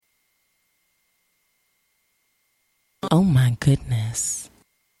Oh my goodness.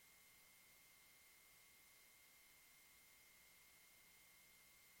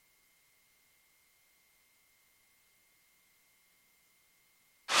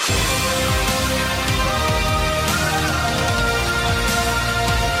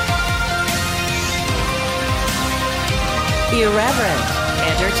 Irreverent,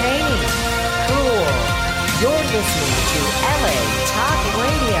 entertaining, cool. You're listening to LA Talk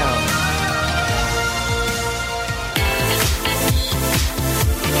Radio.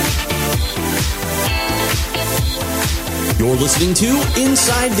 You're listening to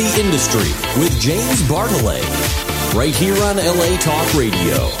Inside the Industry with James Bartolet, right here on LA Talk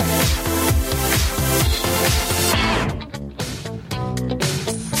Radio.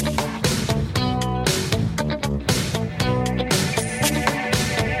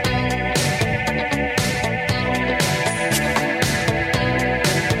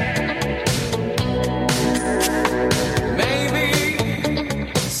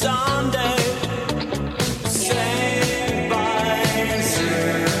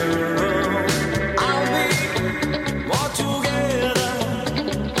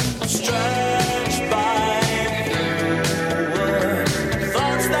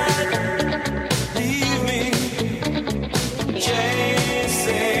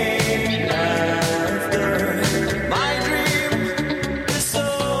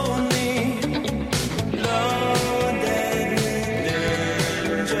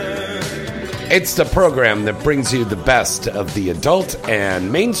 It's the program that brings you the best of the adult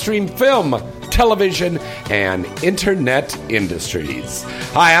and mainstream film, television, and internet industries.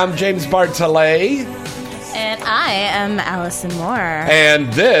 Hi, I'm James Bartolet. And I am Allison Moore.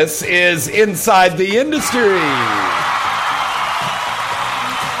 And this is Inside the Industry.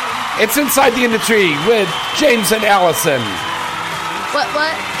 It's Inside the Industry with James and Allison. What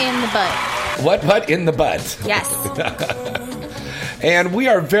in the butt? What in the butt? Yes. And we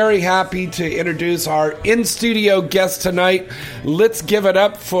are very happy to introduce our in-studio guest tonight. Let's give it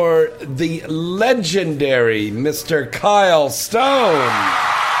up for the legendary Mr. Kyle Stone.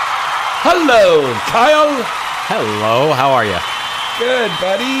 Hello, Kyle. Hello, how are you? Good,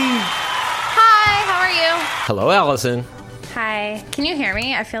 buddy. Hi, how are you? Hello, Allison. Hi. Can you hear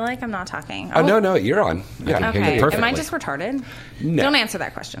me? I feel like I'm not talking. Oh, no, you're on. Yeah. can hear Okay. you perfectly. Am I just retarded? No. Don't answer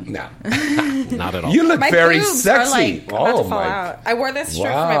that question. No. Not at all. You look My very boobs sexy. are like about to fall my. out. I wore this shirt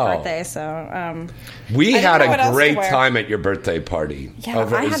for Wow. my birthday, so We I had didn't know what a else to great wear. time at your birthday party. yeah,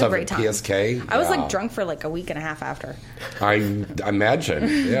 Over, I it was had a over great at time. PSK. I was Wow. like drunk for like a week and a half after. I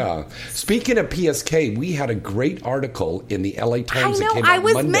imagine, yeah. Speaking of PSK, we had a great article in the LA Times I know, that came I out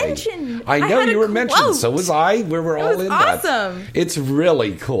was Monday. mentioned. I I know had a you were mentioned. quote. So was I. We were all was in that. awesome. It's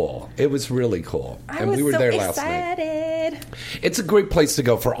really cool. It was really cool. I was we were so there last night. excited. It's a great place to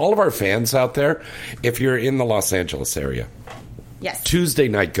go for all of our fans out there. If you're in the Los Angeles area, Yes. Tuesday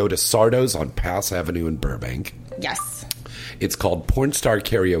night, go to Sardo's on Pass Avenue in Burbank. Yes. It's called Porn Star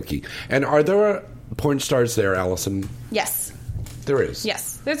Karaoke. And are there porn stars there, Allison? Yes. There is.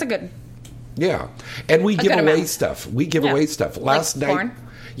 Yes. There's a good. Yeah. And we give good away amount. stuff. We give Yeah. away stuff. Last Like night. porn?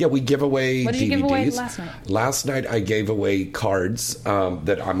 Yeah, we give away What did DVDs. you give away last night? Last night I gave away cards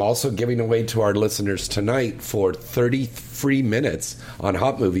that I'm also giving away to our listeners tonight for 30 free minutes on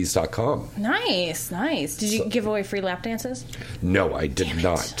hotmovies.com. Nice, nice. Did you give away free lap dances? No, I did Damn it.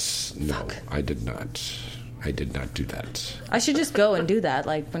 not. No, I did not. I did not do that. I should just go and do that.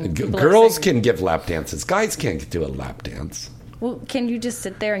 Like when people are Girls saying- can give lap dances. Guys can't do a lap dance. Well, can you just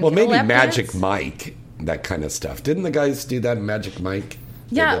sit there and Well, give a maybe lap Magic dance? Mike, that kind of stuff. Didn't the guys do that in Magic Mike?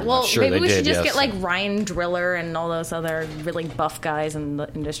 Yeah, They well, Sure, maybe they we should did, just yes. get like Ryan Driller and all those other really buff guys in the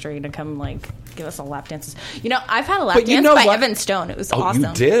industry to come like give us a lap dances. You know, I've had a lap But you dance know by what? Evan Stone. It was Oh, you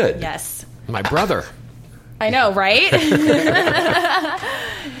awesome. did? Yes. My brother. I know, right?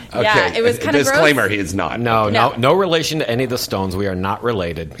 Yeah, it was kind of Disclaimer, gross. he is not. No relation to any of the Stones. We are not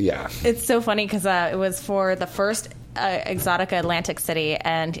related. Yeah. It's so funny because it was for the first Exotica Atlantic City,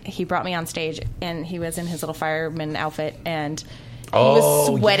 and he brought me on stage, and he was in his little fireman outfit, and he was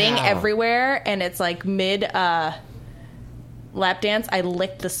sweating yeah. everywhere, and it's like mid lap dance. I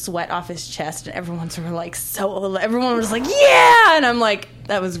licked the sweat off his chest, and everyone was like, yeah! And I'm like,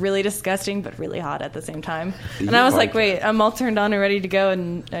 that was really disgusting, but really hot at the same time. And I was like, wait, I'm all turned on and ready to go,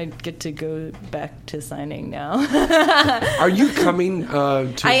 and I get to go back to signing now. Are you coming to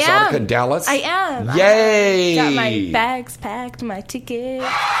I am. Exotica Dallas? I am. Yay! Got my bags packed, my ticket.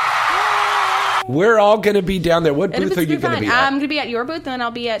 We're all going to be down there. What It'll booth are you going to fun. be at? I'm going to be at your booth, and then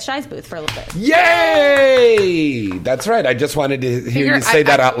I'll be at Shy's booth for a little bit. Yay! That's right. I just wanted to hear you say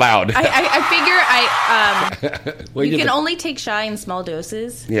that out loud. I figure Well, you can know- only take Shy in small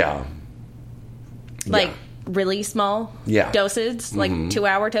doses. Yeah. Like, really small Yeah. doses, like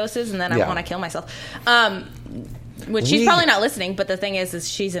 2-hour doses, and then I Yeah. want to kill myself. Which she's probably not listening, but the thing is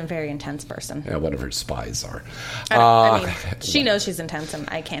she's a very intense person. Yeah, whatever spies are. I mean, she knows she's intense, and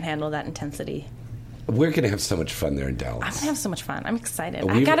I can't handle that intensity. We're going to have so much fun there in I'm Dallas. gonna have so much fun. I'm excited.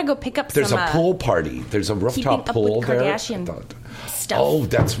 I gotta go pick up There's some. a pool party. There's a rooftop Keeping Up pool with there. Kardashian stuff. Oh,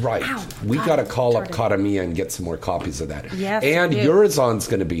 that's right. Ow, we God, got to call up retarded. Katamiya and get some more copies of that. Yes, and we do. Eurazon's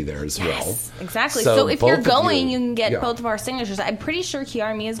going to be there as well. Yes, exactly. So if you're both of going, you can get yeah. both of our signatures. I'm pretty sure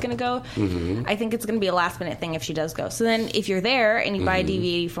Kiara Mia is going to go. Mm-hmm. I think it's going to be a last minute thing if she does go. So then if you're there and you buy a Mm-hmm.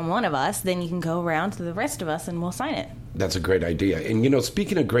 DVD from one of us, then you can go around to the rest of us and we'll sign it. That's a great idea. And,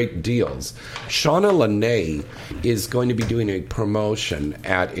 speaking of great deals, Shauna Lene is going to be doing a promotion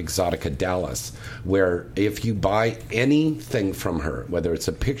at Exotica Dallas where if you buy anything from her, whether it's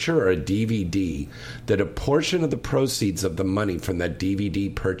a picture or a DVD, that a portion of the proceeds of the money from that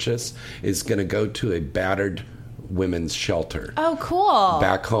DVD purchase is going to go to a battered women's shelter Oh, cool.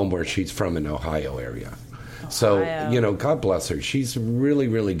 back home where she's from in Ohio area. So, Ohio. God bless her. She's really,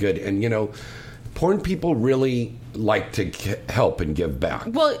 really good. And, porn people really like to help and give back.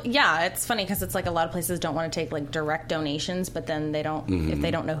 Well, yeah, it's funny because it's like a lot of places don't want to take like direct donations, but then they don't, if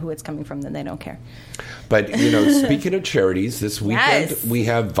they don't know who it's coming from, then they don't care. But, speaking of charities, this weekend Yes. we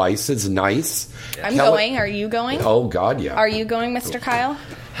have Vice is Nice. I'm going. Are you going? Oh, God, yeah. Are you going, Mr. Kyle?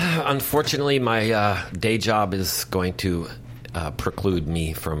 Unfortunately, my day job is going to preclude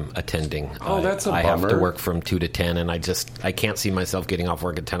me from attending. Oh, that's a I have to bummer. work from 2 to 10, and I can't see myself getting off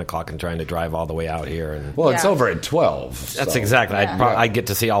work at 10 o'clock and trying to drive all the way out here. And Well, it's Yeah. over at 12. that's so- exactly. Yeah. I'd get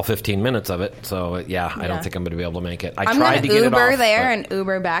to see all 15 minutes of it. So, I Yeah. don't think I'm going to be able to make it. I I'm tried going to to get Uber it off, there but- and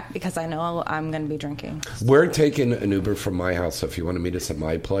Uber back because I know I'm going to be drinking. We're taking an Uber from my house. So if you want to meet us at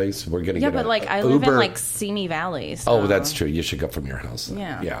my place, we're going to Yeah, get but like I Uber. live in like Simi Valley. So. Oh, that's true. You should go from your house.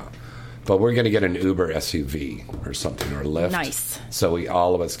 Yeah. Yeah. But we're going to get an Uber SUV or something, or Lyft. Nice. So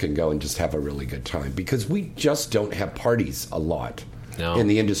all of us can go and just have a really good time. Because we just don't have parties a lot No. in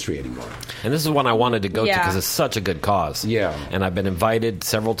the industry anymore. And this is one I wanted to go to Yeah. because it's such a good cause. Yeah. And I've been invited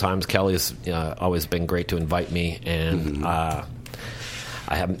several times. Kelly's always been great to invite me, and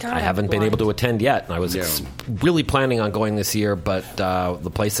I haven't been able to attend yet. And I was Yeah. really planning on going this year, but the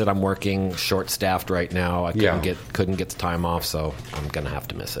place that I'm working short-staffed right now. I couldn't get the time off, so I'm going to have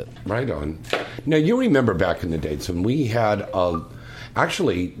to miss it. Right on. Now, you remember back in the days when we had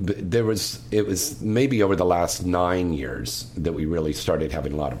actually, it was maybe over the last 9 years that we really started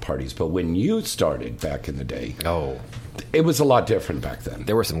having a lot of parties. But when you started back in the day, Oh, it was a lot different back then.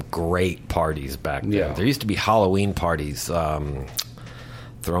 there were some great parties back then. Yeah. There used to be Halloween parties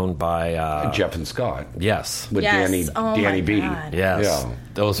thrown by Jeff and Scott. yes. With Yes. Danny, Oh Danny my B. God. Yes. Yeah.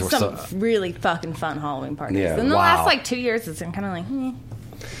 Those were some so... really fucking fun Halloween parties. Yeah. In the Wow. last like 2 years, it's been kind of like.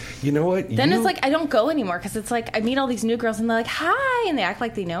 You know what? Then it's like I don't go anymore because it's like I meet all these new girls and they're like hi and they act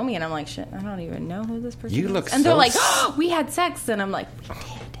like they know me and I'm like shit I don't even know who this person You is. look and they're so like oh, we had sex and I'm like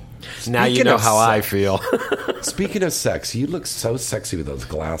Now you Speaking know of how I sex. feel. Speaking of sex, you look so sexy with those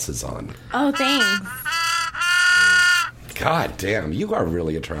glasses on. oh thanks God damn, you are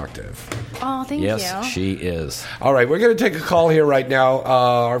really attractive. oh thank Yes, you she is. All right, we're going to take a call here right now.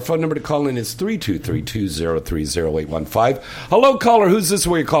 Our phone number to call in is 323-203-0815. Hello, caller. Who's this?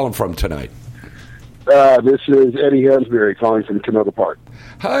 Where you calling from tonight? This is Eddie Hansberry calling from Canoga Park.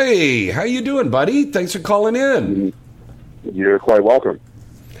 Hey, how you doing, buddy? Thanks for calling in. You're quite welcome.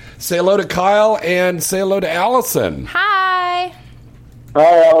 Say hello to Kyle and say hello to Allison. hi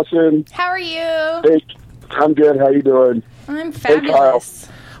Hi, Allison. how are you Hey, I'm good. How you doing? I'm Kyle. fabulous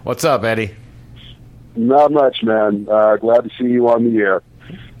What's up, Eddie? Not much, man. Glad to see you on the air.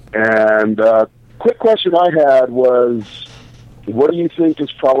 And quick question I had was, what do you think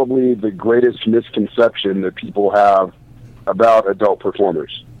is probably the greatest misconception that people have about adult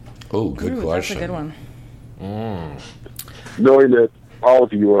performers? Oh, good Ooh, question. that's a good one Knowing that all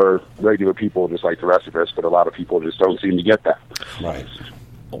of you are regular people just like the rest of us, but a lot of people just don't seem to get that. Right.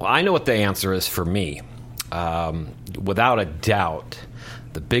 Well, I know what the answer is for me. Without a doubt,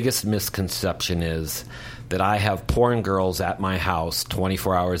 the biggest misconception is that I have porn girls at my house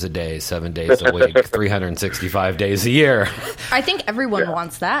 24 hours a day, 7 days a week, 365 days a year. I think everyone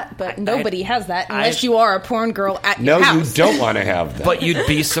wants that but nobody has that unless you are a porn girl at No, your you house don't want to have that. But you'd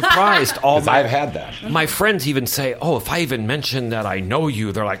be surprised. All 'Cause I've had that. my friends even say, "Oh, if I even mention that I know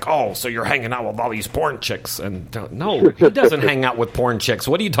you, they're like, oh, so you're hanging out with all these porn chicks?" And no, he doesn't hang out with porn chicks.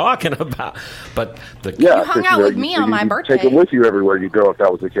 What are you talking about? But the Yeah, You hung 'cause, out with you me figured on my you'd birthday. Take them with you everywhere you go if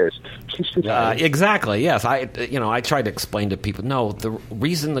that was the case. Exactly. Yes, I tried to explain to people. No, the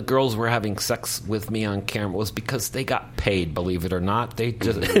reason the girls were having sex with me on camera was because they got paid. Believe it or not, they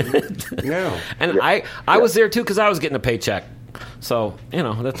just. Yeah. And I was there too because I was getting a paycheck. So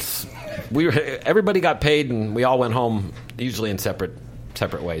everybody got paid and we all went home, usually in separate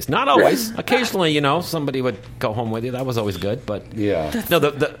ways. Not always. Occasionally, somebody would go home with you. That was always good. But yeah, no,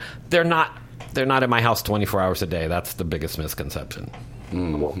 they're not in my house 24 hours a day. That's the biggest misconception.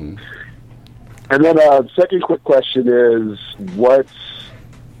 Mm-hmm. And then second quick question is, what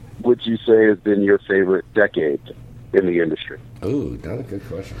would you say has been your favorite decade in the industry? Ooh, that's a good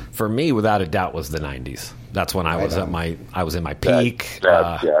question. For me, without a doubt, was the 90s. That's when I was in my peak.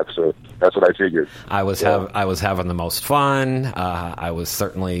 That's what I figured. I was having the most fun. I was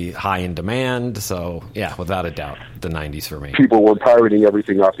certainly high in demand. So yeah, without a doubt, the 90s for me. People weren't pirating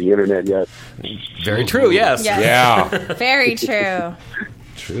everything off the internet yet. Very true. Yes. Yeah. Very true.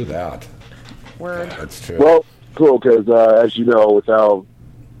 True that. Word. Yeah, that's true. Well, cool, because as you know, without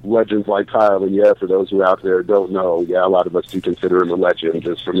legends like Kyle, and for those who out there don't know, a lot of us do consider him a legend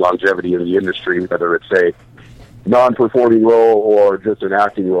just from longevity in the industry, whether it's a non-performing role or just an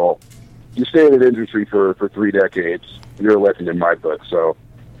acting role. You stay in the industry for 3 decades. You're a legend in my book. So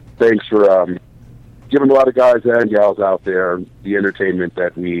thanks for giving a lot of guys and gals out there the entertainment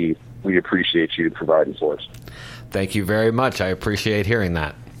that we appreciate you providing for us. Thank you very much. I appreciate hearing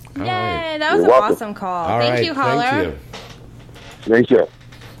that. Yay, right. that was You're an welcome. awesome call. All Thank right, you, caller. Thank you. Thank you.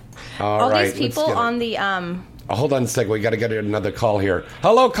 All All right, these people let's get it. on the Oh, hold on a second. We got to get another call here.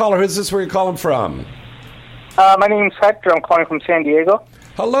 Hello, caller. Who's this? Where you calling from? My name's Hector. I'm calling from San Diego.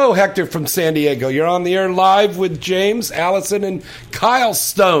 Hello, Hector from San Diego. You're on the air live with James, Allison, and Kyle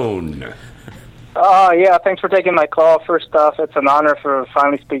Stone. Yeah, thanks for taking my call. First off, it's an honor to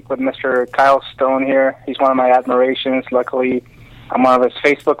finally speak with Mr. Kyle Stone here. He's one of my admirations. Luckily, I'm one of his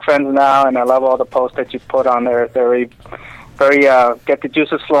Facebook friends now, and I love all the posts that you put on there. They're very get the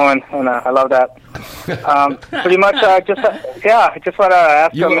juices flowing, and I love that. Pretty much, I just want to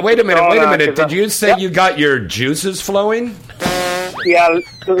ask him. Wait a minute. Did you say Yep. you got your juices flowing? Yeah,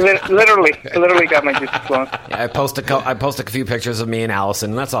 literally got my juices flowing. Yeah, I post a few pictures of me and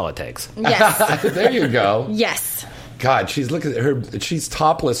Allison, and that's all it takes. yes, There you go. yes. God, she's looking at her. She's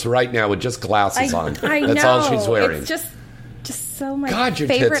topless right now with just glasses on. I That's know. all she's wearing. It's just so my God, your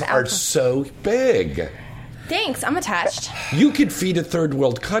favorite tits are outfit. so big. Thanks, I'm attached. You could feed a third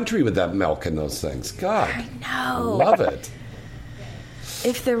world country with that milk and those things. God, I No, love it.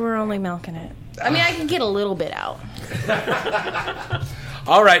 if there were only milk in it. I mean, I could get a little bit out.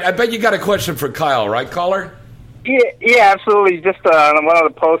 All right, I bet you got a question for Kyle, right, caller? Yeah, absolutely. Just one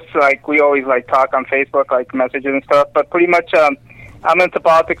of the posts, like we always talk on Facebook, messages and stuff. But pretty much, I'm into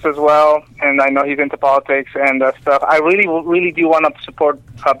politics as well, and I know he's into politics and stuff. I really do want to support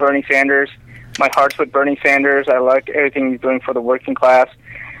Bernie Sanders. My heart's with Bernie Sanders. I like everything he's doing for the working class.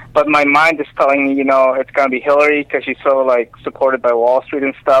 But my mind is telling me, it's going to be Hillary because she's so supported by Wall Street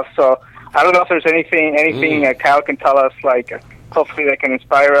and stuff. So I don't know if there's anything Kyle can tell us. Hopefully that can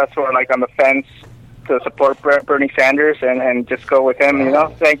inspire us who are on the fence to support Bernie Sanders and just go with him.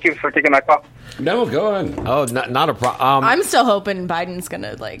 Thank you for taking my call. No, go on. Oh, not a problem. I'm still hoping Biden's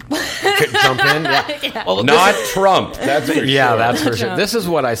gonna Jump in. Yeah. Well, Not Trump. That's for Yeah, sure. that's for sure. This is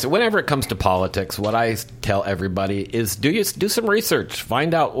what I say. Whenever it comes to politics, what I tell everybody is do some research.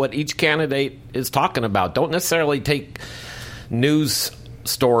 Find out what each candidate is talking about. Don't necessarily take news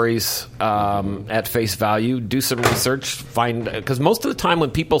stories at face value. Do some research. Because most of the time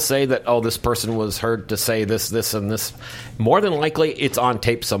when people say that, this person was heard to say this, and this, more than likely it's on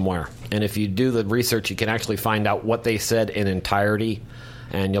tape somewhere. And if you do the research, you can actually find out what they said in entirety.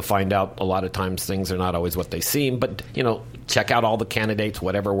 And you'll find out a lot of times things are not always what they seem. But check out all the candidates,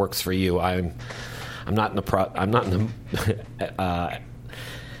 whatever works for you. I'm not in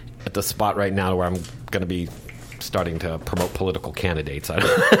at the spot right now where I'm going to be starting to promote political candidates.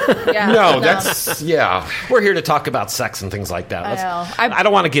 No, that's We're here to talk about sex and things like that. I know. I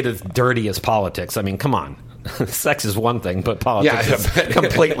don't want to get as dirty as politics. I mean, come on. Sex is one thing, but politics is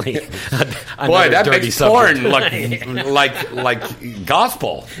completely Boy, that dirty makes subject. porn like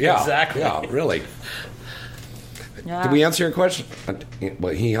gospel. Yeah, Exactly. Yeah, really. Yeah. Did we answer your question?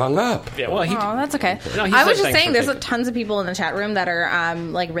 Well, he hung up. Yeah, well, he, Oh, that's okay. No, he I said was just thanks saying, for there's taking- tons of people in the chat room that are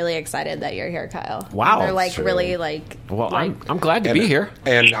really excited that you're here, Kyle. Wow. They're That's true. really well, I'm glad to be here.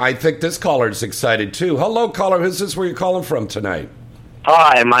 And I think this caller's excited too. Hello, caller. Who's this? Where you calling from tonight?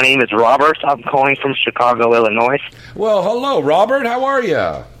 Hi, my name is Robert. I'm calling from Chicago, Illinois. Well, hello, Robert. How are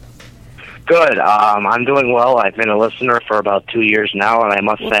you? Good. I'm doing well. I've been a listener for about 2 years now, and I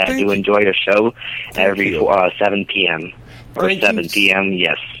must say I do enjoy your show every 7 p.m. Or 7 p.m.,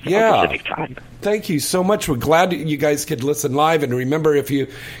 yes, Pacific time. Thank you so much. We're glad you guys could listen live. And remember, if you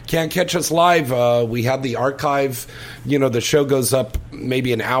can't catch us live, we have the archive. The show goes up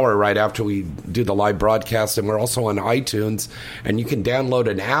maybe an hour right after we do the live broadcast. And we're also on iTunes. And you can download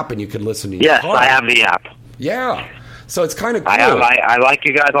an app and you can listen to your Yes, car. I have the app. Yeah. So it's kind of cool. I like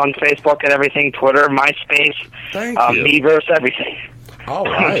you guys on Facebook and everything, Twitter, MySpace, Beavers, everything. All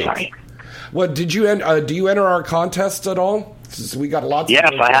right. Sorry. Well, do you enter our contest at all? We got lots. Yes,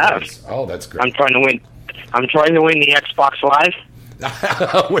 of I have. Oh, that's great. I'm trying to win the Xbox Live.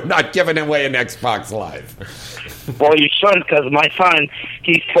 We're not giving away an Xbox Live. Well, you should, because my son,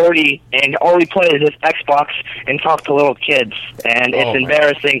 he's 40, and all he plays is Xbox and talks to little kids, and it's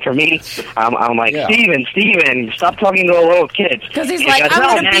embarrassing for me. I'm like, Steven, stop talking to the little kids. Because he's like, I'm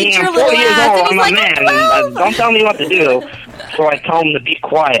going to beat your little ass. And he's like, man, and don't tell me what to do. So I tell him to be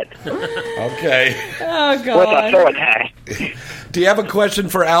quiet. Okay. Oh, God. With authority. Do you have a question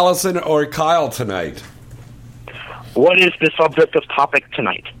for Allison or Kyle tonight? What is the subject of topic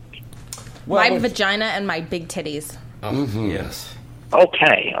tonight? My vagina and my big titties. Yes.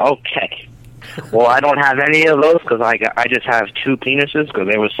 Okay. Well, I don't have any of those because I just have 2 penises because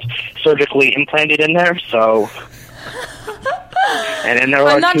they was surgically implanted in there. So, and then there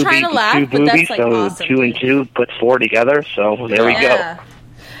I'm are not 2 trying to laugh, two but that's, boobies, like, so awesome, 2 and 2 puts 4 together. So there we go.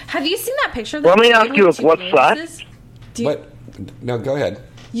 Have you seen that picture? Let me ask you, what's that? No, go ahead.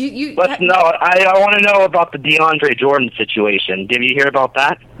 I want to know about the DeAndre Jordan situation. Did you hear about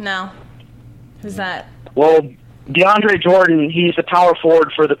that? No. Who's that? Well, DeAndre Jordan, he's the power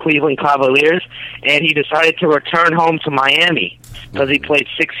forward for the Cleveland Cavaliers, and he decided to return home to Miami because he played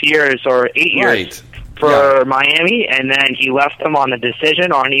 6 years or 8 years for Miami, and then he left them on a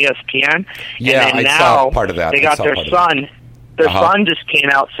decision on ESPN. Yeah, and then I now saw part of that. They got their son. Their son just came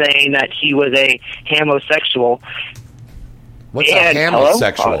out saying that he was a homosexual. What's a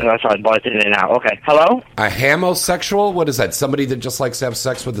homosexual? Oh, sorry, buzzed in and out. Okay, hello? A homosexual? What is that? Somebody that just likes to have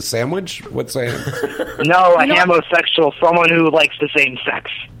sex with a sandwich? What's a... No, a homosexual, someone who likes the same sex.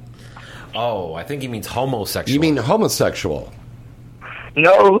 Oh, I think he means homosexual. You mean homosexual?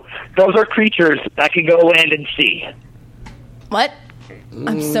 No, those are creatures that can go land and sea. What?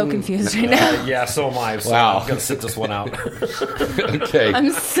 I'm so confused right now. Yeah, so am I. So Wow. I'm going to sit this one out. Okay.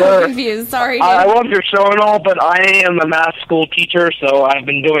 I'm so confused. Sorry. I love your show and all, but I am a math school teacher, so I've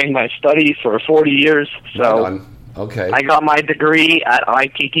been doing my studies for 40 years. So okay. I got my degree at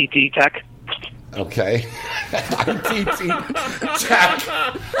ITT Tech. Okay. ITT Tech.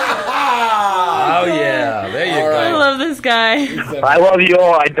 Oh, yeah. There you go. I love this guy. I love you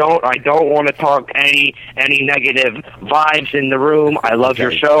all. I don't want to talk any negative vibes in the room. I love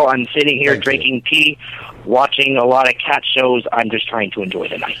your show. I'm sitting here drinking tea, watching a lot of cat shows. I'm just trying to enjoy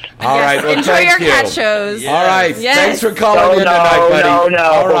the night. All right. Well, Enjoy your cat shows. All right. Yes. Thanks for calling in tonight, buddy. No.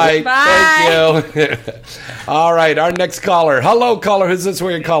 All right. Bye. Thank you. All right. Our next caller. Hello, caller. Who's this?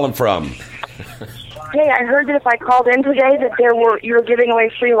 Where you calling from? Hey, I heard that if I called in today that you were giving away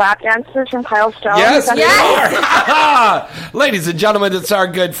free lap dances from Kyle Stone. Yes, we are. Ladies and gentlemen, it's our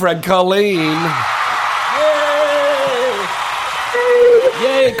good friend Colleen.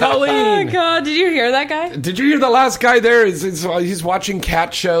 Yay, Colleen. Oh, God. Did you hear that guy? Did you hear the last guy there? He's watching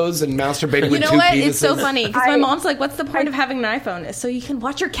cat shows and masturbating You with know 2 what? penises. It's so funny because my mom's like, "What's the point of having an iPhone? It's so you can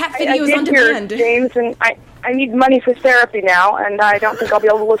watch your cat videos I on did hear, demand." James, and I need money for therapy now, and I don't think I'll be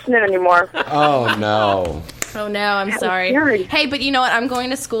able to listen in anymore. Oh, no. Oh, no, I'm sorry. scary. Hey, but you know what? I'm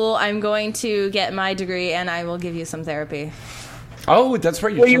going to school. I'm going to get my degree, and I will give you some therapy. Oh, that's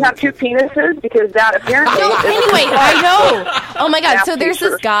right. Will you have 2 penises? Because that apparently... No, anyway, I know. Oh, my God. Math So there's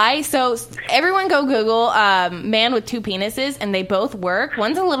teacher. this guy. So everyone go Google man with 2 penises, and they both work.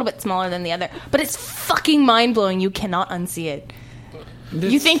 One's a little bit smaller than the other, but it's fucking mind-blowing. You cannot unsee it.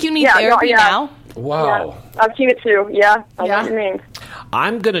 You think you need therapy now? Wow. Yeah, I've seen it too. Yeah, I know what you mean.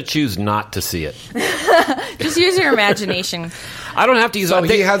 I'm going to choose not to see it. Just use your imagination. I don't have to use So it.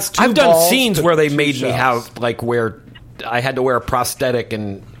 he has 2 I've done balls scenes to where they 2 made me shells. have, like, where I had to wear a prosthetic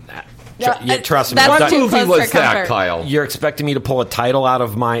and... trust me. that's What too movie close was for that, comfort. Kyle? You're expecting me to pull a title out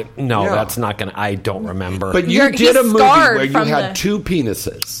of my... No, Yeah. that's not going to... I don't remember. But you He's did a movie scarred where you from had the- 2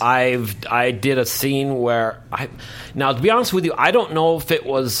 penises. I did a scene where... Now, to be honest with you, I don't know if it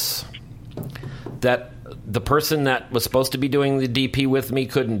was that the person that was supposed to be doing the DP with me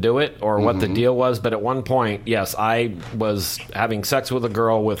couldn't do it or what the deal was, but at one point, yes, I was having sex with a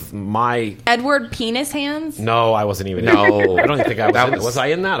girl with my... Edward Penis Hands? No, I wasn't even No. in it. I don't think I was, That in it. was- Was I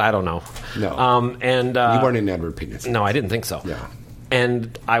in that? I don't know. No. And You weren't in Edward Penis. No, I didn't think so. Yeah.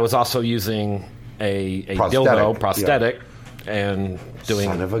 And I was also using a prosthetic, and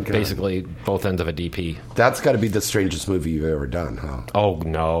doing basically both ends of a DP. That's got to be the strangest movie you've ever done, huh? Oh,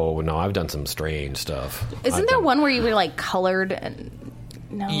 no, I've done some strange stuff. Isn't there one where you were like colored and...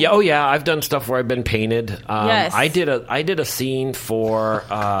 No. Yeah, oh yeah, I've done stuff where I've been painted. Yes. I did a scene for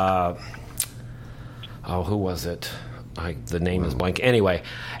who was it? The name is blank. Anyway,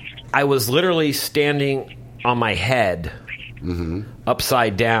 I was literally standing on my head,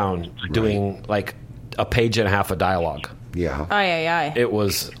 upside down, doing like a page and a half of dialogue. Yeah. Aye. It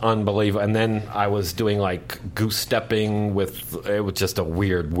was unbelievable. And then I was doing like goose stepping it was just a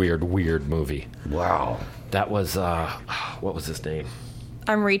weird movie. Wow. That was what was his name?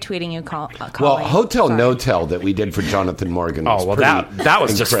 I'm retweeting you, Colleen. Well, Hotel No-Tell that we did for Jonathan Morgan was that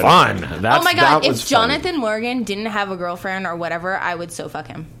was just fun. Oh my God, if Jonathan Morgan didn't have a girlfriend or whatever, I would so fuck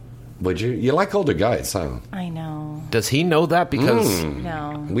him. Would you? You like older guys, huh? I know. Does he know that? Because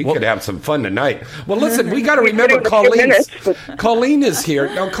no, we could have some fun tonight. Well, listen, we got to remember Colleen is here.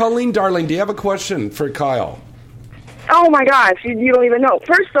 Now, Colleen, darling, do you have a question for Kyle? Oh my gosh, you don't even know.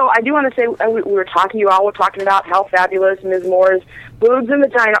 First, though, I do want to say we were talking. You all were talking about how fabulous Ms. Moore's boobs and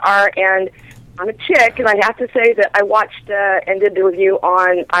vagina are, and I'm a chick, and I have to say that I watched and did the review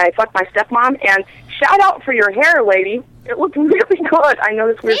on I Fucked My Stepmom, and shout out for your hair, lady. It looked really good. I know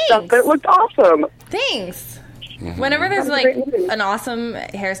this weird stuff, but it looked awesome. Thanks. Whenever there's like an awesome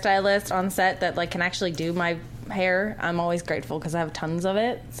hairstylist on set that like can actually do my hair, I'm always grateful because I have tons of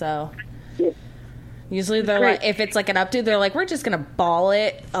it. So usually they're like, if it's like an updo, they're like, we're just gonna ball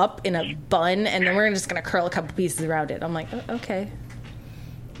it up in a bun and then we're just gonna curl a couple pieces around it. I'm like, okay.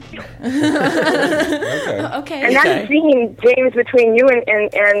 Okay. And that scene, James, between you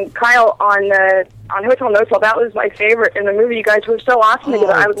and Kyle on Hotel No-Tell, that was my favorite in the movie. You guys were so awesome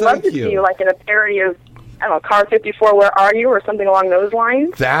together. I would love to see you like in a parody of, I don't know, Car 54, Where Are You? Or something along those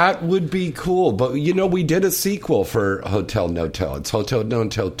lines. That would be cool. But, we did a sequel for Hotel No-Tell. It's Hotel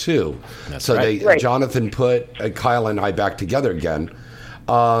No-Tell 2. That's so right. Jonathan put Kyle and I back together again.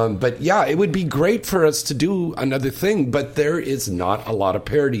 But yeah, it would be great for us to do another thing, but there is not a lot of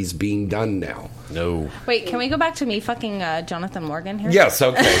parodies being done now. No. Wait, can we go back to me fucking Jonathan Morgan here? Yes,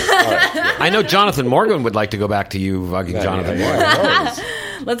 okay. All right, yeah. I know Jonathan Morgan would like to go back to you fucking Jonathan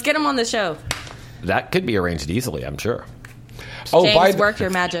Morgan. Let's get him on the show. That could be arranged easily, I'm sure. James, work your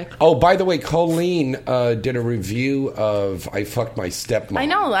magic. Oh, by the way, Colleen did a review of I Fucked My Stepmom. I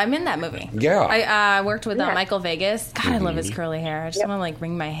know, I'm in that movie. Yeah. I worked with Michael Vegas. God, I love his curly hair. I just want to like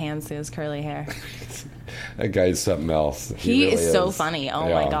wring my hands through his curly hair. That guy's something else. He really is so funny. Oh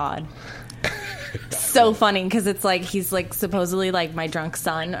my God. So funny because it's like he's like supposedly like my drunk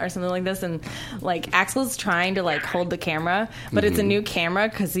son or something like this, and like Axel's trying to like hold the camera, but it's a new camera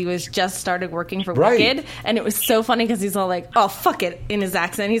because he was just started working for Wicked, and it was so funny because he's all like, "Oh fuck it," in his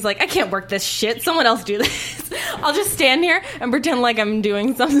accent. He's like, "I can't work this shit. Someone else do this. I'll just stand here and pretend like I'm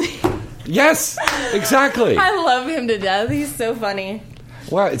doing something." Yes, exactly. I love him to death. He's so funny.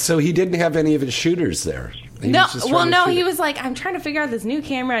 Wow. So he didn't have any of his shooters there. He was like, I'm trying to figure out this new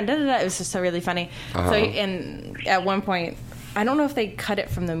camera and da-da-da. It was just so really funny. So, and at one point, I don't know if they cut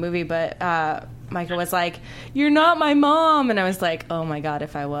it from the movie, but Michael was like, "You're not my mom," and I was like, "Oh my God,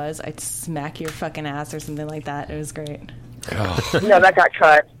 if I was, I'd smack your fucking ass" or something like that. It was great. No, that got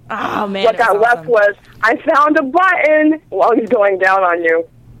cut. Oh man, what got left was, "I found a button" while he's going down on you.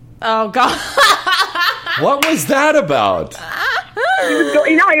 Oh God. What was that about? He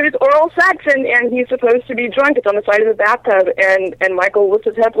was oral sex, and he's supposed to be drunk. It's on the side of the bathtub, and Michael lifts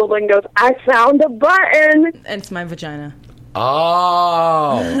his head a little bit and goes, "I found a button." And it's my vagina.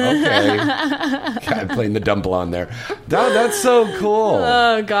 Oh, okay. God, playing the dumb blonde there. That's so cool.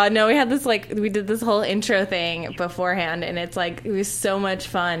 Oh God, no! We did this whole intro thing beforehand, and it's like it was so much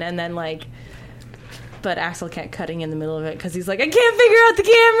fun, and then like. But Axel kept cutting in the middle of it because he's like, "I can't figure out the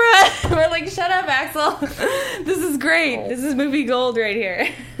camera." We're like, "Shut up, Axel. This is great. This is movie gold right here."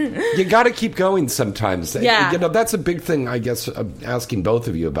 You got to keep going sometimes. Yeah. That's a big thing, I guess, asking both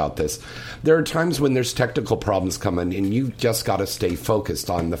of you about this. There are times when there's technical problems coming, and you just got to stay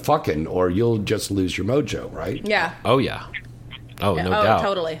focused on the fucking, or you'll just lose your mojo, right? Yeah. Oh, yeah. Oh, no doubt.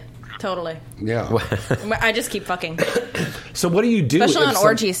 Totally. Yeah. I just keep fucking. So what do you do? Especially on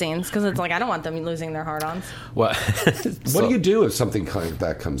orgy scenes, because it's like, I don't want them losing their hard-ons. What? What do you do if something like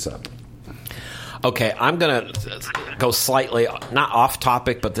that comes up? Okay, I'm going to go slightly, not off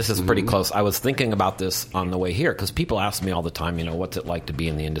topic, but this is pretty close. I was thinking about this on the way here, because people ask me all the time, what's it like to be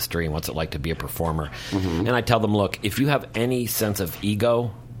in the industry and what's it like to be a performer? And I tell them, look, if you have any sense of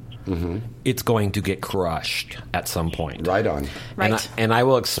ego, it's going to get crushed at some point. Right on. Right. And I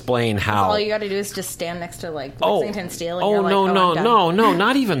will explain how. All you got to do is just stand next to Lexington Steel. And you're no, like, no, I'm done. no,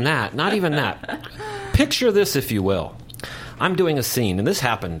 not even that. Not even that. Picture this, if you will. I'm doing a scene, and this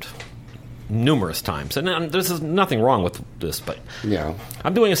happened numerous times. And there's nothing wrong with this, but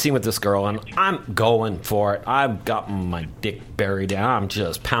I'm doing a scene with this girl, and I'm going for it. I've got my dick buried down. I'm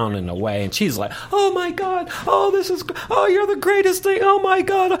just pounding away, and she's like, "Oh my God! Oh, you're the greatest thing! Oh my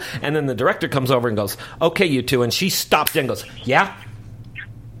God!" And then the director comes over and goes, "Okay, you two," and she stops and goes, "Yeah."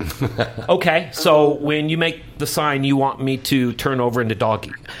 Okay, so when you make the sign, you want me to turn over into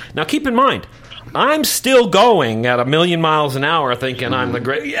doggy. Now, keep in mind, I'm still going at 1,000,000 miles an hour thinking I'm the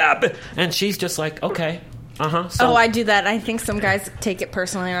great... And she's just like, okay, So, I do that. I think some guys take it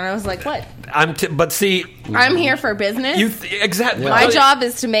personally, and I was like, what? But see... I'm here for business. Exactly. My job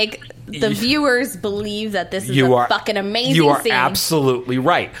is to make the viewers believe that this is fucking amazing You are scene. Absolutely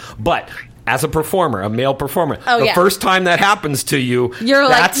right. But... as a performer, a male performer, the first time that happens to you, you're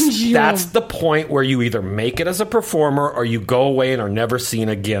that's the point where you either make it as a performer or you go away and are never seen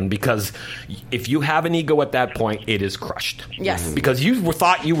again. Because if you have an ego at that point, it is crushed. Yes. Because you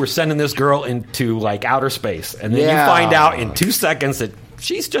thought you were sending this girl into like outer space, and then you find out in 2 seconds that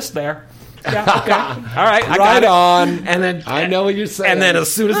she's just there. Yeah, okay. All right, I got it. On. And then I know what you're saying. And then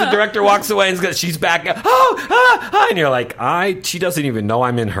as soon as the director walks away and she's back, and you're like, she doesn't even know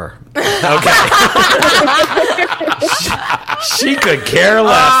I'm in her. Okay. she could care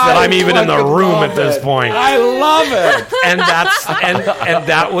less that I'm even in the room at this point. I love it. And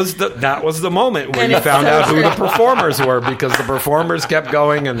that was the moment where you found out who the performers were, because the performers kept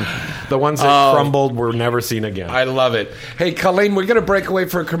going and the ones that crumbled were never seen again. I love it. Hey, Colleen, we're going to break away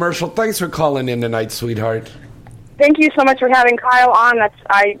for a commercial. Thanks for calling in tonight, sweetheart. Thank you so much for having Kyle on.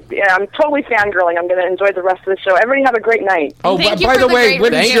 I'm totally fangirling. I'm going to enjoy the rest of the show. Everybody have a great night. Oh, by the way,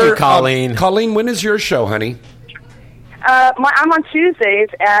 when is your Colleen? Colleen, when is your show, honey? I'm on Tuesdays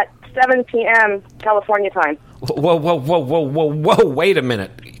at 7 p.m. California time. Whoa! Wait a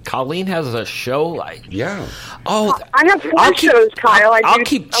minute. Colleen has a show. I have 4 shows, Kyle. I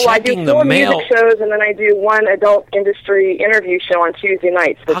do 4 music shows, and then I do 1 adult industry interview show on Tuesday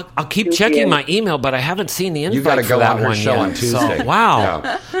nights. I'll keep checking my email, but I haven't seen the invite. You got to for go that on her one show yet. on Tuesday. So,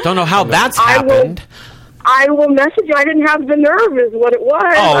 wow, don't know how that's happened. I will message you. I didn't have the nerve, is what it was.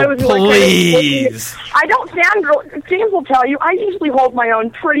 I was please. I don't fangirl. James will tell you, I usually hold my own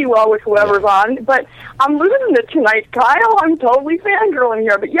pretty well with whoever's on, but I'm losing it tonight, Kyle. I'm totally fangirling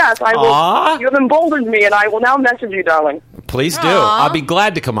here. But yes, I will. You have emboldened me, and I will now message you, darling. Please do. I'll be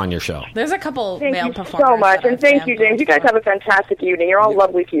glad to come on your show. There's a couple male performers. Thank you so much, and thank you, James. You guys have a fantastic evening. You're all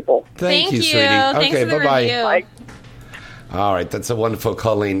lovely people. Thank you, sweetie. Thanks Okay, for the bye-bye. review. Bye. All right, that's a wonderful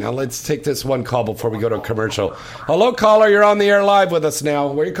Colleen. Now let's take this one call before we go to a commercial. Hello, caller. You're on the air live with us now.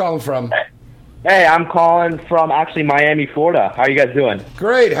 Where are you calling from? Hey, I'm calling from actually Miami, Florida. How are you guys doing?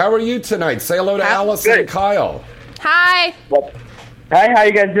 Great. How are you tonight? Say hello to Allison and Kyle. Hi. Hey, how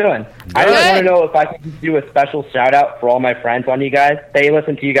you guys doing? I just want to know if I could just do a special shout out for all my friends on you guys. They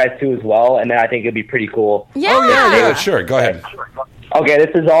listen to you guys too as well, and then I think it'd be pretty cool. Yeah. Oh yeah, sure. Go ahead. Okay,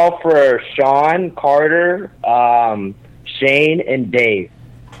 this is all for Sean, Carter, Shane, and Dave.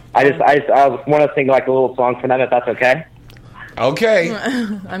 I want to sing like a little song for them, if that's okay. Okay.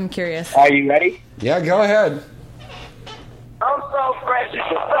 I'm curious. Are you ready? Yeah, go ahead. I'm so fresh, you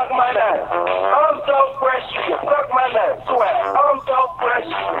can suck my nuts. I'm so fresh, you can suck my nuts. Swear. I'm so fresh,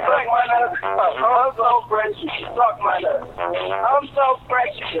 you can suck my nuts. I'm so fresh, you can suck my nuts. I'm so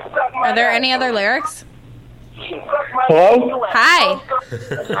fresh, you can suck my nuts. Are there any other lyrics? Hello? Hi.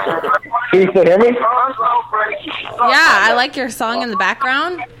 Can you still hear me? Yeah, I like your song in the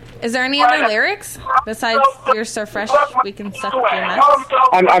background. Is there any other lyrics besides "You're so fresh, we can suck your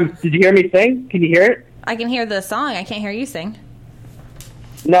nuts"? Did you hear me sing? Can you hear it? I can hear the song. I can't hear you sing.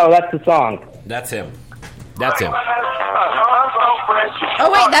 No, that's the song. That's him. That's him.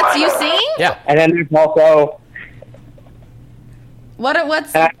 Oh wait, that's you singing? Yeah. And then there's also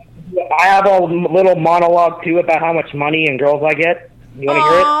what's? I have a little monologue too about how much money and girls I get. You want to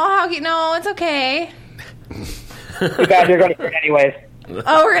hear it? Oh, no, it's okay. Too bad you're going to hear it anyways.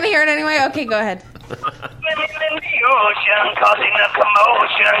 Oh, we're going to hear it anyway? Okay, go ahead. Swimming in the ocean, causing a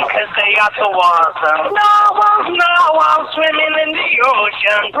commotion, cause they are so awesome. No, I'm swimming in the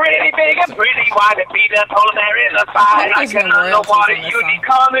ocean, pretty big and pretty wide, and Peter told there is a fight. Like an underwater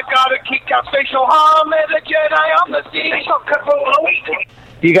unicorn that got a kick out facial harm, and a Jedi on the sea, so control away.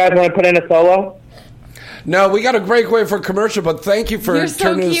 Do you guys want to put in a solo? No, we got a break away for commercial, but thank you for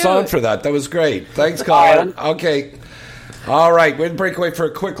turning us on for that. That was great. Thanks, Colin. Okay. All right, we'll break away for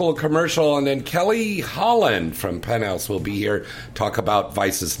a quick little commercial, and then Kelly Holland from Penthouse will be here talk about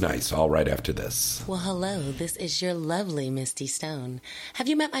Vice is Nice all right after this. Well, hello, this is your lovely Misty Stone. Have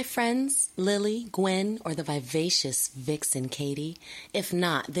you met my friends, Lily, Gwen, or the vivacious Vixen Katie? If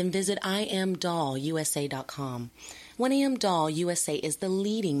not, then visit IamDollUSA.com. 1AM Doll USA is the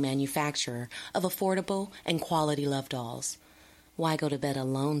leading manufacturer of affordable and quality love dolls. Why go to bed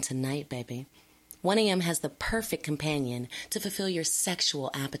alone tonight, baby? 1AM has the perfect companion to fulfill your sexual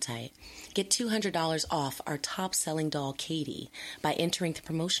appetite. Get $200 off our top-selling doll, Katie, by entering the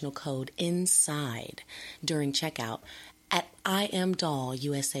promotional code INSIDE during checkout at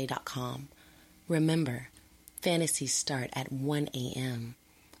IamDollUSA.com. Remember, fantasies start at 1 a.m.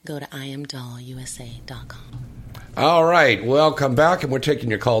 Go to IamDollUSA.com. All right, welcome back, and we're taking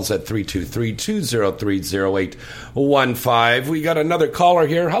your calls at 323-203-0815. We got another caller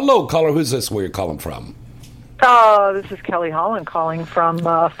here. Hello, caller. Who's this? Where you calling from? This is Kelly Holland calling from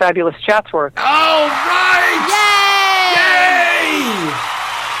fabulous Chatsworth. All right! Yay!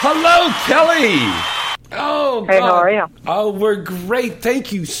 Hello, Kelly! Oh, hey, God. How are you? Oh, we're great.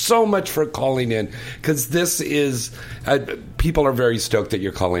 Thank you so much for calling in, because this is... people are very stoked that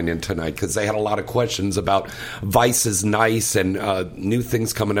you're calling in tonight, because they had a lot of questions about Vice is Nice and new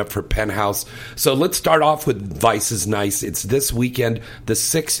things coming up for Penthouse. So let's start off with Vice is Nice. It's this weekend, the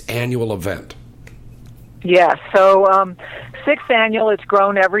 6th annual event. Yeah, so 6th annual, it's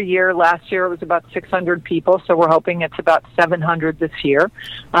grown every year. Last year it was about 600 people, so we're hoping it's about 700 this year.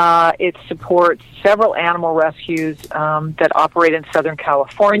 It supports several animal rescues that operate in Southern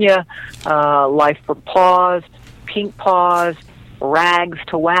California, Life for Paws, Pink Paws, Rags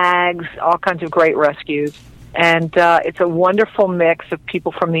to Wags, all kinds of great rescues. And it's a wonderful mix of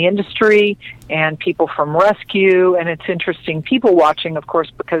people from the industry and people from rescue, and it's interesting people watching, of course,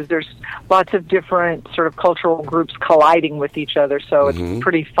 because there's lots of different sort of cultural groups colliding with each other. So it's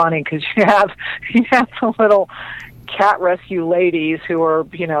pretty funny because you have the little cat rescue ladies who are,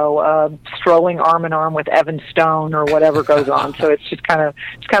 strolling arm in arm with Evan Stone or whatever goes on. So it's just kind of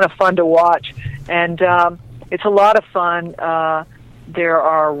fun to watch, and it's a lot of fun. There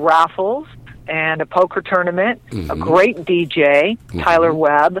are raffles and a poker tournament, a great DJ, Tyler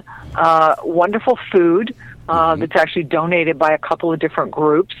Webb, wonderful food that's actually donated by a couple of different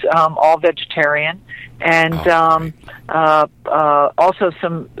groups, all vegetarian, and also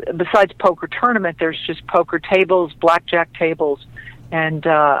some, besides poker tournament, there's just poker tables, blackjack tables, and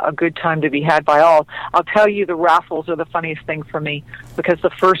a good time to be had by all. I'll tell you, the raffles are the funniest thing for me, because the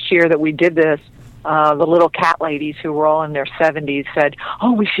first year that we did this, the little cat ladies who were all in their 70s said,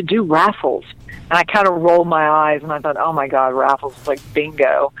 "Oh, we should do raffles." And I kind of rolled my eyes, and I thought, "Oh my God, raffles is like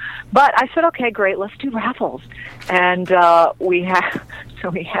bingo." But I said, "Okay, great, let's do raffles." And we had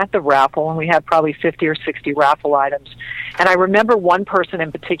the raffle, and we had probably 50 or 60 raffle items. And I remember one person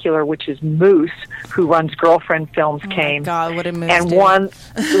in particular, which is Moose, who runs Girlfriend Films, came. God, what did Moose and do? won,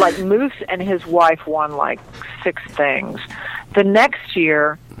 like Moose and his wife won like 6 things. The next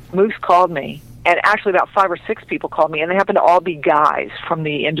year, Moose called me. And actually about 5 or 6 people called me, and they happened to all be guys from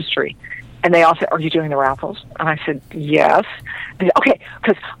the industry. And they all said, "Are you doing the raffles?" And I said, "Yes." And they said,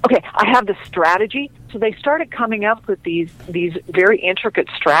 okay, I have the strategy. So they started coming up with these very intricate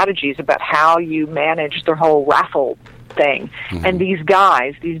strategies about how you manage the whole raffle thing. And these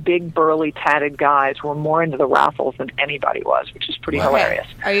guys, these big, burly, tatted guys, were more into the raffles than anybody was, which is pretty hilarious.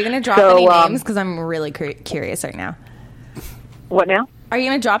 Are you going to drop any names? Because I'm really curious right now. What now? Are you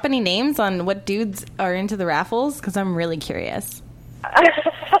going to drop any names on what dudes are into the raffles? Because I'm really curious.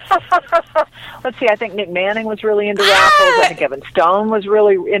 Let's see. I think Nick Manning was really into raffles. I think Evan Stone was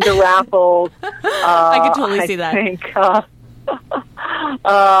really into raffles. I could totally see that. I think,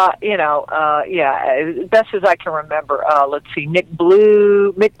 best as I can remember. Let's see. Mick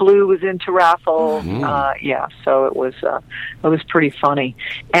Blue was into raffles. So it was pretty funny.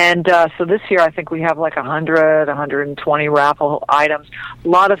 And so this year, I think we have like 120 raffle items. A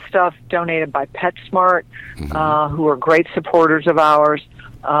lot of stuff donated by PetSmart, who are great supporters of ours.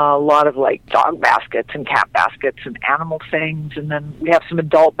 A lot of like dog baskets and cat baskets and animal things, and then we have some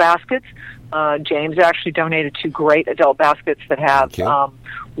adult baskets. James actually donated 2 great adult baskets that have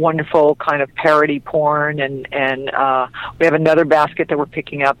wonderful kind of parody porn, and we have another basket that we're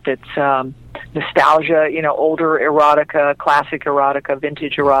picking up that's nostalgia, older erotica, classic erotica,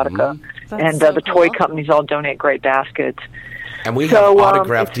 vintage erotica, and so the toy companies all donate great baskets. And we have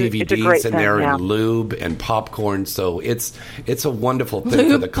autographed it's DVDs in there, yeah. and lube and popcorn. So it's a wonderful thing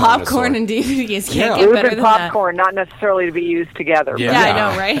lube, for the connoisseur. popcorn, and DVDs. Can't get lube better and than popcorn, not necessarily to be used together. Yeah, I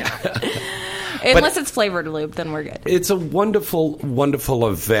know, right? Unless it's flavored lube, then we're good. It's a wonderful, wonderful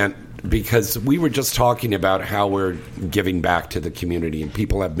event. because we were just talking about how we're giving back to the community, and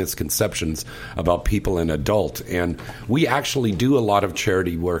people have misconceptions about people in adult. And we actually do a lot of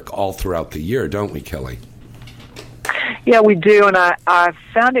charity work all throughout the year, don't we, Kelly? Yeah, we do, and I've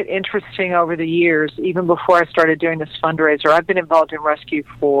found it interesting over the years, even before I started doing this fundraiser. I've been involved in rescue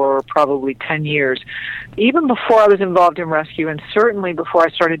for probably 10 years. Even before I was involved in rescue, and certainly before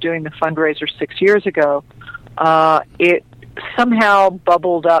I started doing the fundraiser 6 years ago, it somehow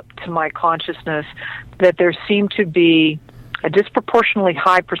bubbled up to my consciousness that there seemed to be a disproportionately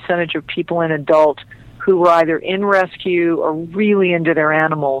high percentage of people in adult who were either in rescue or really into their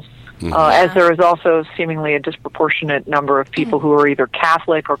animals. As there is also seemingly a disproportionate number of people who are either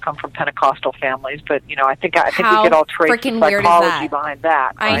Catholic or come from Pentecostal families. But, I think we could all trace the psychology behind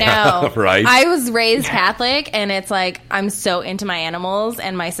that. Right? I know. Right. I was raised Catholic, and it's like I'm so into my animals,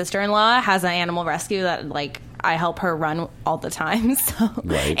 and my sister-in-law has an animal rescue that, like, I help her run all the time. So,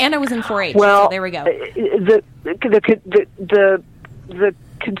 right. And I was in 4-H, well, so there we go. The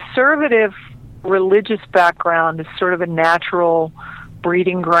conservative religious background is sort of a natural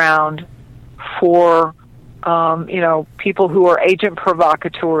breeding ground for people who are agent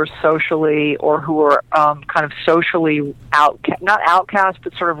provocateurs socially, or who are kind of socially not outcast,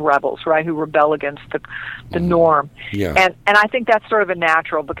 but sort of rebels, right, who rebel against the norm. Yeah. And I think that's sort of a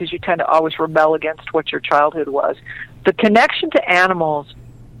natural, because you tend to always rebel against what your childhood was. The connection to animals,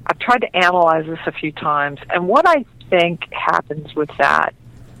 I've tried to analyze this a few times, and what I think happens with that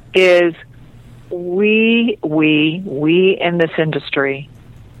is we in this industry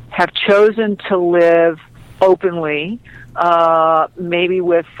have chosen to live openly, maybe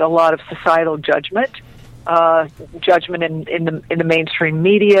with a lot of societal judgment in the mainstream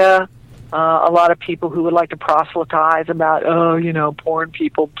media, a lot of people who would like to proselytize about, porn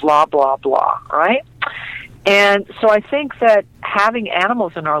people, blah, blah, blah, right? And so I think that having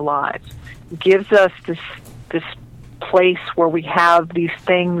animals in our lives gives us this place where we have these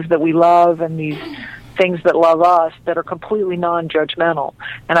things that we love and these things that love us that are completely non-judgmental.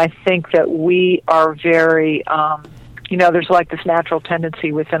 And I think that we are very, there's like this natural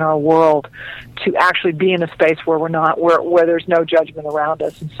tendency within our world to actually be in a space where we're not, where there's no judgment around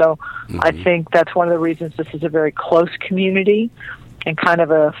us. And so I think that's one of the reasons this is a very close community and kind of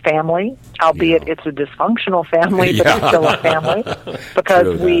a family, albeit it's a dysfunctional family, but it's still a family,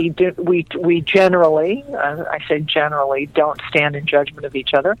 because we generally, I say generally, don't stand in judgment of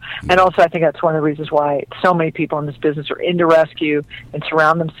each other. And also I think that's one of the reasons why so many people in this business are into rescue and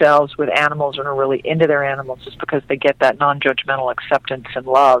surround themselves with animals and are really into their animals, is because they get that non-judgmental acceptance and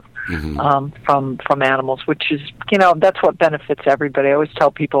love from animals, which is, that's what benefits everybody. I always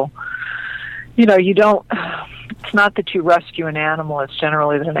tell people, it's not that you rescue an animal, it's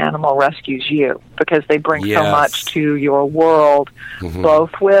generally that an animal rescues you, because they bring so much to your world,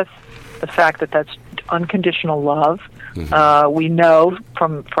 both with the fact that that's unconditional love. We know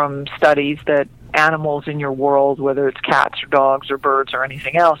from studies that animals in your world, whether it's cats or dogs or birds or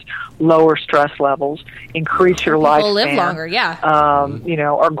anything else, lower stress levels, increase your lifespan. People live longer,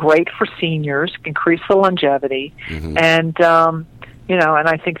 are great for seniors, increase the longevity, and and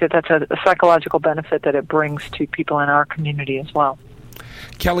I think that that's a psychological benefit that it brings to people in our community as well.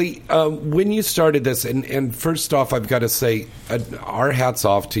 Kelly, when you started this, and first off, I've got to say, our hats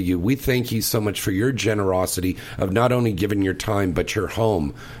off to you. We thank you so much for your generosity of not only giving your time, but your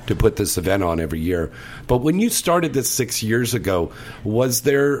home to put this event on every year. But when you started this 6 years ago, was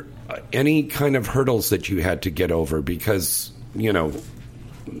there any kind of hurdles that you had to get over? Because,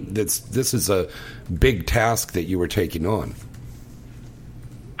 this is a big task that you were taking on.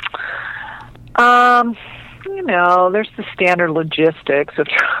 There's the standard logistics of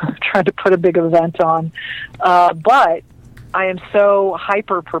trying to put a big event on. But I am so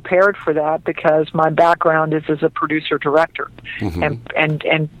hyper prepared for that, because my background is as a producer-director.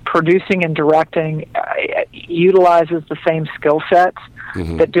 And producing and directing utilizes the same skill sets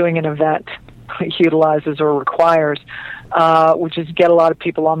that doing an event utilizes or requires, which is get a lot of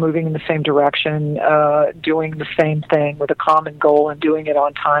people all moving in the same direction, doing the same thing with a common goal, and doing it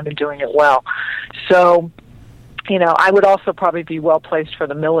on time and doing it well. So, I would also probably be well placed for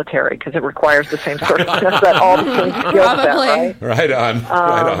the military, because it requires the same sort of all the same skill set, right? Right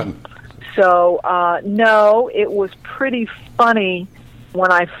on. So, no, it was pretty funny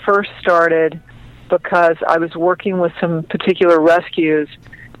when I first started, because I was working with some particular rescues,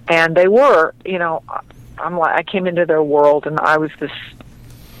 and they were, I came into their world, and I was this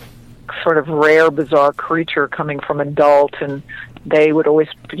sort of rare, bizarre creature coming from adult, and they would always,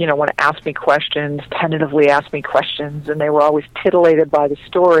 want to ask me questions, tentatively ask me questions, and they were always titillated by the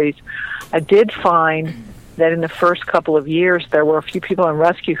stories. I did find that in the first couple of years there were a few people in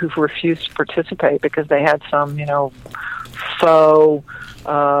rescue who refused to participate because they had some, faux,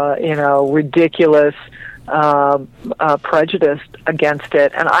 ridiculous prejudice against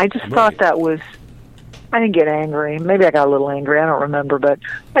it. And I just thought that was, I didn't get angry. Maybe I got a little angry. I don't remember, but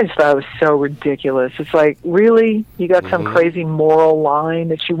I just thought it was so ridiculous. It's like, really? You got some crazy moral line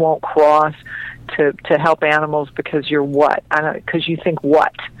that you won't cross to help animals because you're what? Because you think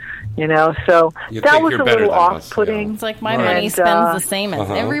what? So that was a little off-putting. Yeah. It's like my money spends the same as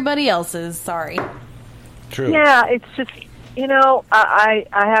everybody else's. Sorry. True. Yeah, it's just, I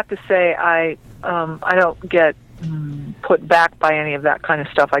have to say I don't get put back by any of that kind of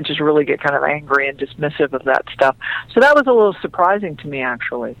stuff. I just really get kind of angry and dismissive of that stuff. So that was a little surprising to me,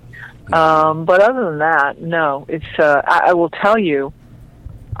 actually. But other than that, no. It's I will tell you,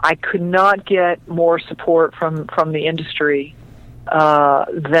 I could not get more support from the industry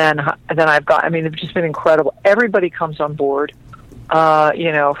than I've got. I mean, they've just been incredible. Everybody comes on board,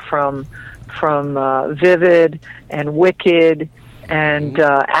 from Vivid and Wicked and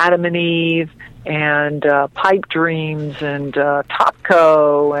Adam and Eve and Pipe Dreams and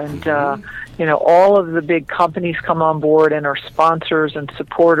Topco and all of the big companies come on board and are sponsors and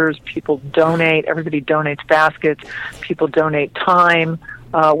supporters. People donate. Everybody donates baskets. People donate time.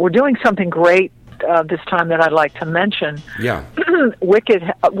 We're doing something great this time that I'd like to mention. Yeah.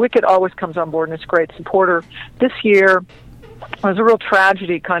 Wicked always comes on board and is a great supporter. This year was a real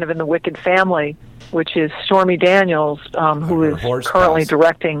tragedy kind of in the Wicked family, which is Stormy Daniels, who is currently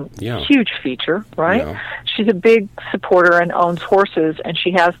directing a huge feature, right? Yeah. She's a big supporter and owns horses, and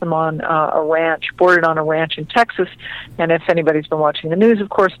she has them on a ranch, boarded on a ranch in Texas. And if anybody's been watching the news, of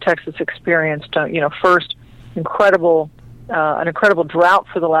course, Texas experienced, first an incredible drought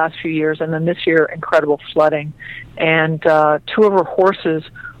for the last few years, and then this year, incredible flooding. And two of her horses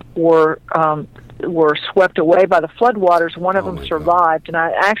were swept away by the floodwaters. One of them survived, and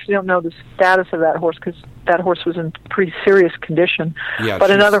I actually don't know the status of that horse because that horse was in pretty serious condition. Yeah,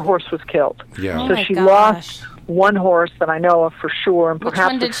 but another horse was killed. Yeah. So she lost one horse that I know of for sure, and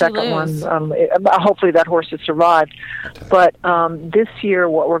perhaps the second one. Hopefully that horse has survived. But this year,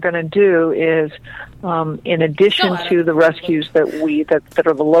 what we're going to do is, in addition to the rescues that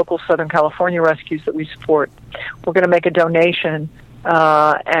are the local Southern California rescues that we support, we're going to make a donation.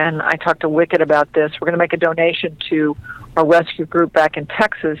 And I talked to Wicked about this. We're going to make a donation to a rescue group back in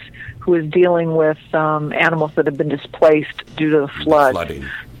Texas who is dealing with animals that have been displaced due to the flooding.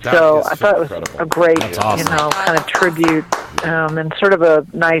 So I thought it was a great, kind of tribute and sort of a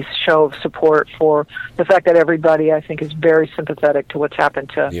nice show of support for the fact that everybody, I think, is very sympathetic to what's happened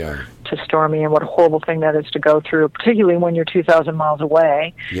to Stormy and what a horrible thing that is to go through, particularly when you're 2,000 miles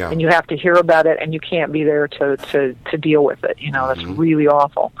away and you have to hear about it and you can't be there to deal with it. That's really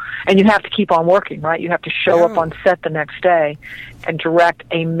awful. And you have to keep on working, right? You have to show up on set the next day and direct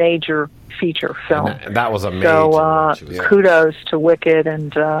a major feature film. And that was amazing. So kudos to Wicked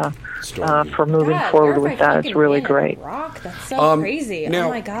and for moving forward with that. It's really great. That's so crazy. Now, oh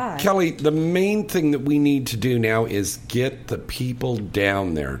my God. Kelly, the main thing that we need to do now is get the people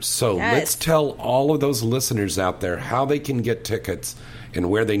down there. So let's tell all of those listeners out there how they can get tickets and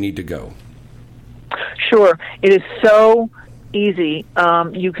where they need to go. Sure. It is so easy.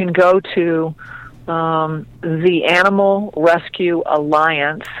 You can go to the Animal Rescue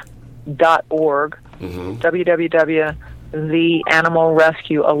Alliance.org, www.the Animal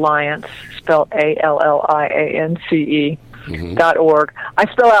Rescue Alliance, spelled ALLIANCE.org.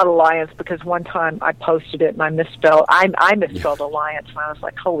 I spell out Alliance because one time I posted it and I misspelled Alliance, and I was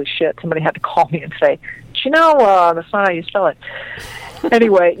like, holy shit, somebody had to call me and say, that's not how you spell it.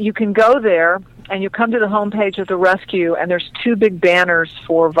 Anyway, you can go there and you come to the homepage of the rescue, and there's two big banners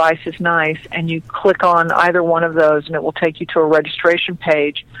for Vice is Nice, and you click on either one of those and it will take you to a registration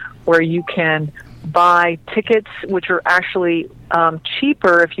page where you can buy tickets, which are actually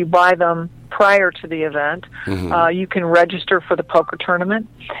cheaper if you buy them prior to the event. You can register for the poker tournament.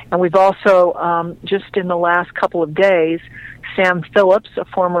 And we've also, just in the last couple of days, Sam Phillips, a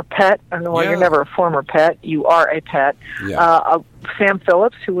former pet, you're never a former pet, you are a pet. Sam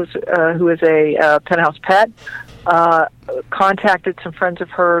Phillips, who is a Penthouse pet, contacted some friends of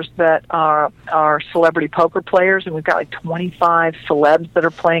hers that are celebrity poker players, and we've got like 25 celebs that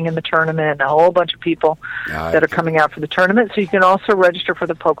are playing in the tournament and a whole bunch of people that are coming out for the tournament. So you can also register for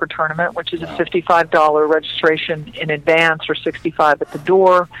the poker tournament, which is a $55 registration in advance or $65 at the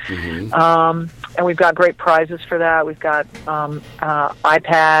door. and we've got great prizes for that. We've got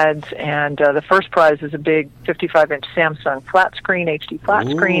iPads, and the first prize is a big 55-inch Samsung flat screen, HD flat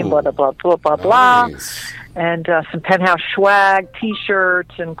screen, blah, blah, blah, blah, blah, blah. And some Penthouse swag,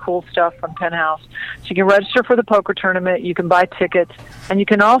 T-shirts, and cool stuff from Penthouse. So you can register for the poker tournament. You can buy tickets, and you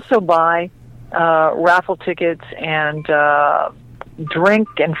can also buy raffle tickets and drink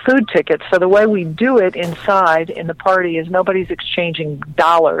and food tickets. So the way we do it inside in the party is nobody's exchanging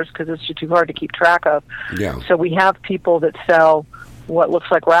dollars because it's just too hard to keep track of. Yeah. So we have people that sell what looks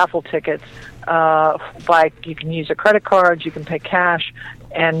like raffle tickets. You can use a credit card, you can pay cash,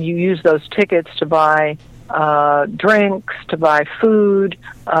 and you use those tickets to buy drinks, to buy food.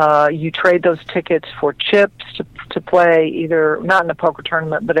 You trade those tickets for chips to play either not in the poker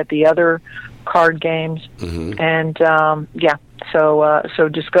tournament but at the other card games. And so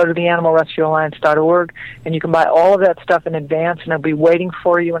just go to theanimalrescuealliance.org and you can buy all of that stuff in advance, and it'll be waiting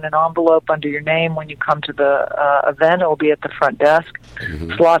for you in an envelope under your name when you come to the event. It will be at the front desk.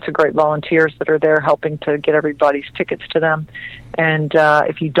 There's lots of great volunteers that are there helping to get everybody's tickets to them. And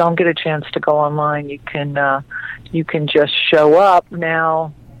if you don't get a chance to go online, you can just show up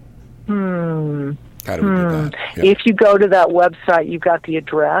now. How do we do that? Yeah. If you go to that website, you've got the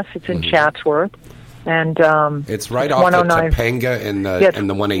address. It's in Chatsworth, and it's right off the Topanga and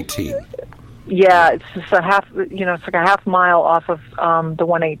the 118. Yeah, it's just a half. It's like a half mile off of the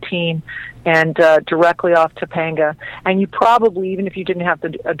 118, and directly off Topanga. And you probably, even if you didn't have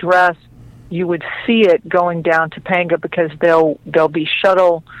the address, you would see it going down Topanga because there'll be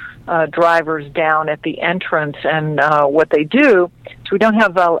shuttle drivers down at the entrance, and what they do. So we don't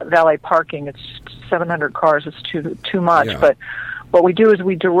have valet parking. It's 700 cars. It's too much. Yeah. But what we do is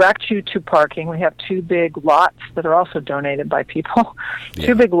we direct you to parking. We have 2 big lots that are also donated by people. Yeah.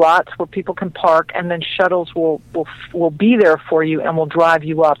 2 big lots where people can park, and then shuttles will be there for you and will drive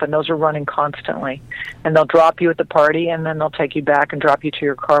you up. And those are running constantly. And they'll drop you at the party, and then they'll take you back and drop you to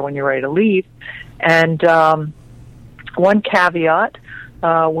your car when you're ready to leave. And one caveat.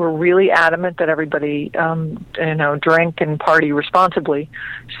 We're really adamant that everybody, drink and party responsibly.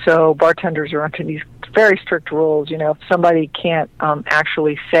 So bartenders are under these very strict rules. If somebody can't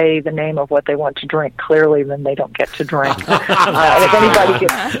actually say the name of what they want to drink clearly, then they don't get to drink. If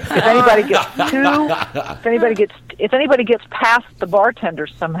anybody gets past the bartender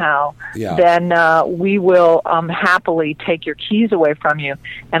somehow, then we will happily take your keys away from you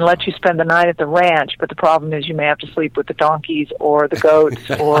and let you spend the night at the ranch. But the problem is you may have to sleep with the donkeys or the goats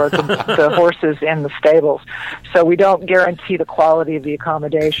or the horses in the stables. So we don't guarantee the quality of the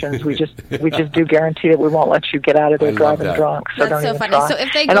accommodations. We just do guarantee that we won't let you get out of there driving drunk. So that's so funny. Try. So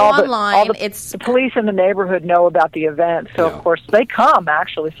if they go online, the police in the neighborhood know about the event. So of course they come.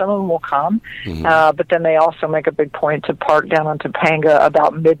 Actually, some of them will come, but then they also make a big point to park down on Topanga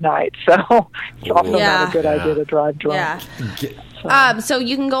about midnight. So it's also not a good idea to drive drunk. Yeah. So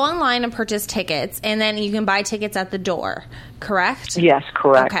you can go online and purchase tickets, and then you can buy tickets at the door, correct? Yes,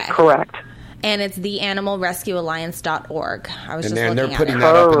 correct. Okay. Correct. And it's theanimalrescuealliance.org. I was just looking at it. And they're putting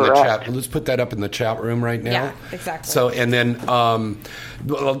that up in the chat. Let's put that up in the chat room right now. Yeah, exactly. So, and then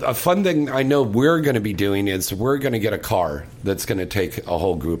a fun thing I know we're going to be doing is we're going to get a car that's going to take a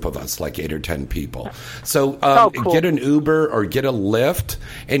whole group of us, like 8 or 10 people. So cool. Get an Uber or get a Lyft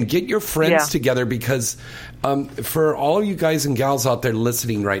and get your friends together because for all you guys and gals out there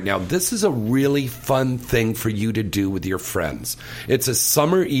listening right now, this is a really fun thing for you to do with your friends. It's a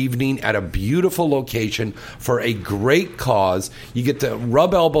summer evening at a beautiful location for a great cause. You get to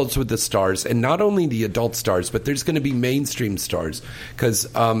rub elbows with the stars, and not only the adult stars, but there's going to be mainstream stars because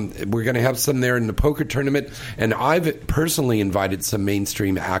we're going to have some there in the poker tournament, and I've personally invited some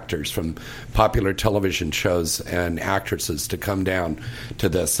mainstream actors from popular television shows and actresses to come down to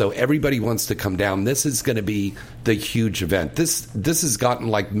this. So everybody wants to come down. This is going to be the huge event. This has gotten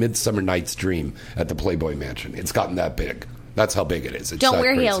like Midsummer Night's Dream at the Playboy Mansion. It's gotten that big. That's how big it is. It's Don't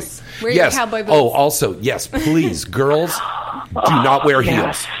wear heels. Wear your cowboy boots. Oh, also, yes, please, girls, do not wear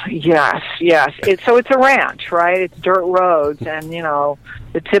heels. Yes. It's a ranch, right? It's dirt roads, and the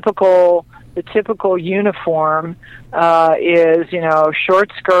typical uniform is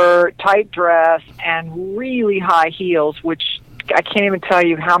short skirt, tight dress, and really high heels, which I can't even tell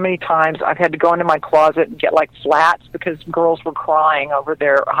you how many times I've had to go into my closet and get like flats because girls were crying over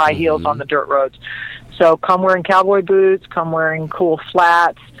their high heels on the dirt roads. So come wearing cowboy boots, come wearing cool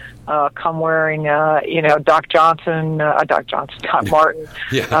flats, come wearing, Doc Martin,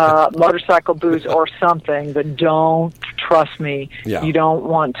 motorcycle boots or something, but don't trust me, you don't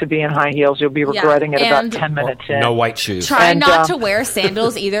want to be in high heels. You'll be regretting it about 10 minutes in. No white shoes. Try not to wear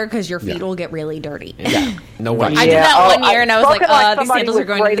sandals either, because your feet will get really dirty. Yeah, no white shoes. I did that one year, and I was like, these sandals are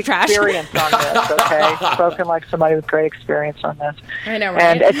going to the trash. Experience on this, okay? Spoken like somebody with great experience on this. I know, right?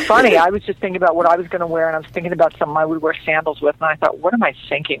 And it's funny, I was just thinking about what I was going to wear, and I was thinking about something I would wear sandals with, and I thought, what am I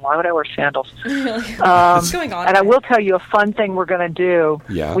thinking? Why would I wear sandals? What's going on? And I will tell you a fun thing we're going to do.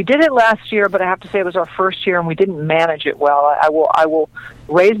 Yeah. We did it last year, but I have to say it was our first year, and we didn't manage it well. I will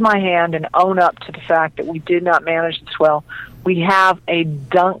raise my hand and own up to the fact that we did not manage this well. We have a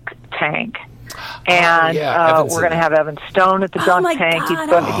dunk tank. And we're going to have Evan Stone at the dunk tank.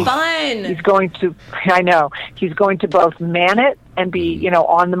 Fun. He's going to, I know, he's going to both man it and be,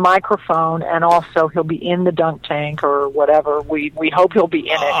 on the microphone, and also he'll be in the dunk tank or whatever. We hope he'll be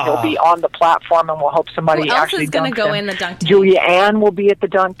in it. He'll be on the platform, and we'll hope somebody actually Who else is going to go in the dunk tank? Julia Ann will be at the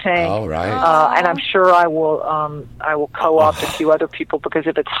dunk tank. Oh, right. And I'm sure I will co-opt a few other people, because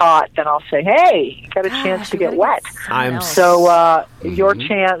if it's hot, then I'll say, hey, you got a chance to get wet. Your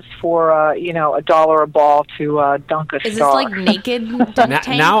chance for, $1 a ball to dunk a star. Is this like naked dunk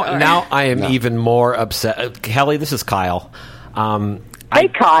tank? Now I am even more upset. Kelly, this is Kyle. Hey,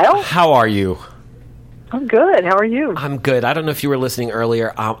 Kyle. How are you? I'm good. How are you? I'm good. I don't know if you were listening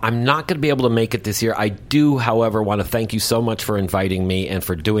earlier. I'm not going to be able to make it this year. I do, however, want to thank you so much for inviting me and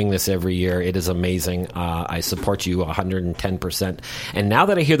for doing this every year. It is amazing. I support you 110%. And now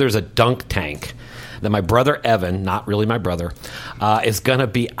that I hear there's a dunk tank that my brother Evan, not really my brother, is going to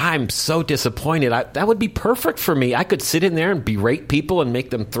be, I'm so disappointed. That would be perfect for me. I could sit in there and berate people and make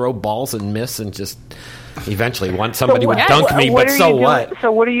them throw balls and miss, and just eventually somebody would dunk me, but so what?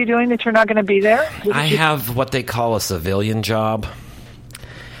 So what are you doing that you're not going to be there? I have what they call a civilian job.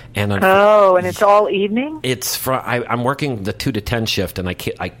 And and it's all evening? It's I'm working the 2 to 10 shift, and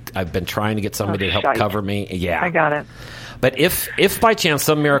I've been trying to get somebody to help cover me. Yeah. I got it. But if by chance,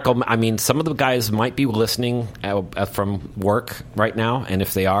 some miracle, some of the guys might be listening from work right now, and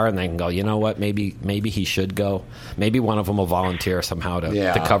if they are, and they can go, you know what, maybe he should go. Maybe one of them will volunteer somehow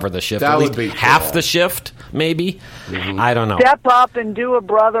to cover the shift. That At would least be half the shift, maybe. Mm-hmm. I don't know. Step up and do a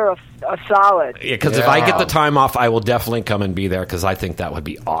brother a solid. Because if I get the time off, I will definitely come and be there, because I think that would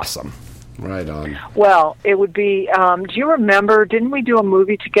be awesome. Right on. Well, it would be, do you remember, didn't we do a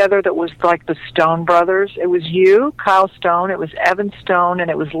movie together that was like the Stone Brothers? It was you, Kyle Stone, it was Evan Stone, and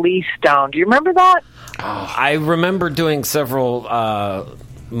it was Lee Stone. Do you remember that? I remember doing several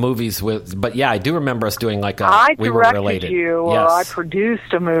movies but yeah, I do remember us doing we were related. Yes. I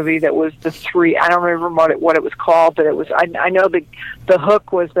produced a movie that was the three, I don't remember what it was called, but it was, I know the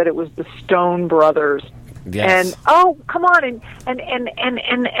hook was that it was the Stone Brothers. Yes. And come on, and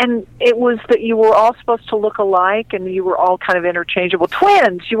it was that you were all supposed to look alike, and you were all kind of interchangeable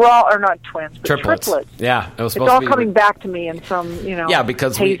twins. You were all, or not twins, but triplets. Yeah, it was supposed it's all to be coming back to me in some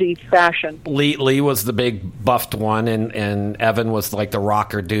because hazy fashion. Lee was the big buffed one, and Evan was like the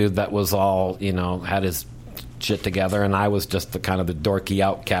rocker dude that was all had his shit together, and I was just the kind of the dorky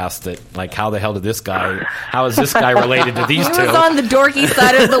outcast that, like, how is this guy related to these two? He was on the dorky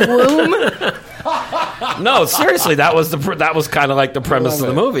side of the womb. No, seriously, that was kind of like the premise of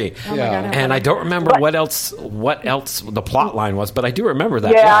the movie. Oh God, and I don't remember what else the plot line was, but I do remember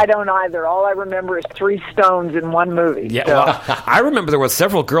that. Yeah, I don't either. All I remember is 3 stones in one movie. Yeah, so. well, I remember there were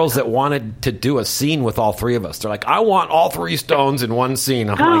several girls that wanted to do a scene with all 3 of us. They're like, I want all 3 stones in one scene.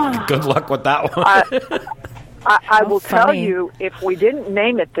 I'm like, good luck with that one. I will tell you, if we didn't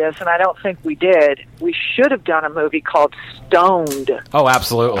name it this, and I don't think we did, we should have done a movie called Stoned. Oh,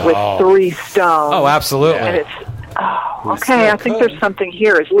 absolutely. With 3 stones. Oh, absolutely. And it's, okay, I think there's something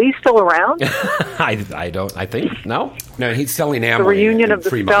here. Is Lee still around? I think, no, he's selling ammo. The reunion of the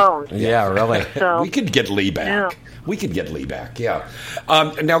Stones. Yeah, really. So, we could get Lee back. Yeah. We could get Lee back, yeah.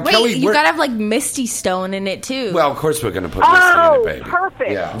 Now, wait, Kelly, you gotta have like Misty Stone in it too. Well, of course we're gonna put Misty in it, baby.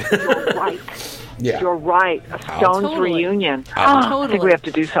 Perfect. Yeah. You're right. Yeah. You're right. A Stones reunion. Totally. I think we have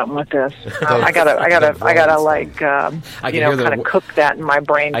to do something with this. I gotta like, kind of cook that in my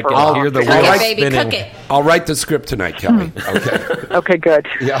brain. I can hear the wheels spinning. Cook it. I'll write the script tonight, Kelly. Okay. Okay, good.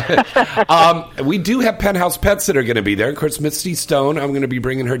 Yeah. We do have Penthouse Pets that are going to be there. Of course, Misty Stone, I'm going to be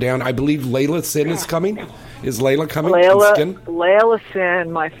bringing her down. I believe Layla Sin is coming. Is Layla coming? Layla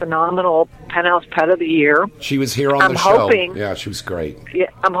Sin, my phenomenal Penthouse Pet of the Year. She was here on the show. Yeah, she was great.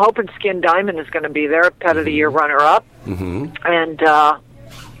 Yeah, I'm hoping Skin Diamond is going to be there, Pet of the Year runner-up. Mm-hmm. And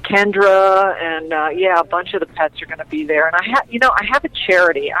Kendra, and a bunch of the pets are going to be there. And I have a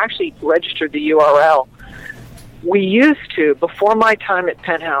charity. I actually registered the URL. We used to, before my time at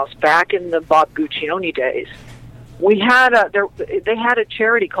Penthouse, back in the Bob Guccione days, we had they had a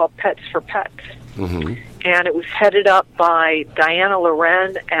charity called Pets for Pets. Mm-hmm. And it was headed up by Diana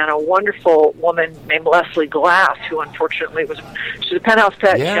Loren and a wonderful woman named Leslie Glass, who unfortunately she's a Penthouse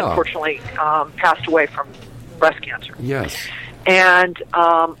pet. Yeah. She unfortunately passed away from breast cancer. Yes. And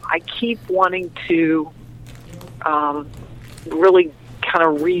I keep wanting to really kind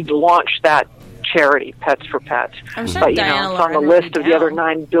of relaunch that charity, Pets for Pets. I'm sure but, Diana it's on the Loren will list be of the other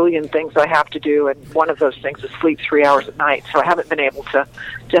 9 billion things I have to do, and one of those things is sleep 3 hours at night. So I haven't been able to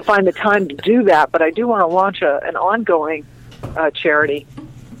find the time to do that, but I do want to launch an ongoing charity.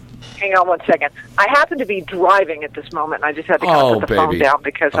 Hang on one second. I happen to be driving at this moment, and I just had to kind of put the phone down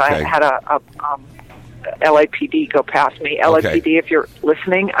because I had a LAPD go past me. LAPD, if you're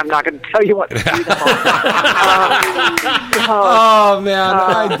listening, I'm not going to tell you what to do tomorrow. Oh man,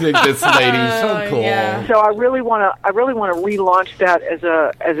 I dig this lady. So cool. Yeah. So I really want to relaunch that as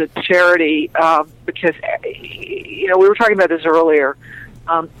a charity because we were talking about this earlier.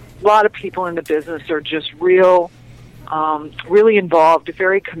 A lot of people in the business are just really involved,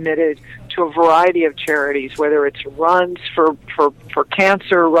 very committed to a variety of charities, whether it's runs for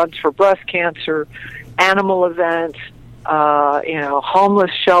cancer, runs for breast cancer, animal events,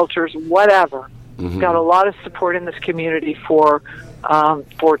 homeless shelters, whatever. Mm-hmm. Got a lot of support in this community for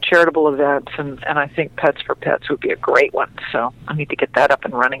charitable events, and I think Pets for Pets would be a great one. So I need to get that up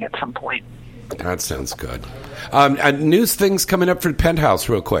and running at some point. That sounds good. News things coming up for Penthouse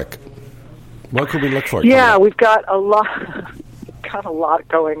real quick. What could we look for? Yeah, we've got a lot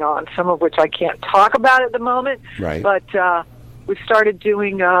going on, some of which I can't talk about at the moment. Right. But we've started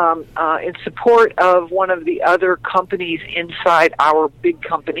doing, in support of one of the other companies inside our big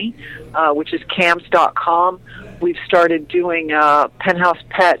company, which is cams.com. We've started doing Penthouse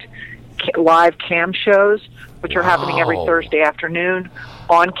Pet live cam shows, which are happening every Thursday afternoon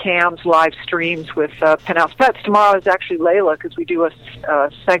on cams, live streams with Penthouse Pets. Tomorrow is actually Layla, because we do a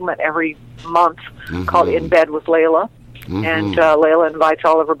segment every month called In Bed with Layla. Mm-hmm. And Layla invites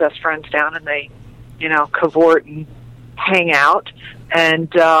all of her best friends down, and they, cavort and hang out.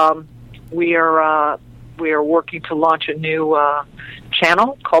 And we are working to launch a new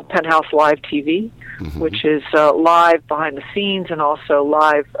channel called Penthouse Live TV, which is live behind the scenes and also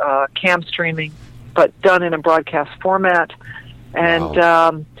live cam streaming, but done in a broadcast format. And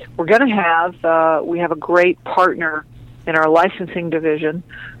we're going to have we have a great partner in our licensing division,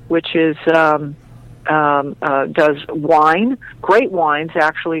 which is does wine, great wines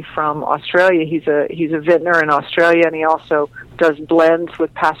actually from Australia. He's a vintner in Australia, and he also does blends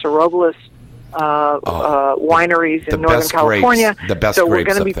with Paso Robles wineries in Northern California. The best so we're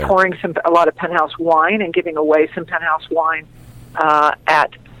grapes going to be up there. pouring a lot of Penthouse wine and giving away some Penthouse wine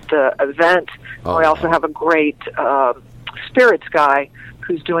at the event. We also have a great spirits guy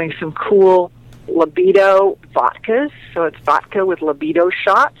who's doing some cool libido vodkas. So it's vodka with libido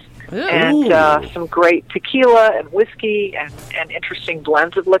shots. And some great tequila and whiskey and interesting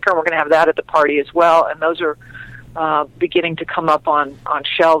blends of liquor. And we're going to have that at the party as well. And those are beginning to come up on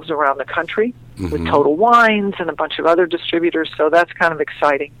shelves around the country with Total Wines and a bunch of other distributors. So that's kind of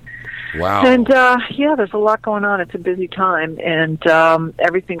exciting. Wow. And, there's a lot going on. It's a busy time, and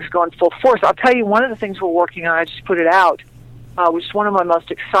everything's going full force. I'll tell you, one of the things we're working on, I just put it out, which is one of my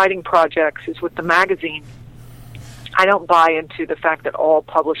most exciting projects, is with the magazine. I don't buy into the fact that all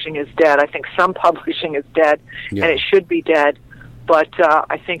publishing is dead. I think some publishing is dead, and it should be dead. But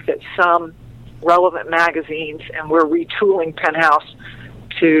I think that some relevant magazines, and we're retooling Penthouse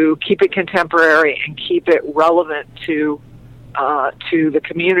to keep it contemporary and keep it relevant to the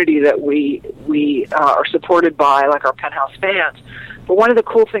community that we are supported by, like our Penthouse fans. But one of the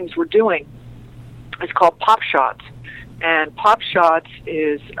cool things we're doing is called Pop Shots. And Pop Shots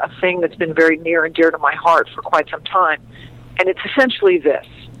is a thing that's been very near and dear to my heart for quite some time. And it's essentially this.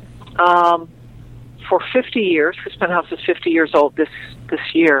 For 50 years, because Penthouse is 50 years old this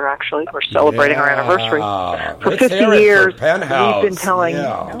year, actually. We're celebrating our anniversary. For 50 years, we've been telling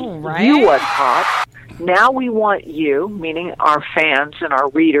you what's hot. Now we want you, meaning our fans and our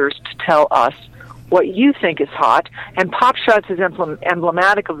readers, to tell us what you think is hot. And Pop Shots is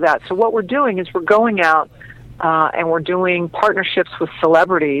emblematic of that. So what we're doing is we're going out and we're doing partnerships with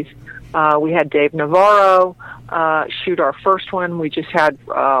celebrities. We had Dave Navarro shoot our first one. We just had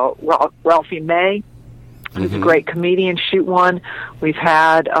Ralphie May, who's a great comedian, shoot one. We've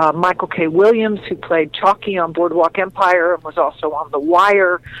had Michael K. Williams, who played Chalky on Boardwalk Empire and was also on The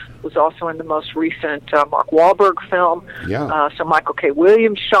Wire, was also in the most recent Mark Wahlberg film. So Michael K.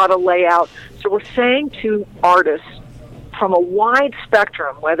 Williams shot a layout. So we're saying to artists from a wide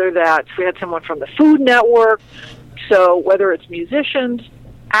spectrum, whether that's, we had someone from the Food Network, so whether it's musicians,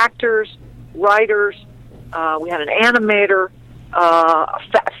 actors, writers, We had an animator, a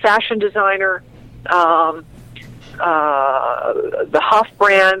fashion designer, the Huff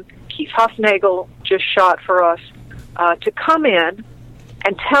brand, Keith Huffnagel just shot for us, to come in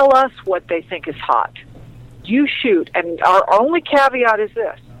and tell us what they think is hot. You shoot, and our only caveat is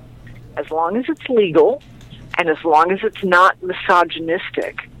this: as long as it's legal and as long as it's not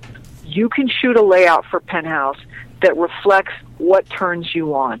misogynistic, you can shoot a layout for Penthouse that reflects what turns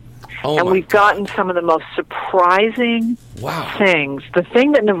you on. And we've gotten some of the most surprising things. The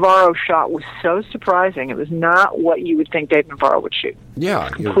thing that Navarro shot was so surprising. It was not what you would think Dave Navarro would shoot. Yeah.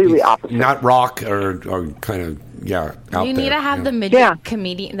 Completely opposite. Not rock or kind of, out You need there. to have the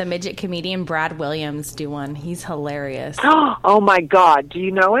midget comedian Brad Williams do one. He's hilarious. Oh, my God. Do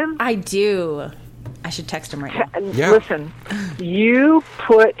you know him? I do. I should text him right now. Listen, you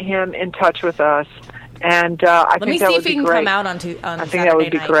put him in touch with us, and I think that would be great. Let me see if he can come out on I think Saturday that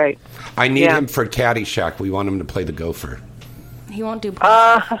would be night. great. I need him for Caddyshack. We want him to play the gopher. He won't do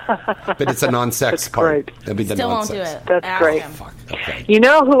But it's a non-sex part. That'd be the Still won't non-sex. do it. That's Ask great. him. Okay. You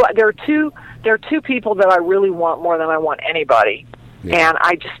know who? There are two people that I really want more than I want anybody, and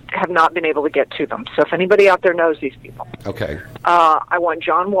I just have not been able to get to them. So if anybody out there knows these people, Okay. I want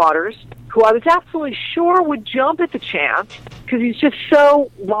John Waters, who I was absolutely sure would jump at the chance because he's just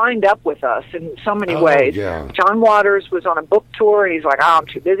so lined up with us in so many ways. Yeah. John Waters was on a book tour, and he's like, I'm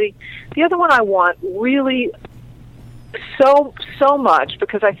too busy. The other one I want really so much,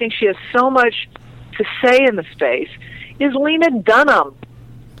 because I think she has so much to say in the space, is Lena Dunham.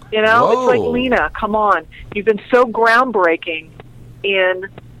 You know, Whoa. It's like, Lena, come on. You've been so groundbreaking in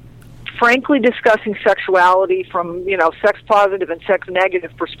frankly discussing sexuality from, sex positive and sex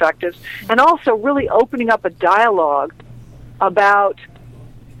negative perspectives, and also really opening up a dialogue about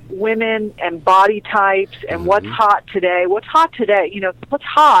women and body types and what's hot today. What's hot today, what's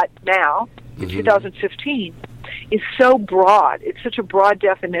hot now in 2015 is so broad. It's such a broad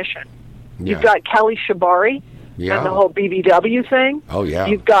definition. Yeah. You've got Kelly Shabari and the whole BBW thing. Oh, yeah.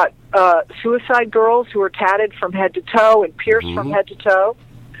 You've got suicide girls who are tatted from head to toe and pierced from head to toe.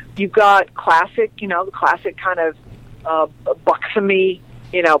 You've got classic, the classic kind of buxomy,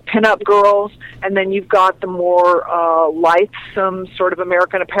 pinup girls. And then you've got the more lightsome sort of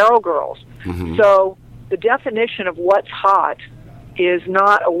American Apparel girls. So the definition of what's hot is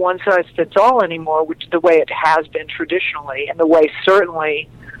not a one-size-fits-all anymore, which is the way it has been traditionally, and the way certainly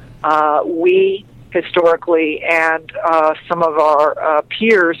we historically and some of our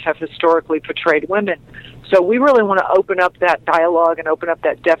peers have historically portrayed women. So we really want to open up that dialogue and open up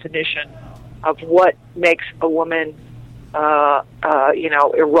that definition of what makes a woman,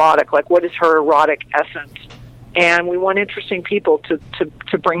 erotic. Like, what is her erotic essence? And we want interesting people to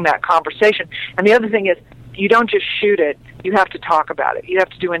bring that conversation. And the other thing is, you don't just shoot it, you have to talk about it. You have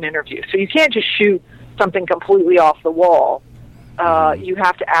to do an interview. So you can't just shoot something completely off the wall. You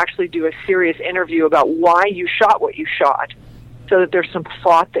have to actually do a serious interview about why you shot what you shot, so that there's some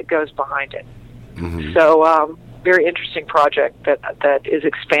thought that goes behind it. So, very interesting project that is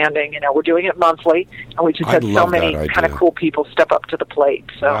expanding. We're doing it monthly, and we just had so many kind of cool people step up to the plate.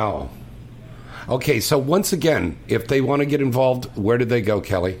 So. Wow. Okay, so once again, if they want to get involved, where do they go,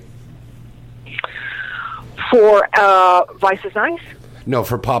 Kelly? For Vice is Nice? No,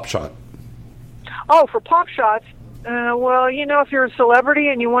 for Pop Shot. Oh, for Pop Shots. Well, if you're a celebrity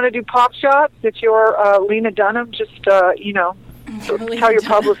and you want to do Pop Shots, if you're Lena Dunham, just tell your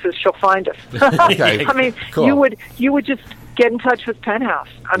publicist, she'll find us. Okay. I mean, cool. you would just get in touch with Penthouse.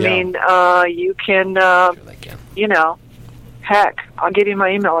 I mean, you can, heck, I'll give you my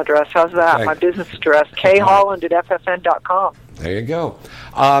email address. How's that? Okay. My business address, kholland@ffn.com. There you go.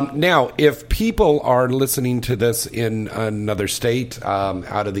 Now, if people are listening to this in another state,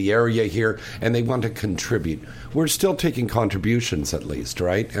 out of the area here, and they want to contribute, we're still taking contributions at least,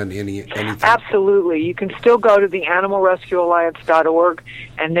 right? And anything? Absolutely. You can still go to the animalrescuealliance.org,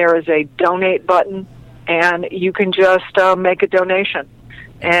 and there is a donate button, and you can just make a donation.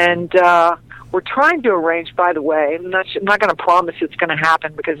 And we're trying to arrange, by the way, I'm not going to promise it's going to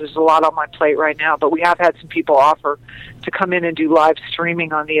happen because there's a lot on my plate right now, but we have had some people offer to come in and do live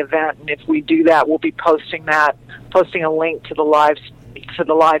streaming on the event, and if we do that, we'll be posting a link to the live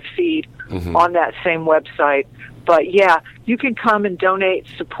feed on that same website. But yeah, you can come and donate,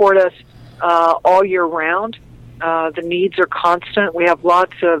 support us all year round. The needs are constant. We have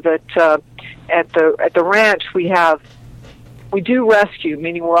lots of it at the ranch. We do rescue,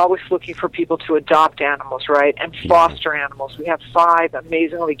 meaning we're always looking for people to adopt animals, right, and foster animals. We have 5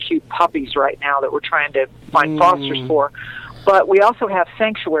 amazingly cute puppies right now that we're trying to find fosters for. But we also have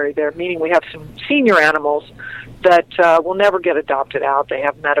sanctuary there, meaning we have some senior animals that will never get adopted out. They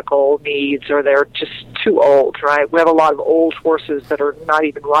have medical needs, or they're just too old, right? We have a lot of old horses that are not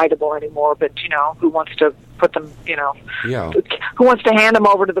even rideable anymore, but, who wants to put them, who wants to hand them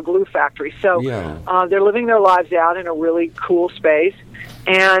over to the glue factory? So they're living their lives out in a really cool space.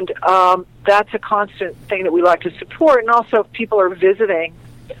 And that's a constant thing that we like to support. And also, if people are visiting,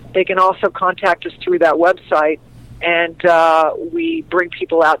 they can also contact us through that website. And we bring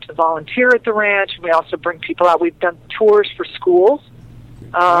people out to volunteer at the ranch. And we also bring people out. We've done tours for schools.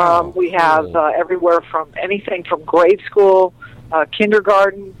 We have everywhere from anything from grade school,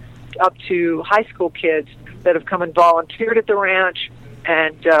 kindergarten, up to high school kids that have come and volunteered at the ranch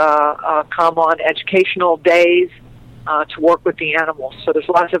and come on educational days to work with the animals. So there's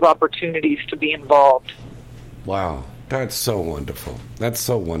lots of opportunities to be involved. Wow. That's so wonderful. That's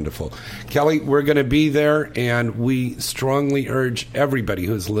so wonderful. Kelly, we're going to be there, and we strongly urge everybody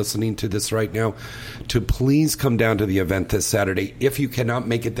who's listening to this right now to please come down to the event this Saturday. If you cannot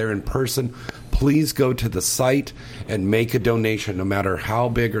make it there in person, please go to the site and make a donation, no matter how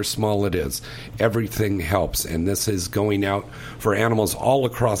big or small it is. Everything helps, and this is going out for animals all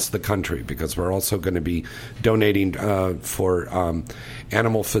across the country, because we're also going to be donating for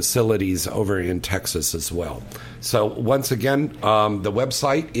animal facilities over in Texas as well. So once again, the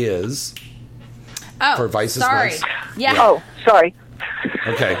website is for Vice is Nice. Yeah. Oh, sorry.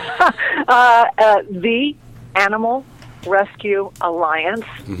 Okay. The Animal Rescue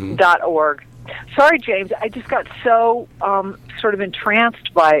Alliance.org. Sorry, James. I just got so sort of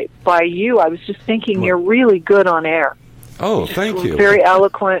entranced by you. I was just thinking you're really good on air. Oh, thank you. Very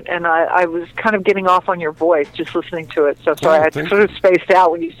eloquent, and I was kind of getting off on your voice just listening to it. So sorry, I sort of spaced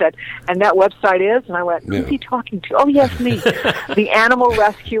out when you said, and that website is, and I went, who's he talking to? Oh, yes, me. The Animal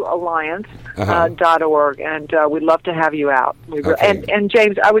Rescue Alliance. .org, and we'd love to have you out. And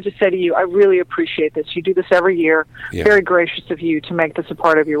James, I would just say to you, I really appreciate this. You do this every year. Very gracious of you to make this a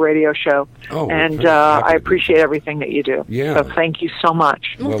part of your radio show. And I appreciate everything that you do. So thank you so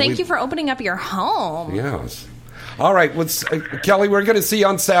much. Well, thank you for opening up your home. Yes. All right, Kelly, we're going to see you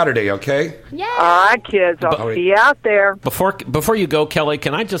on Saturday, okay? Yeah. All right, kids. I'll see you out there. Before you go, Kelly,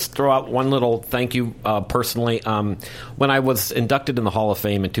 can I just throw out one little thank you personally? When I was inducted in the Hall of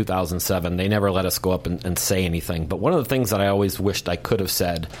Fame in 2007, they never let us go up and say anything. But one of the things that I always wished I could have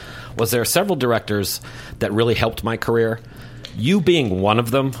said was there are several directors that really helped my career. You being one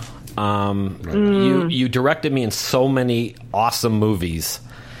of them. You directed me in so many awesome movies.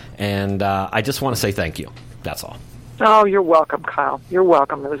 And I just want to say thank you. That's all. Oh, you're welcome, Kyle. You're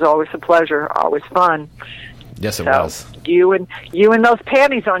welcome. It was always a pleasure. Always fun. Yes, it was. You and those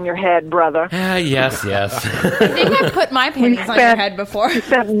panties on your head, brother. Yes. I think I put my panties on your head before. We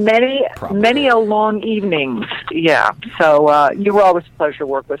spent many a long evenings. Yeah. So you were always a pleasure to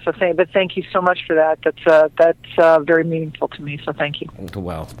work with. So thank you so much for that. That's very meaningful to me. So thank you.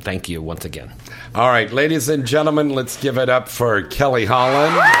 Well, thank you once again. All right, ladies and gentlemen, let's give it up for Kelly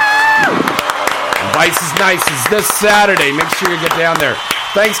Holland. Vice is Nice is this Saturday. Make sure you get down there.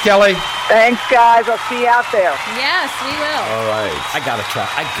 Thanks, Kelly. Thanks, guys. I'll see you out there. Yes, we will. All right. I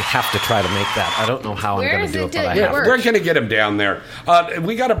have to try to make that. I don't know how I'm going to do it, but I have. We're going to get him down there.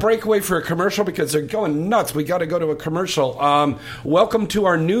 We got to break away for a commercial because they're going nuts. We got to go to a commercial. Welcome to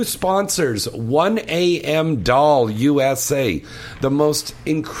our new sponsors, 1AM Doll USA, the most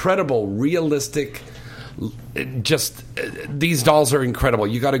incredible, realistic. These dolls are incredible.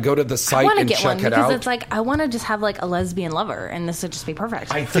 You got to go to the site and check it out. Because it's like I want to just have like a lesbian lover, and this would just be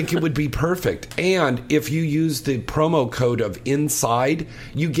perfect. I think it would be perfect. And if you use the promo code of Inside,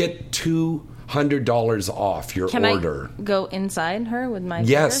 you get $200 off your order. Can I go inside her with my?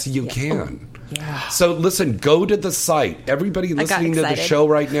 Yes, fingers? you can. Yeah. So listen, go to the site. Everybody listening to the show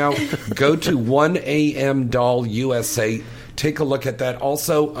right now, go to 1AM Doll USA. Take a look at that.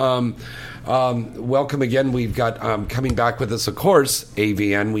 Also. Welcome again. We've got coming back with us, of course,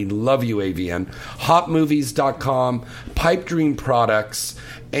 AVN. We love you, AVN. HotMovies.com, Pipe Dream Products,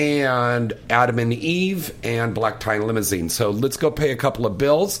 and Adam and Eve, and Black Tie Limousine. So let's go pay a couple of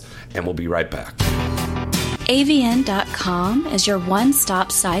bills, and we'll be right back. AVN.com is your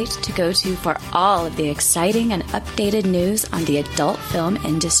one-stop site to go to for all of the exciting and updated news on the adult film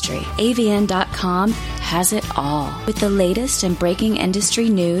industry. AVN.com has it all. With the latest and breaking industry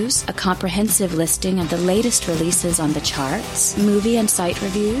news, a comprehensive listing of the latest releases on the charts, movie and site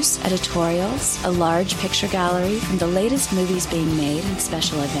reviews, editorials, a large picture gallery from the latest movies being made and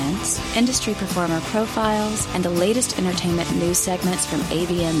special events, industry performer profiles, and the latest entertainment news segments from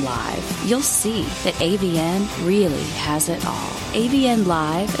AVN Live. You'll see that AVN AVN really has it all. AVN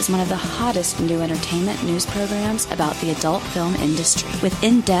Live is one of the hottest new entertainment news programs about the adult film industry, with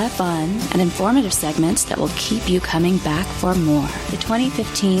in-depth, fun, and informative segments that will keep you coming back for more. The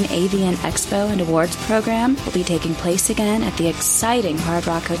 2015 AVN Expo and Awards program will be taking place again at the exciting Hard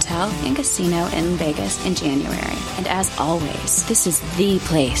Rock Hotel and Casino in Vegas in January. And as always, this is the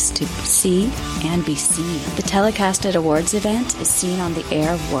place to see and be seen. The telecasted awards event is seen on the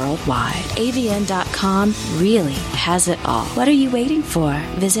air worldwide. AVN.com really has it all. What are you waiting for?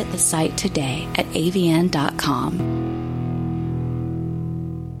 Visit the site today at AVN.com.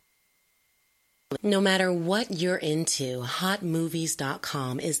 No matter what you're into,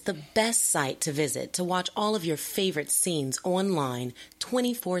 HotMovies.com is the best site to visit to watch all of your favorite scenes online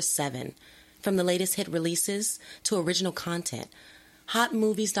 24/7. From the latest hit releases to original content,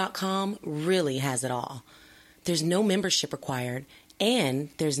 HotMovies.com really has it all. There's no membership required, and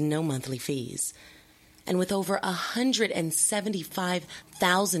there's no monthly fees. And with over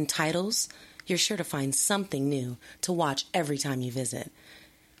 175,000 titles, you're sure to find something new to watch every time you visit.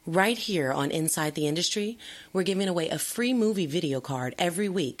 Right here on Inside the Industry, we're giving away a free movie video card every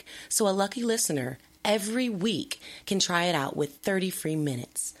week, so a lucky listener every week can try it out with 30 free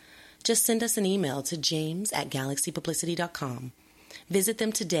minutes. Just send us an email to james@galaxypublicity.com. Visit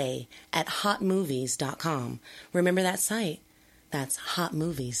them today at hotmovies.com. Remember that site? That's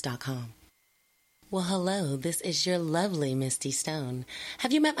hotmovies.com. Well, hello, this is your lovely Misty Stone.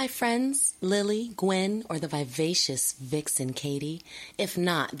 Have you met my friends, Lily, Gwen, or the vivacious Vixen Katie? If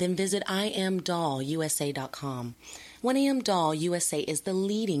not, then visit IamDollUSA.com. 1AM Doll USA is the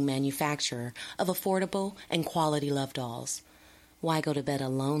leading manufacturer of affordable and quality love dolls. Why go to bed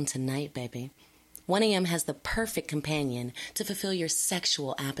alone tonight, baby? 1AM has the perfect companion to fulfill your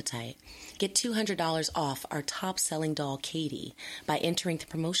sexual appetite. Get $200 off our top-selling doll, Katie, by entering the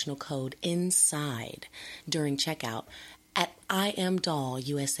promotional code INSIDE during checkout at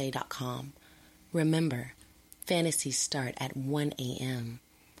IamDollUSA.com. Remember, fantasies start at 1 a.m.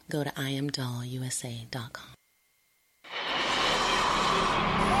 Go to IamDollUSA.com.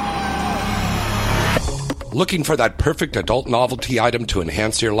 Looking for that perfect adult novelty item to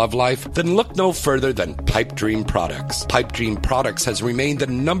enhance your love life? Then look no further than Pipe Dream Products. Pipe Dream Products has remained the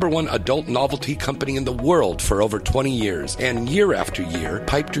 #1 adult novelty company in the world for over 20 years. And year after year,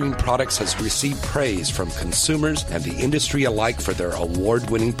 Pipe Dream Products has received praise from consumers and the industry alike for their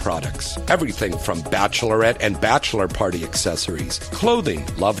award-winning products. Everything from bachelorette and bachelor party accessories, clothing,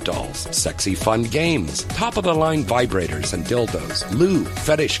 love dolls, sexy fun games, top-of-the-line vibrators and dildos, lube,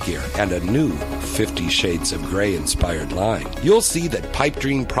 fetish gear, and a new 50 Shades of Grey inspired line. You'll see that Pipe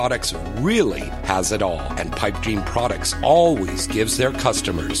Dream Products really has it all, and Pipe Dream Products always gives their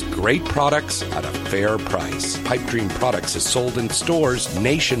customers great products at a fair price. Pipe Dream Products is sold in stores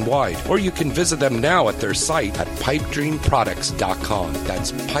nationwide, or you can visit them now at their site at pipedreamproducts.com.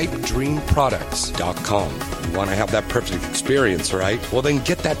 That's pipedreamproducts.com. You want to have that perfect experience, right? Well, then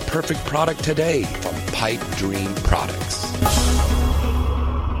get that perfect product today from Pipe Dream Products.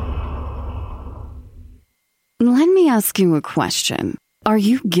 Let me ask you a question. Are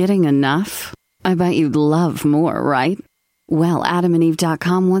you getting enough? I bet you'd love more, right? Well,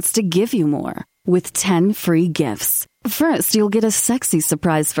 AdamandEve.com wants to give you more with 10 free gifts. First, you'll get a sexy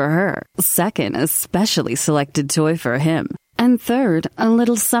surprise for her. Second, a specially selected toy for him. And third, a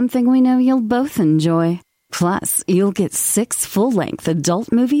little something we know you'll both enjoy. Plus, you'll get 6 full-length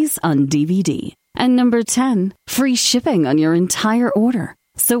adult movies on DVD. And number 10, free shipping on your entire order.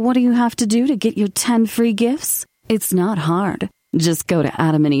 So what do you have to do to get your 10 free gifts? It's not hard. Just go to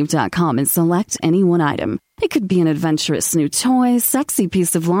AdamandEve.com and select any one item. It could be an adventurous new toy, sexy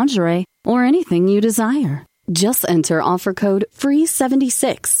piece of lingerie, or anything you desire. Just enter offer code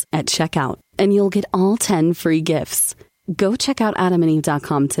FREE76 at checkout, and you'll get all 10 free gifts. Go check out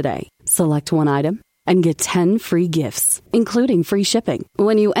AdamandEve.com today. Select one item and get 10 free gifts, including free shipping,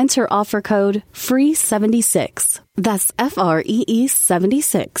 when you enter offer code FREE76. That's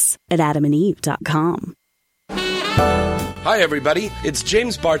FREE76 at AdamandEve.com. Hi, everybody. It's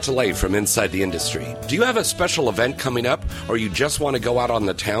James Bartolet from Inside the Industry. Do you have a special event coming up, or you just want to go out on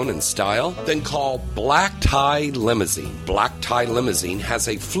the town in style? Then call Black Tie Limousine. Black Tie Limousine has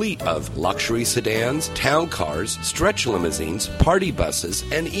a fleet of luxury sedans, town cars, stretch limousines, party buses,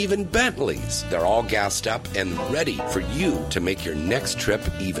 and even Bentleys. They're all gassed up and ready for you to make your next trip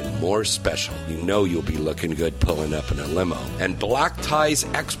even more special. You know you'll be looking good pulling up in a limo. And Black Tie's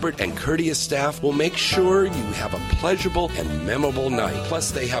expert and courteous staff will make sure you have a pleasurable and memorable night.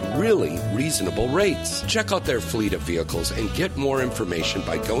 Plus, they have really reasonable rates. Check out their fleet of vehicles and get more information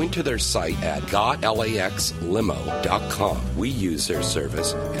by going to their site at gotlaxlimo.com. We use their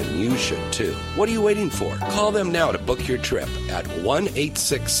service, and you should too. What are you waiting for? Call them now to book your trip at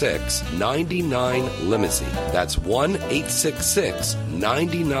 1-866-99-LIMOUSINE. That's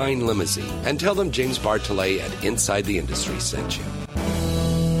 1-866-99-LIMOUSINE. And tell them James Bartolet at Inside the Industry sent you.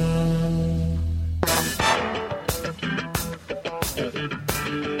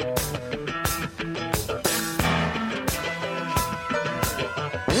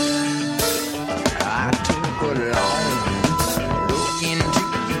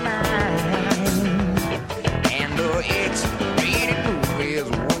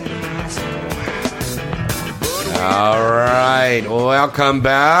 All right, welcome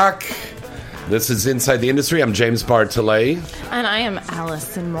back. This is Inside the Industry. I'm James Bartolet. And I am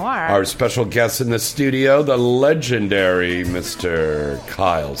Allison Moore. Our special guest in the studio, the legendary Mr.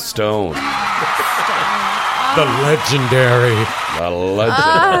 Kyle Stone. The legendary. The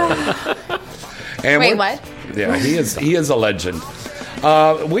legendary. And wait, what? Yeah, he is a legend.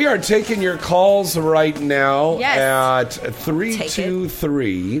 We are taking your calls right now at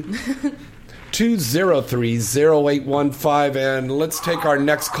 323 203-0815, and let's take our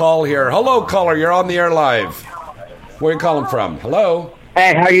next call here. Hello, caller. You're on the air live. Where are you calling from? Hello.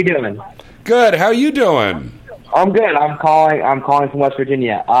 Hey, how you doing? Good. How you doing? I'm good. I'm calling from West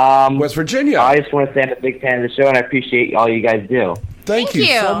Virginia. West Virginia. I just want to say I'm a big fan of the show, and I appreciate all you guys do. Thank you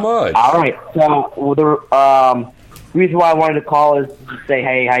so much. All right. So the reason why I wanted to call is to say,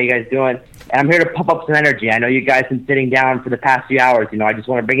 hey, how you guys doing? And I'm here to pump up some energy. I know you guys have been sitting down for the past few hours. I just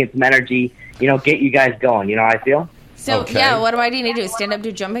want to bring in some energy, get you guys going. You know how I feel? So, what do I need to do? Stand up,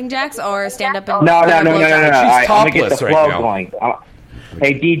 do jumping jacks, or stand up and... No. All right, I'm going to get the right flow now. going.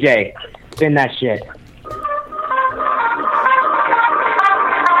 Hey, DJ, spin that shit.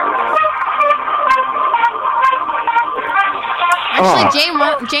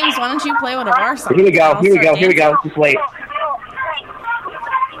 Actually, James, why don't you play one of our songs? Here we go. Just wait.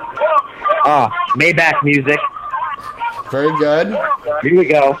 Maybach music. Very good. Here we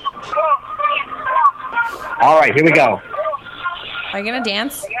go. All right, here we go. Are you going to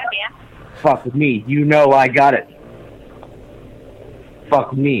dance? Fuck with me, you know I got it.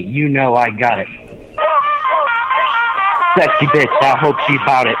 Fuck with me, you know I got it. Sexy bitch, I hope she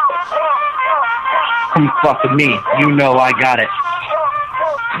bout it. Come fuck with me, you know I got it.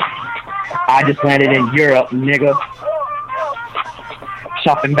 I just landed in Europe, nigga.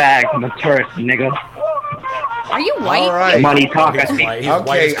 Shopping bag from a tourist, nigga. Are you white? All right. Money talk. He's white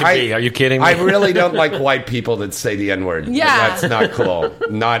as can be. Are you kidding me? I really don't like white people that say the N-word. Yeah. That's not cool.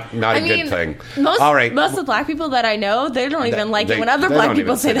 Not a good thing. All right. Most of the black people that I know, they don't even like it when other black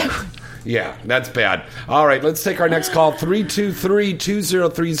people say that. Yeah, that's bad. All right, let's take our next call.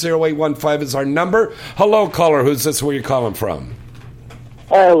 323-203-0815 is our number. Hello, caller. Who's this? Where are you calling from?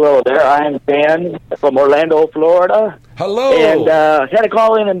 Hello there. I'm Dan from Orlando, Florida. Hello. And had to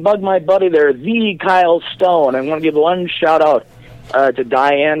call in and bug my buddy there, the Kyle Stone. I want to give one shout-out to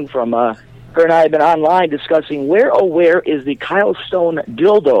Diane from... her and I have been online discussing where is the Kyle Stone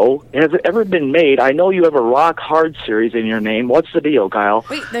dildo? Has it ever been made? I know you have a Rock Hard series in your name. What's the deal, Kyle?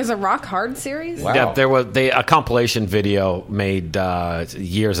 Wait, there's a Rock Hard series? Wow. Yeah, there was a compilation video made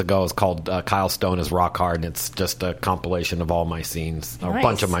years ago. It's called Kyle Stone is Rock Hard, and it's just a compilation of all my scenes, or a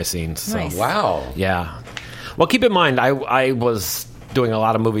bunch of my scenes. So. Nice. Wow. Yeah. Well, keep in mind, I was doing a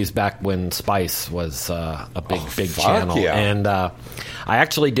lot of movies back when Spice was a big channel. Yeah. And I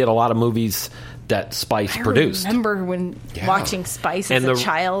actually did a lot of movies that Spice produced. I remember when watching Spice as a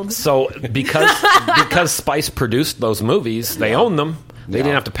child. So because Spice produced those movies, they owned them. They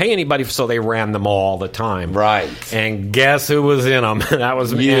didn't have to pay anybody, so they ran them all the time. Right. And guess who was in them? That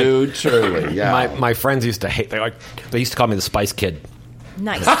was me. You truly, yeah. My friends used to hate. They used to call me the Spice Kid.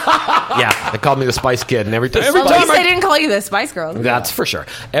 Nice. Yeah, they called me the Spice Kid, and every time at least they didn't call you the Spice Girl. That's for sure.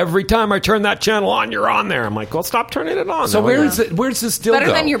 Every time I turn that channel on, you're on there. I'm like, well, stop turning it on. So where's this dildo?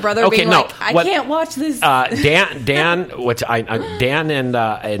 Better than your brother being like, I can't watch this. Dan, Dan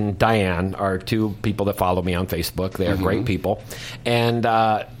and Diane are two people that follow me on Facebook. They are great people, and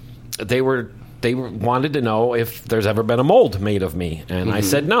they wanted to know if there's ever been a mold made of me. And I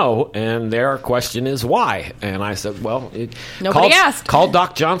said no. And their question is why? And I said, well, nobody asked. Call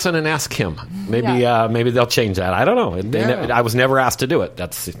Doc Johnson and ask him. Maybe they'll change that. I don't know. I was never asked to do it.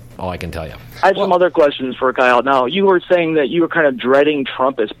 That's all I can tell you. I have some other questions for Kyle. Now, you were saying that you were kind of dreading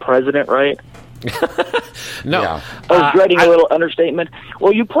Trump as president, right? No. Yeah. Dreading a little understatement.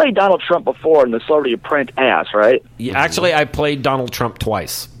 Well, you played Donald Trump before in the Celebrity Apprentice, right? Yeah, actually, I played Donald Trump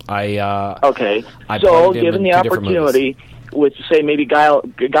twice. Okay. I So, plugged him given in the 2 different movies. opportunity, with, say, maybe Guy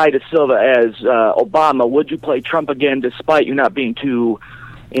De Silva as Obama, would you play Trump again despite you not being too,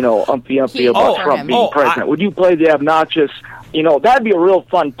 umpy about Trump being president? Would you play the obnoxious... that'd be a real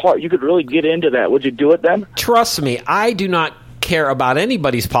fun part. You could really get into that. Would you do it then? Trust me, I do not care about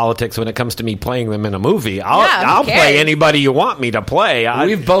anybody's politics when it comes to me playing them in a movie. I'll play anybody you want me to play.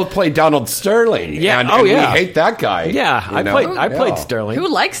 We've both played Donald Sterling. Yeah, and we hate that guy. Yeah, I played Sterling. Who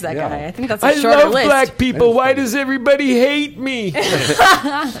likes that guy? I think that's a shorter list. Black people. Why does everybody hate me?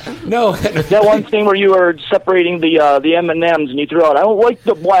 No, that one thing where you were separating the M&Ms and you threw out, I don't like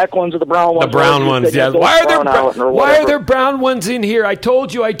the black ones or the brown ones. The brown ones, yeah. Why are there brown ones in here? I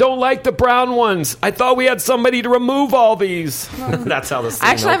told you I don't like the brown ones. I thought we had somebody to remove all these. That's how the scene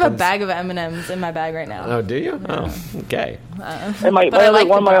I actually have a opens. bag of M&Ms in my bag right now. Oh, do you? Oh, okay. And one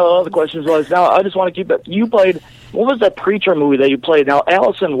of my other questions was, now I just want to keep it. You played, what was that Preacher movie that you played? Now,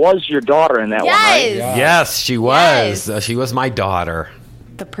 Allison was your daughter in that one, right? Yes, she was. She was my daughter.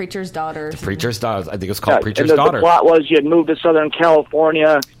 The Preacher's Daughter. Preacher's Daughter. I think it was called Preacher's and Daughter. The plot was you had moved to Southern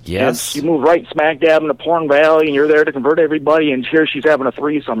California. Yes. You moved right smack dab into Porn Valley, and you're there to convert everybody, and here she's having a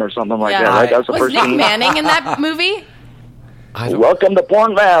threesome or something like that, right? That was the first Nick scene. Manning in that movie? Welcome to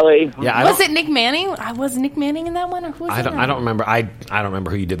Porn Valley. Yeah, Was it Nick Manning? Was Nick Manning in that one, or who was I don't remember. I don't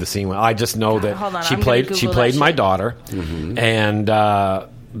remember who you did the scene with. I just know that Hold on, she I'm played gonna she Google played that my shit. daughter, and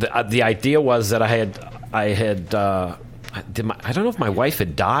the idea was that I don't know if my wife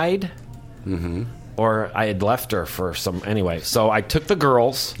had died, or I had left her for some anyway. So I took the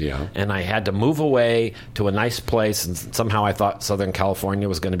girls, and I had to move away to a nice place, and somehow I thought Southern California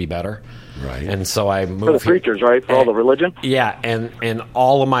was going to be better. Right. And so I moved For the preachers, right? For all the religion? Yeah, and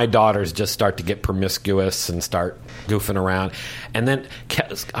all of my daughters just start to get promiscuous and start goofing around. And then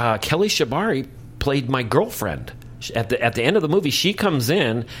Kelly Shabari played my girlfriend. At the end of the movie, she comes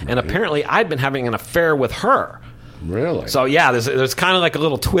in, and apparently I've been having an affair with her. Really? So yeah, there's kind of like a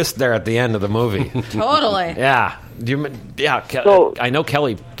little twist there at the end of the movie. Totally. Yeah. I know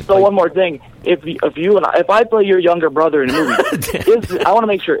Kelly. So one more thing, if I play your younger brother in a movie, I want to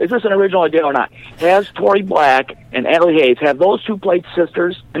make sure, is this an original idea or not? Has Tori Black and Allie Hayes, have those two played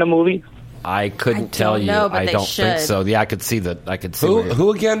sisters in a movie? I couldn't tell you. know, but I they don't think should. so. Yeah, I could see that. I could see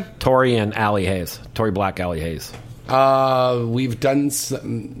Who again? Tori and Allie Hayes. Tori Black, Allie Hayes. We've done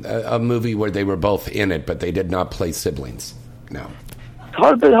a movie where they were both in it, but they did not play siblings. No.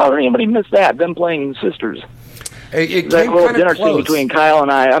 How did anybody miss that? Them playing sisters. It that came little kind dinner of scene close. between Kyle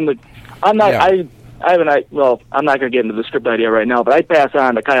and I. I'm not going to get into the script idea right now, but I pass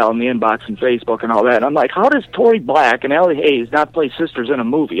on to Kyle in the inbox and Facebook and all that. And I'm like, how does Tori Black and Allie Hayes not play sisters in a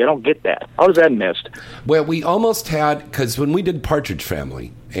movie? I don't get that. How does that missed? Well, we almost had, because when we did Partridge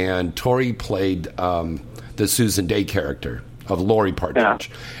Family, and Tori played the Susan Day character of Lori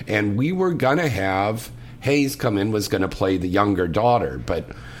Partridge, and we were going to have Hayes come in, was going to play the younger daughter, but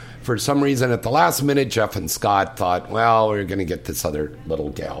for some reason at the last minute, Jeff and Scott thought, well, we're going to get this other little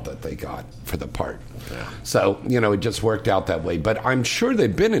gal that they got for the part. So, it just worked out that way. But I'm sure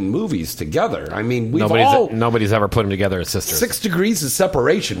they've been in movies together. I mean, nobody's ever put them together as sisters. 6 degrees of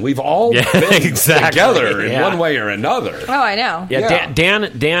separation. We've all been together in one way or another. Oh, I know. Yeah,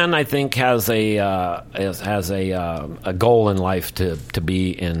 Dan, I think has a goal in life to be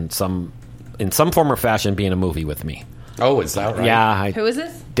in some form or fashion be in a movie with me. Oh, is that right? Yeah. Who is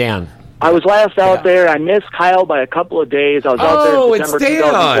this? Dan. I was last out there. I missed Kyle by a couple of days. I was out there in December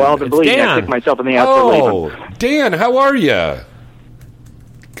 2012, and believe me, I kicked myself in the ass for leaving. Dan, how are you?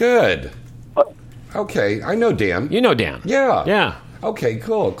 Good. Okay, I know Dan. You know Dan. Yeah. Yeah. Okay,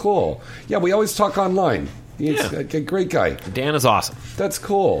 cool. Yeah, we always talk online. He's a great guy. Dan is awesome. That's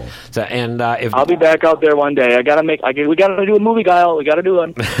cool. So, and if I'll be back out there one day. We got to do a movie, Kyle. We got to do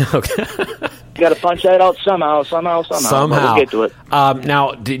one. Okay. Got to punch that out somehow. We'll get to it.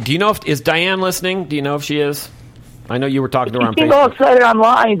 Now, do you know is Diane listening? Do you know if she is? I know you were talking to her on She's all Facebook. excited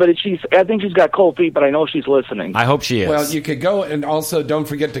online, but I think she's got cold feet, but I know she's listening. I hope she is. Well, you could go, and also don't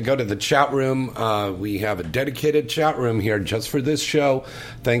forget to go to the chat room. We have a dedicated chat room here just for this show.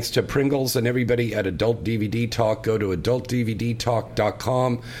 Thanks to Pringles and everybody at Adult DVD Talk. Go to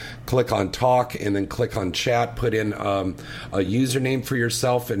adultdvdtalk.com, click on Talk, and then click on Chat. Put in a username for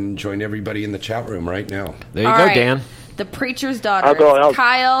yourself and join everybody in the chat room right now. There you go, Dan. The Preacher's Daughter. I'll go.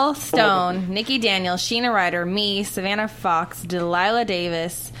 Kyle Stone, Nikki Daniels, Sheena Ryder, me, Savannah Fox, Delilah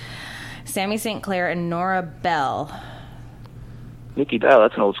Davis, Sammy St. Clair, and Nora Bell. Nikki Bell,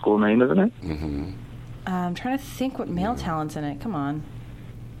 that's an old school name, isn't it? Mm-hmm. I'm trying to think what male talent's in it. Come on.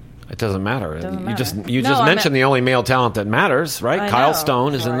 It doesn't matter. Doesn't You just matter. you No, just I mentioned meant- the only male talent that matters, right? I Kyle know,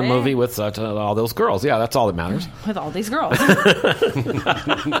 Stone is in the right? movie with all those girls. Yeah, that's all that matters. With all these girls.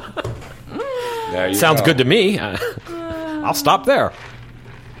 There you Sounds go. good to me. I'll stop there.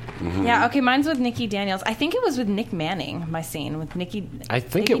 Mm-hmm. Yeah, okay, mine's with Nikki Daniels. I think it was with Nick Manning, my scene with Nikki. I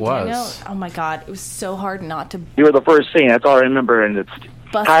think Nikki it was. Daniels. Oh my God, it was so hard not to. You were the first scene. That's all I remember, and it's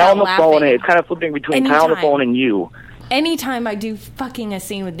Bust Kyle out on the phone. laughing. And it's kind of flipping between Kyle on the Anytime. phone and you. Anytime I do fucking a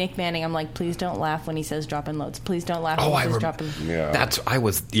scene with Nick Manning, I'm like, please don't laugh when he says dropping loads. Please don't laugh when he says dropping. Yeah.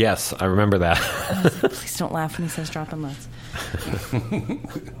 Yes, I remember that. Please don't laugh when he says dropping loads.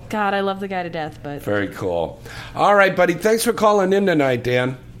 God, I love the guy to death, but Very cool. All right, buddy. Thanks for calling in tonight,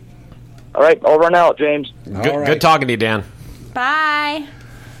 Dan. All right, I'll run out, James. Good talking to you, Dan. bye.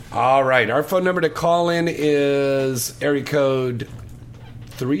 All right. Our phone number to call in is area code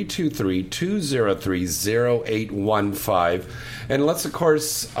 323-203-0815. And let's, of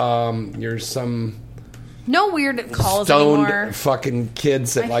course, you're some No weird calls stoned anymore. fucking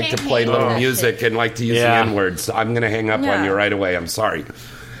kids that I like to can't play handle little that music shit. and like to use Yeah. the N-words. I'm going to hang up on Yeah. you right away. I'm sorry.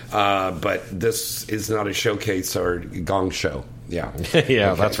 But this is not a showcase or gong show. Yeah.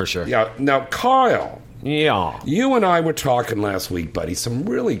 Yeah, Okay. that's for sure. Yeah. Now, Kyle. Yeah. You and I were talking last week, buddy. Some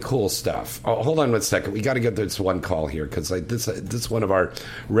really cool stuff. Oh, hold on one second. We got to get this one call here because this is one of our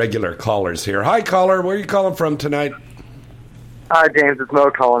regular callers here. Hi, caller. Where are you calling from tonight? Hi, James. It's Mo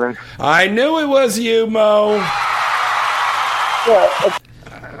calling in. I knew it was you, Mo.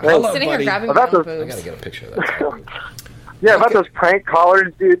 Hello, Sitting here buddy. grabbing About my own the- boobs. I gotta get a picture of that. Yeah, about those prank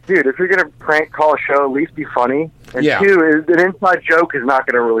callers, dude. If you're gonna prank call a show, at least be funny. And Yeah. two, an inside joke is not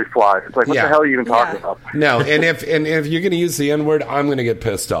gonna really fly. It's like, what Yeah. the hell are you even talking about? No, and if you're going to use the N-word, I'm going to get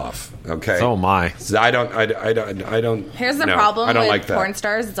pissed off. Okay. Oh my. So I don't. Here's the no, problem I don't with like that. porn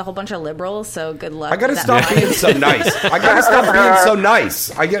stars. It's a whole bunch of liberals, so good luck. I got to with stop that. being so nice. I got to stop being so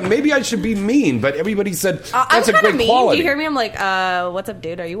nice. Maybe I should be mean, but everybody said I'm that's a kind great of mean. quality. Do you hear me? I'm like, what's up,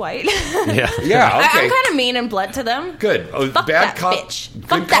 dude? Are you white? Yeah. Yeah. Okay. I'm kind of mean and blunt to them. Good. Oh, Fuck bad that cop. bitch. Good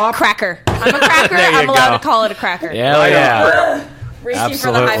Fuck that cop. cracker. I'm a cracker. There you I'm allowed go. to call it a cracker. Hell yeah. Reaching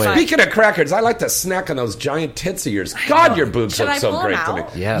for the high Absolutely. five. Speaking of crackers, I like to snack on those giant tits of yours. God, your boobs Should look I so pull great them to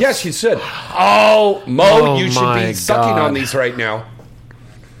me. out? Yes. You should. Oh, Mo, Oh, you should my be sucking God. on these right now.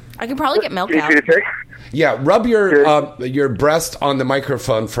 I could probably get milk Can you out. see the trick? Yeah, rub your breast on the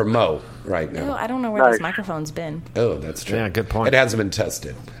microphone for Mo right Ew, now. I don't know where Nice. this microphone's been. Oh, that's true. Yeah, good point. It hasn't been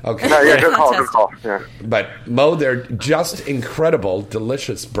tested. Okay. No, yeah, good Not call, good tested. call. Yeah. But Mo, they're just incredible,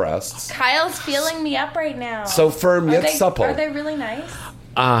 delicious breasts. Kyle's feeling me up right now. So firm Are yet they, supple. Are they really nice?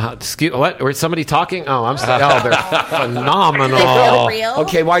 Excuse what? Was somebody talking? Oh, I'm sorry. Oh, they're phenomenal. Are they real?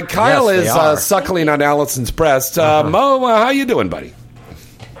 Okay, while Kyle Yes, they is are. suckling on Allison's breast, Mo, how you doing, buddy?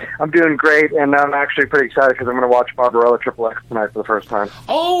 I'm doing great, and I'm actually pretty excited because I'm going to watch Barbarella Triple X tonight for the first time.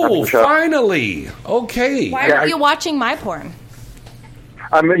 Oh, After the show. finally. Okay. Why Yeah, are you watching my porn?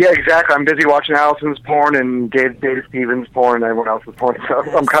 Yeah, exactly. I'm busy watching Allison's porn and Dave Stevens' porn and everyone else's porn, so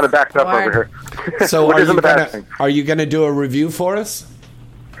I'm kind of backed up Word. over here. So Which are isn't you a bad thing. gonna do a review for us?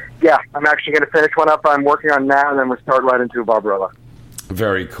 Yeah, I'm actually going to finish one up I'm working on now, and then we'll start right into Barbarella.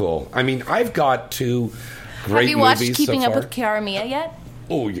 Very cool. I mean, I've got two great Have you watched movies Keeping so Up far. with Kiara Mia yet?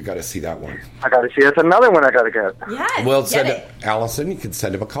 Oh, you got to see that one. I got to see. That's another one I got to get. Yes. Well, get send it. Allison. You can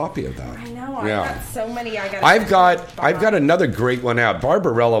send him a copy of that. I know. Yeah. I've got so many. I've got another great one out.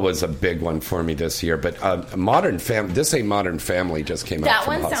 Barbarella was a big one for me this year, but Modern Family. This ain't Modern Family just came out That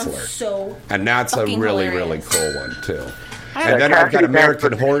from one Hustler, sounds so. and that's a fucking really hilarious. really cool one too. I- And then I've got Cassidy American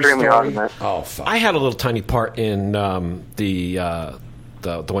Banks was Horror extremely hot in Story. that. Oh, fuck. I had a little tiny part in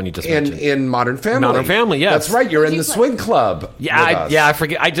the one you just mentioned. In Modern Family. Modern Family, yes. That's right. You're in the swing club. Yeah, with us. I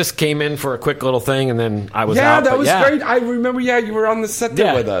forget. I just came in for a quick little thing, and then I was Yeah, out. that but was yeah. great. I remember. Yeah, you were on the set there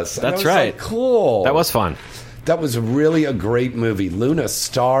Yeah, with us. And that's that was right. So cool. That was fun. That was really a great movie. Luna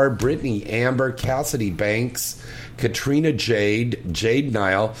Starr, Brittany Amber, Cassidy Banks, Katrina Jade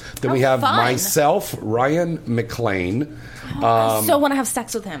Nile. Then we have fun. myself, Ryan McLean. I so want to have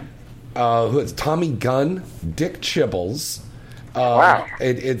sex with him. Who is Tommy Gunn, Dick Chibbles. Wow.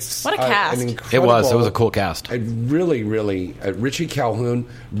 It's What a cast. an It incredible, was a cool cast. a really, really Richie Calhoun,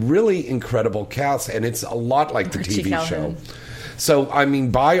 really incredible cast, and it's a lot like the Richie TV Calhoun. show. So, I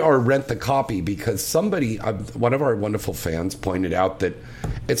mean, buy or rent the copy because somebody, one of our wonderful fans, pointed out that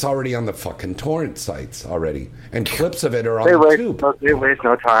it's already on the fucking torrent sites already, and clips of it are on YouTube. They waste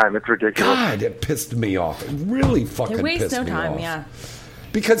no time. It's ridiculous. God, it pissed me off. It really fucking They waste pissed no me time. off. Yeah.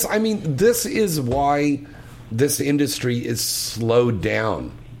 Because, I mean, this is why this industry is slowed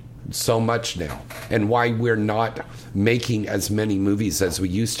down. so much now, and why we're not making as many movies as we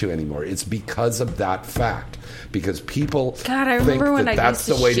used to anymore. It's because of that fact. Because people God, I think remember when that I that's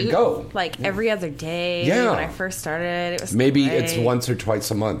used the way shoot, to go. Like every other day. Yeah. When I first started, it was Maybe great. it's once or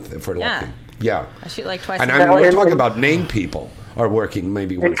twice a month if we're lucky. Yeah. Yeah. I shoot like twice. And a I mean, month. we're talking about named people are working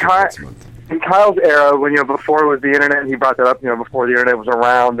maybe once or twice a month. In Kyle's era, when before it was the internet, and he brought that up, before the internet was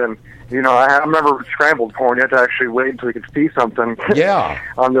around, and I remember scrambled porn. You had to actually wait until you could see something. Yeah.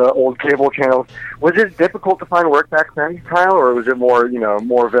 On the old cable channels. Was it difficult to find work back then, Kyle, or was it more,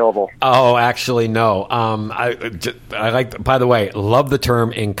 more available? Oh, actually, no. I like. By the way, love the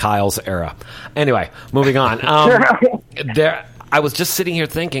term "in Kyle's era." Anyway, moving on. I was just sitting here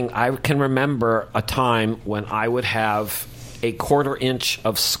thinking. I can remember a time when I would have a 1/4 inch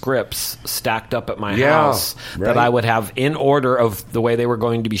of scripts stacked up at my house that I would have in order of the way they were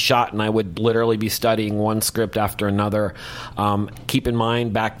going to be shot, and I would literally be studying one script after another. Keep in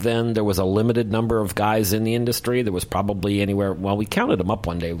mind, back then, there was a limited number of guys in the industry. There was probably anywhere, well, we counted them up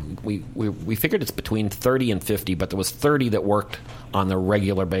one day. We figured it's between 30 and 50, but there was 30 that worked on the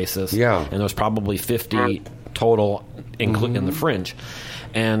regular basis. Yeah. And there was probably 50 total, including in the fringe.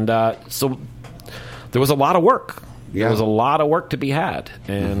 And so there was a lot of work. Yeah. There was a lot of work to be had.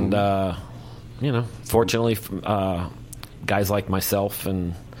 And, fortunately, guys like myself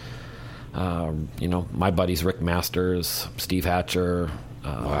and, my buddies Rick Masters, Steve Hatcher,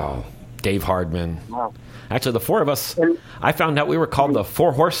 Dave Hardman. Wow. Actually, the four of us, I found out we were called the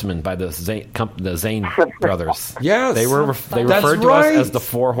Four Horsemen by the Zane brothers. Yes. They referred to us as the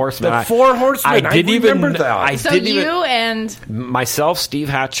Four Horsemen. The Four Horsemen. I remember that. So you and... Myself, Steve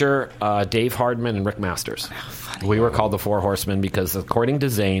Hatcher, Dave Hardman, and Rick Masters. We were called the Four Horsemen because, according to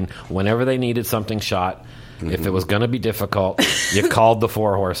Zane, whenever they needed something shot, if it was going to be difficult, you called the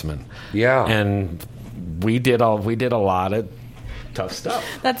Four Horsemen. Yeah. And we did a lot of tough stuff.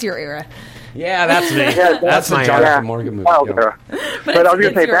 That's your era. Yeah, that's me. Yeah, that's my Jonathan era. Morgan movie. But I was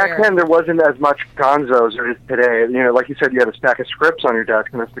going to say, back then there wasn't as much gonzo as there is today. Like you said, you had a stack of scripts on your desk,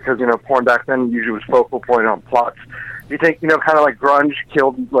 and that's because porn back then usually was focal point on plots. Do you think kind of like grunge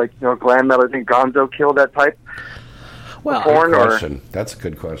killed glam metal? I think gonzo killed that type. Well, porn, that's a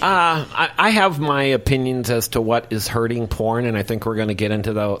good question. I have my opinions as to what is hurting porn, and I think we're going to get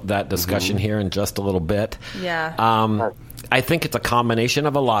into that discussion here in just a little bit. Yeah. I think it's a combination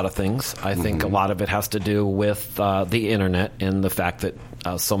of a lot of things. I think a lot of it has to do with the internet and the fact that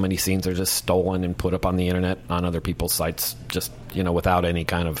so many scenes are just stolen and put up on the internet on other people's sites, just without any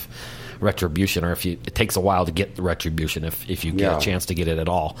kind of retribution, or it takes a while to get the retribution if you get a chance to get it at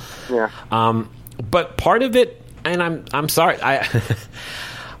all. Yeah. But part of it, and I'm sorry,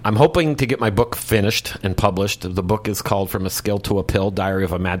 I'm hoping to get my book finished and published. The book is called From a Skill to a Pill: Diary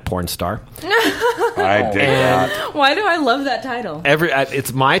of a Mad Porn Star. I did that. Why do I love that title?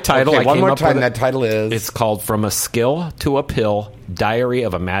 It's my title. Okay, I one came more up time. with That title is. It's called From a Skill to a Pill: Diary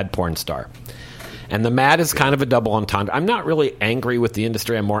of a Mad Porn Star. And the mad is kind of a double entendre. I'm not really angry with the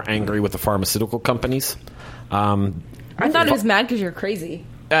industry. I'm more angry with the pharmaceutical companies. I thought it was mad because you're crazy.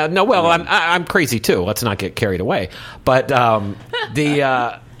 No, well, I'm crazy too. Let's not get carried away. But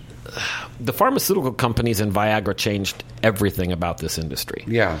the pharmaceutical companies and Viagra changed everything about this industry.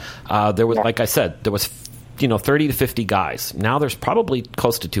 Yeah. There was, like I said, there was 30 to 50 guys. Now there's probably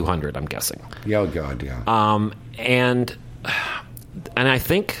close to 200, I'm guessing. Yeah, oh God, yeah. And I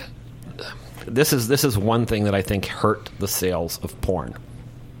think this is one thing that I think hurt the sales of porn.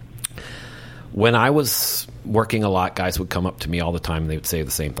 When I was working a lot, guys would come up to me all the time and they would say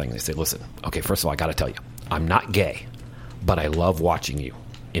the same thing. They say, listen, okay, first of all, I got to tell you, I'm not gay, but I love watching you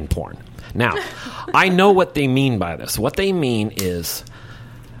in porn. Now, I know what they mean by this. What they mean is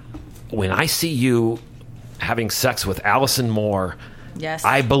when I see you having sex with Allison Moore, yes,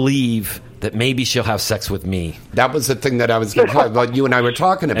 I believe that maybe she'll have sex with me. That was the thing that I was going to talk about. You and I were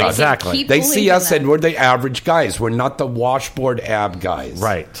talking about. Exactly. They see us and we're the average guys. We're not the washboard ab guys.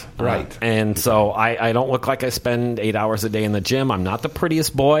 Right. Right. And so I don't look like I spend 8 hours a day in the gym. I'm not the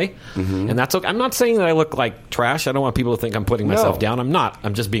prettiest boy. Mm-hmm. And that's okay. I'm not saying that I look like trash. I don't want people to think I'm putting myself down. I'm not.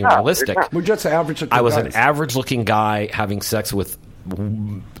 I'm just being realistic. We're just average looking guys. I was an average looking guy having sex with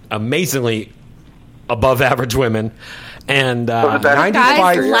amazingly above average women. And 95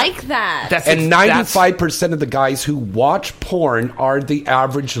 guys like that. And 95% of the guys who watch porn are the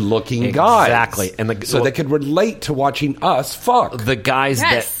average looking guys. Exactly. And they could relate to watching us fuck. The guys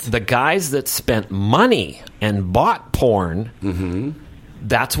that spent money and bought porn,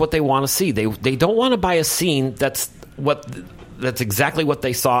 that's what they want to see. They don't want to buy a scene that's what that's exactly what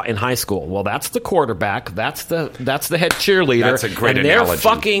they saw in high school. Well, that's the quarterback. That's the head cheerleader. That's a great and analogy. they're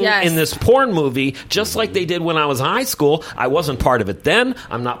fucking in this porn movie just like they did when I was in high school. I wasn't part of it then.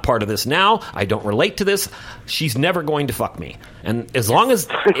 I'm not part of this now. I don't relate to this. She's never going to fuck me. And as long as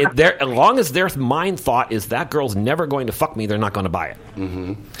their mind thought is that girl's never going to fuck me, they're not going to buy it.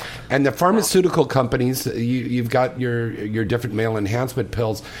 Mm-hmm. And the pharmaceutical companies, you've got your different male enhancement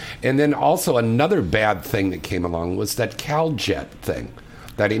pills, and then also another bad thing that came along was that CalJet thing,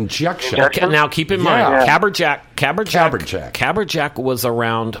 that injection. Okay, now keep in mind, Caberjack was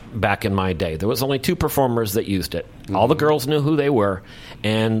around back in my day. There was only 2 performers that used it. All the girls knew who they were,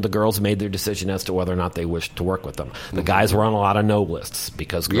 and the girls made their decision as to whether or not they wished to work with them. The guys were on a lot of no lists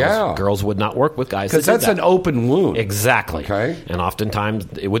because girls would not work with guys. Because that's an open wound. Exactly. Okay. And oftentimes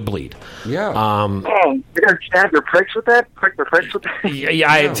it would bleed. Yeah. You're going to stab your pricks with that? Prick your pricks with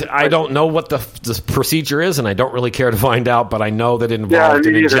that? I don't know what the procedure is, and I don't really care to find out, but I know that it involved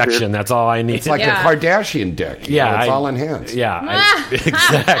an injection. That's all I need. It's like a Kardashian dick. It's all enhanced. Yeah,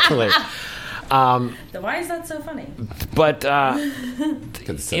 exactly. Why is that so funny? But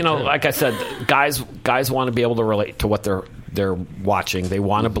like I said, guys want to be able to relate to what they're watching. They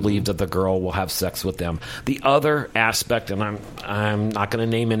want to believe that the girl will have sex with them. The other aspect, and I'm not going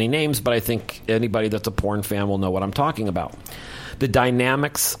to name any names, but I think anybody that's a porn fan will know what I'm talking about. The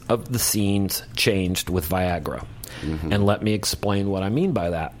dynamics of the scenes changed with Viagra. Mm-hmm. And let me explain what I mean by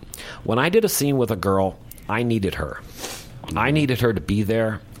that. When I did a scene with a girl, I needed her. I needed her to be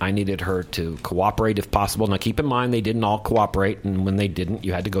there. I needed her to cooperate if possible. Now, keep in mind, they didn't all cooperate, and when they didn't,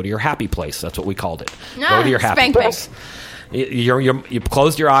 you had to go to your happy place. That's what we called it. Go to your happy place. You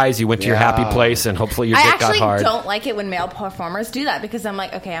closed your eyes, you went to your happy place, and hopefully your dick got hard. I actually don't like it when male performers do that because I'm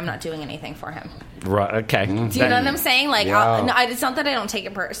like, okay, I'm not doing anything for him. Right. Okay. Do you know what I'm saying? Like, it's not that I don't take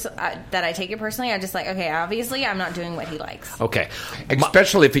it that I take it personally. I'm just like, okay, obviously, I'm not doing what he likes. Okay.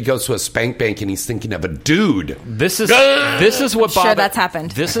 Especially if he goes to a spank bank and he's thinking of a dude. This is what bothers. Sure, that's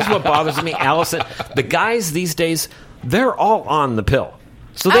happened. This is what bothers me, Allison. The guys these days, they're all on the pill,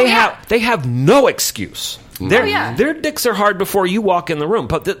 so they have no excuse. Their dicks are hard before you walk in the room.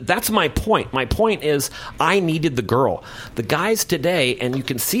 But that's my point. My point is I needed the girl. The guys today, and you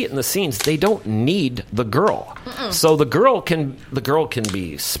can see it in the scenes, they don't need the girl. Mm-mm. So the girl can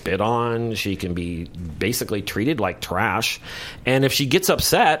be spit on. She can be basically treated like trash. And if she gets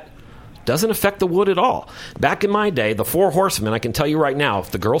upset, doesn't affect the wood at all. Back in my day, the 4 horsemen, I can tell you right now, if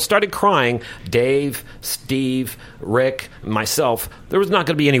the girl started crying, Dave, Steve, Rick, myself, there was not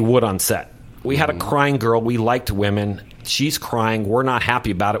going to be any wood on set. We had a crying girl. We liked women. She's crying. We're not happy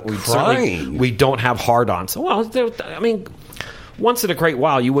about it. We don't have hard-ons. Well, I mean, once in a great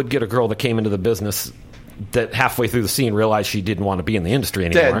while, you would get a girl that came into the business that halfway through the scene realized she didn't want to be in the industry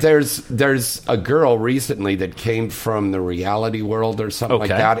anymore. There's a girl recently that came from the reality world or something like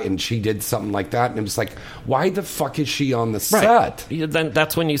that, and she did something like that, and it was like, why the fuck is she on the set? Then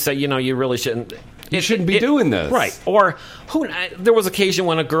that's when you say, you really shouldn't. You shouldn't be doing this. Right. Or there was occasion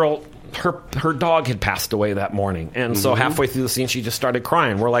when a girl, her dog had passed away that morning, and so halfway through the scene she just started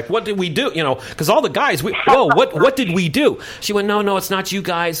crying. We're like, what did we do? Because all the guys, what did we do? She went, no, it's not you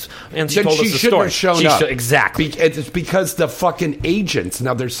guys, and she told us the story. Have shown up. Exactly. It's because the fucking agents.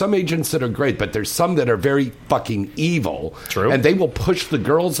 Now there's some agents that are great, but there's some that are very fucking evil. True. And they will push the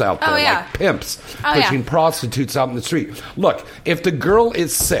girls out there like pimps, pushing prostitutes out in the street. Look, if the girl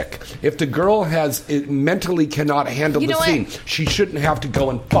is sick, if the girl mentally cannot handle the scene, she shouldn't have to go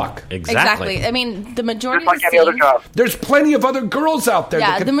and fuck. Exactly. I mean, the majority of the scenes, there's plenty of other girls out there.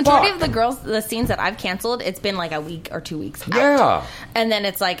 Yeah, that the majority fuck. of the scenes that I've canceled, it's been like a week or 2 weeks out. Yeah. And then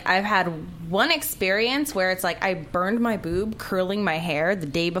it's like I've had one experience where it's like I burned my boob curling my hair the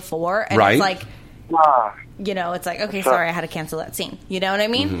day before, and it's like, it's like, okay, sorry, I had to cancel that scene. You know what I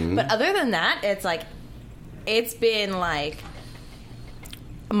mean? Mm-hmm. But other than that, it's like, it's been like,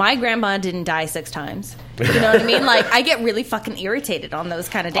 my grandma didn't die 6 times. You know what I mean? Like, I get really fucking irritated on those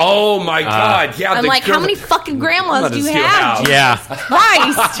kind of days. Oh, my God. Yeah. I'm like, how many fucking grandmas do you have? Yeah.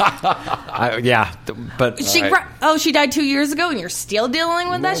 Christ. But she died 2 years ago and you're still dealing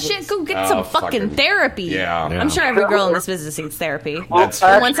with that shit? Go get some fucking therapy. Yeah. I'm sure every girl in this business needs therapy. Once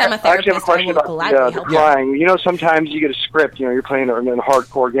I'm a therapist, I actually have a question about the crying. Sometimes you get a script, you're playing in a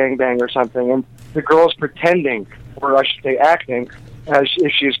hardcore gangbang or something, and the girl's pretending, or I should say acting,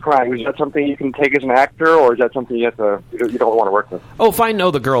 if she's crying. Is that something you can take as an actor, or is that something you don't want to work with? Oh, if I know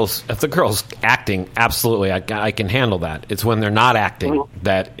if the girl's acting, absolutely, I can handle that. It's when they're not acting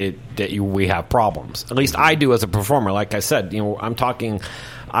that we have problems. At least I do as a performer. Like I said, I'm talking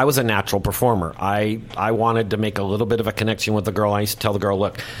I was a natural performer. I wanted to make a little bit of a connection with the girl. I used to tell the girl,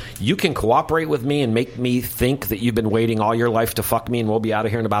 look, you can cooperate with me and make me think that you've been waiting all your life to fuck me and we'll be out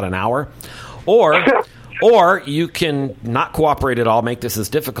of here in about an hour. Or you can not cooperate at all, make this as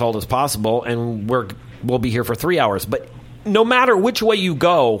difficult as possible, and we'll be here for 3 hours. But no matter which way you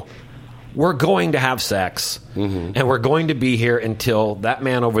go, we're going to have sex, and we're going to be here until that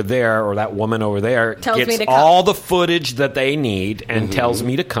man over there or that woman over there gets all the footage that they need and tells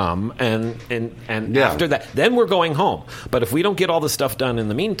me to come, and after that, then we're going home. But if we don't get all the stuff done in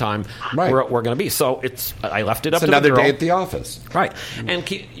the meantime, we're going to be. So I left it up to the girl. It's another day at the office. Right. And,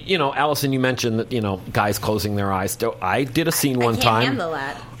 Allison, you mentioned that, guys closing their eyes. I did a scene one time. I can't handle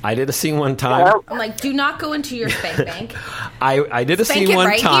that. I did a scene one time. I'm like, do not go into your spank bank. I did a Spank scene it one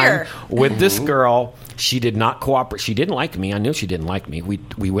right time here. with this girl. She did not cooperate. She didn't like me. I knew she didn't like me. We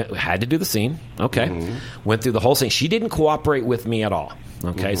had to do the scene. Okay. Went through the whole scene. She didn't cooperate with me at all.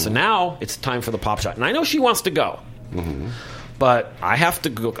 Okay. So now it's time for the pop shot. And I know she wants to go. But I have to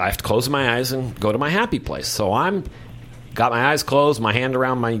go. I have to close my eyes and go to my happy place. So I'm got my eyes closed, my hand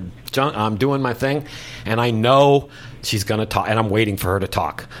around my junk. I'm doing my thing. And I know she's going to talk. And I'm waiting for her to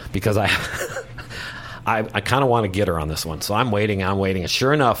talk because I kind of want to get her on this one. So I'm waiting. And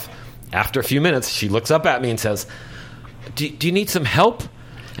sure enough, after a few minutes, she looks up at me and says, do you need some help?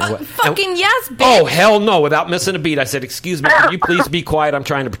 Yes, bitch. Oh, hell no. Without missing a beat, I said, excuse me, can you please be quiet? I'm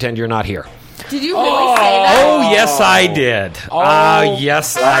trying to pretend you're not here. Did you really say that? Oh, yes, I did.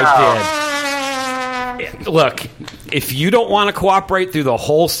 Yes, I did. Look, if you don't want to cooperate through the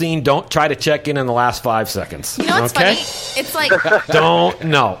whole scene, don't try to check in the last 5 seconds. You know what's okay? funny? It's like...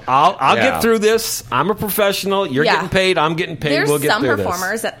 I'll get through this. I'm a professional. You're getting paid. I'm getting paid. We'll get through this. There's some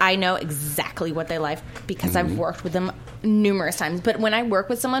performers that I know exactly what they like because I've worked with them numerous times. But when I work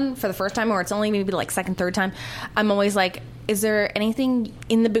with someone for the first time, or it's only maybe like second, third time, I'm always like, is there anything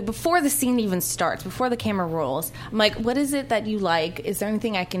before the scene even starts, before the camera rolls, I'm like, what is it that you like? Is there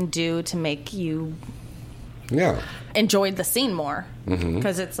anything I can do to make you enjoy the scene more?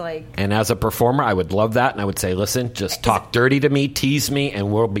 Because it's like... And as a performer, I would love that, and I would say, listen, just talk dirty to me, tease me,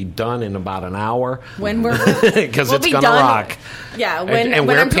 and we'll be done in about an hour. When we're... Because it's going to rock. Yeah, when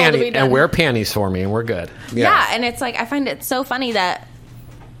wear I'm told to be done. And wear panties for me, and we're good. Yeah, and it's like, I find it so funny that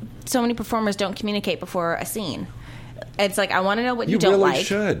so many performers don't communicate before a scene. It's like, I want to know what you don't really like. You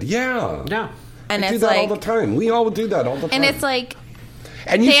should, yeah. And I it's do that like, all the time. We all do that all the time. And it's like...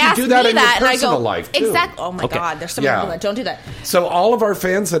 And you should do that in your personal life, too. Exactly. Oh, my God. There's so many people that don't do that. So all of our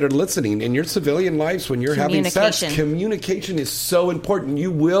fans that are listening, in your civilian lives, when you're having sex, communication is so important. You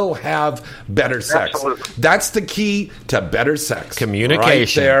will have better sex. Absolutely. That's the key to better sex.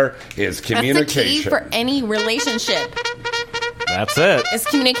 Communication. Right there is communication. That's the key for any relationship. That's it. It's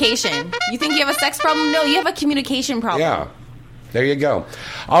communication. You think you have a sex problem? No, you have a communication problem. Yeah. There you go.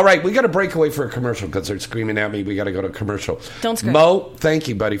 All right, we got to break away for a commercial because they're screaming at me. We got to go to commercial. Don't scream. Mo, thank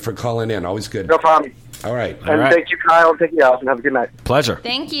you, buddy, for calling in. Always good. No problem. All right. Thank you, Kyle. Thank you, Allison. Have a good night. Pleasure.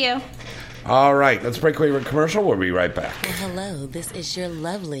 Thank you. All right, let's break away for a commercial. We'll be right back. Well, hello, this is your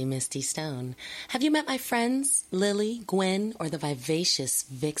lovely Misty Stone. Have you met my friends, Lily, Gwen, or the vivacious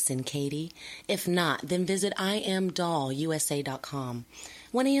Vixen Katie? If not, then visit IamDollUSA.com.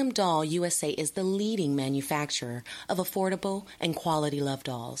 1AM Doll USA is the leading manufacturer of affordable and quality love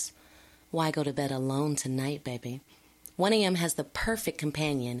dolls. Why go to bed alone tonight, baby? 1AM has the perfect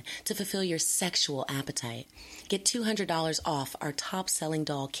companion to fulfill your sexual appetite. Get $200 off our top-selling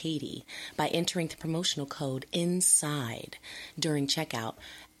doll, Katie, by entering the promotional code INSIDE during checkout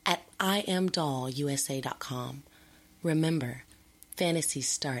at IamDollUSA.com. Remember, fantasies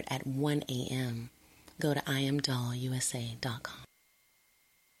start at 1 a.m. Go to IamDollUSA.com.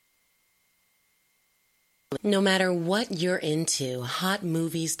 No matter what you're into,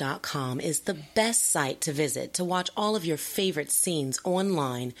 HotMovies.com is the best site to visit to watch all of your favorite scenes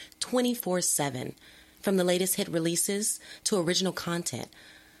online 24/7. From the latest hit releases to original content,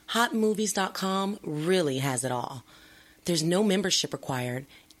 HotMovies.com really has it all. There's no membership required,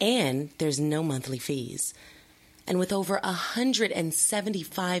 and there's no monthly fees. And with over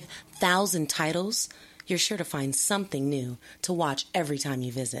 175,000 titles, you're sure to find something new to watch every time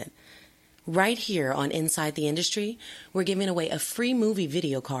you visit. Right here on Inside the Industry, we're giving away a free movie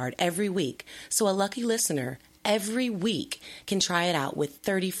video card every week, so a lucky listener every week can try it out with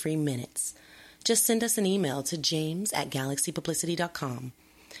 30 free minutes. Just send us an email to james@galaxypublicity.com.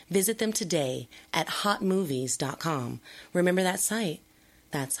 Visit them today at hotmovies.com. Remember that site?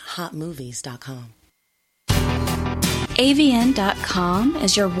 That's hotmovies.com. AVN.com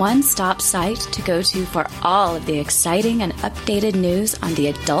is your one-stop site to go to for all of the exciting and updated news on the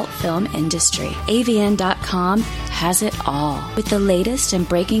adult film industry. AVN.com has it all. With the latest and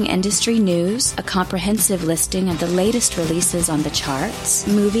breaking industry news, a comprehensive listing of the latest releases on the charts,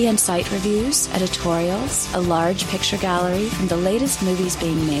 movie and site reviews, editorials, a large picture gallery from the latest movies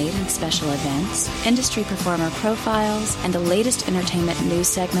being made and special events, industry performer profiles, and the latest entertainment news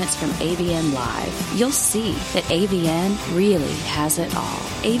segments from AVN Live. You'll see that AVN really has it all.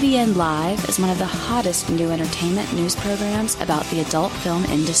 AVN Live is one of the hottest new entertainment news programs about the adult film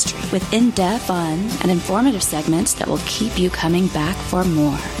industry, with in-depth, fun, and informative segments that will keep you coming back for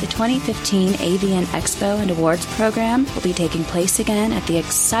more. The 2015 AVN Expo and Awards program will be taking place again at the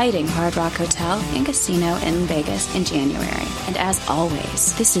exciting Hard Rock Hotel and Casino in Vegas in January. And as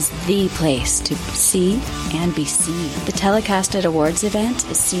always, this is the place to see and be seen. The telecasted awards event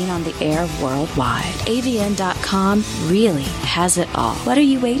is seen on the air worldwide. AVN.com really has it all. What are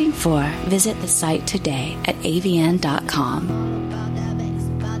you waiting for? Visit the site today at avn.com.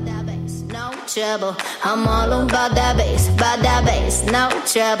 Trouble. I'm all about that bass, no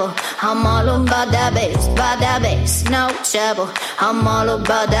trouble. I'm all about that bass, no trouble. I'm all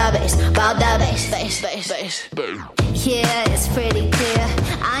about that bass, bass. Yeah, it's pretty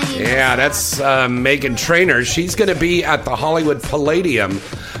clear. Yeah, that's Meghan Trainor. She's going to be at the Hollywood Palladium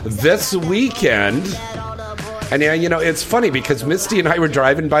this weekend. And yeah, you know, it's funny because Misty and I were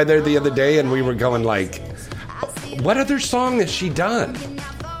driving by there the other day and we were going like, what other song has she done?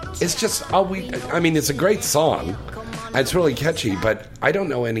 It's just, it's a great song. It's really catchy, but I don't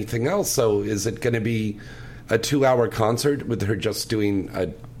know anything else. So is it going to be a 2-hour concert with her just doing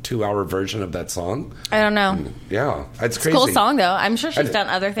a 2-hour version of that song? I don't know. Yeah, it's crazy. It's a cool song, though. I'm sure she's done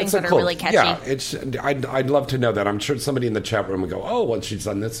other things that are really catchy. Yeah, I'd love to know that. I'm sure somebody in the chat room would go, oh, well, she's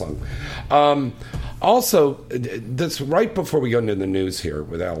done this song. Also, this right before we go into the news here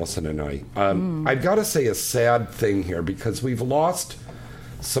with Allison and I, I've got to say a sad thing here because we've lost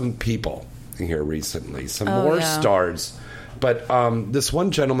some people here recently, some more stars. But this one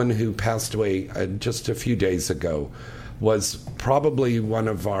gentleman who passed away just a few days ago was probably one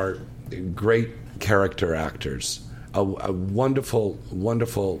of our great character actors, a wonderful,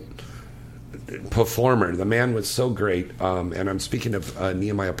 wonderful performer. The man was so great, and I'm speaking of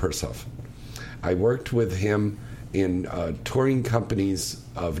Nehemiah Persoff. I worked with him in touring companies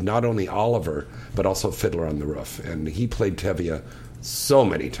of not only Oliver, but also Fiddler on the Roof. And he played Tevye so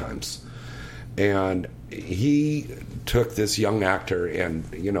many times. And he took this young actor, and,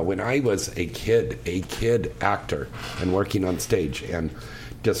 you know, when I was a kid actor and working on stage, and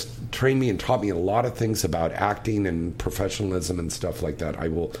just trained me and taught me a lot of things about acting and professionalism and stuff like that. I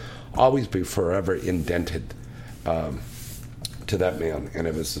will always be forever indented to that man, and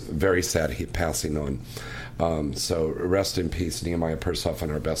it was very sad he passing on. So rest in peace, Nehemiah Persoff,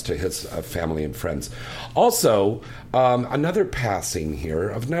 and our best to his family and friends. Also, another passing here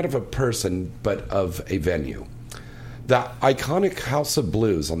of not of a person, but of a venue. The iconic House of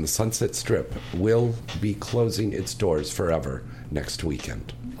Blues on the Sunset Strip will be closing its doors forever next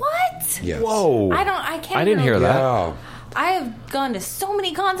weekend. What? Yes. Whoa. I can't I didn't hear that. Yeah. I have gone to so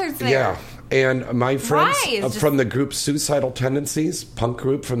many concerts there. Yeah. And my friends Why? from the group Suicidal Tendencies, punk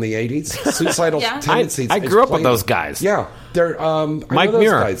group from the 80s, Suicidal Tendencies. I grew up with those guys. Yeah. They're Mike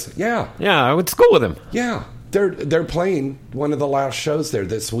Muir. Guys. Yeah. Yeah, I went to school with him. Yeah. They're playing one of the last shows there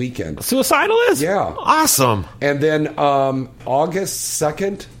this weekend. Suicidal is? Yeah. Awesome. And then August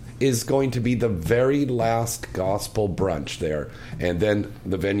 2nd is going to be the very last gospel brunch there. And then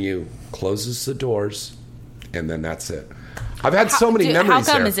the venue closes the doors, and then that's it. I've had so many memories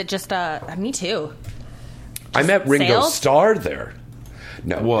How come? there. Is it just me too? I met Ringo sales? Starr there.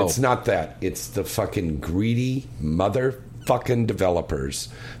 No, Whoa. It's not that. It's the fucking greedy motherfucking developers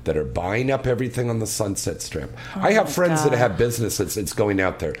that are buying up everything on the Sunset Strip. I have friends that have businesses that's going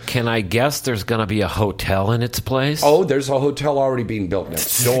out there. Can I guess there's going to be a hotel in its place? Oh, there's a hotel already being built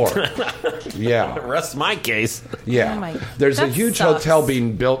next door. Yeah. Rest my case. Yeah. There's a huge hotel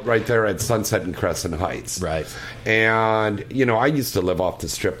being built right there at Sunset and Crescent Heights. Right. And, you know, I used to live off the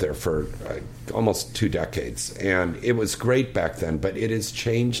Strip there for almost 2 decades. And it was great back then, but it has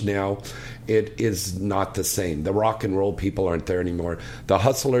changed now. It is not the same. The rock and roll people aren't there anymore. The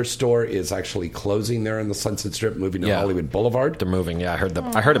Hustler store is actually closing there on the Sunset Strip, moving to Hollywood Boulevard. They're moving, yeah. I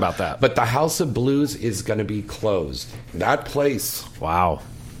heard about that. But the House of Blues is going to be closed. That place. Wow.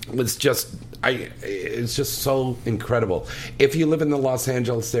 was just it's just so incredible. If you live in the Los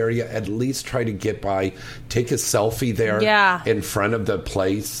Angeles area, at least try to get by, take a selfie there in front of the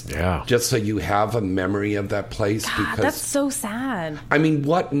place. Yeah. Just so you have a memory of that place. God, because that's so sad. I mean,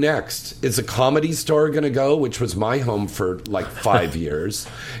 what next? Is a Comedy Store going to go, which was my home for like 5 years?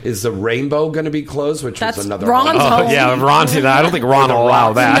 Is the Rainbow going to be closed, which was another Ron's home? Yeah, Ron's. I don't think Ron will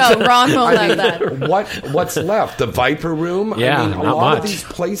allow that. No, Ron won't allow that. What's left? The Viper Room? Yeah, I mean, a not lot much. of these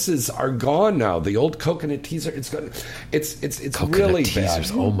places are gone now. The old Coconut Teaser, it's Coconut really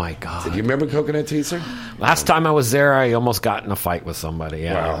Teasers. bad. Oh my God! Did you remember Coconut Teaser? Last time I was there, I almost got in a fight with somebody.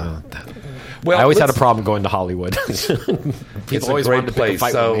 Yeah. Well, I always had a problem going to Hollywood. It's People a always great wanted to pick a place.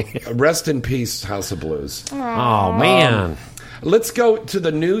 fight So, with me. rest in peace, House of Blues. Oh man. Let's go to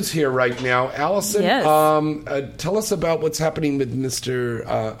the news here right now. Allison, Yes. tell us about what's happening with Miss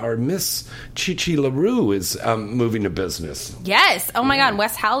Chichi LaRue is moving to business. Yes. Oh my God.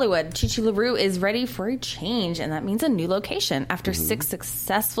 West Hollywood. Chichi LaRue is ready for a change, and that means a new location. After 6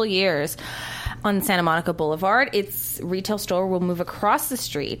 successful years on Santa Monica Boulevard, its retail store will move across the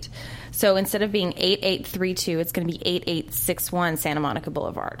street. So instead of being 8832, it's going to be 8861 Santa Monica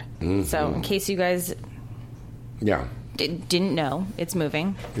Boulevard. So in case you guys didn't know, it's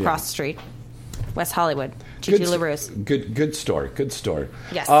moving across the street. West Hollywood. Chichi LaRue's. Good store. Good store.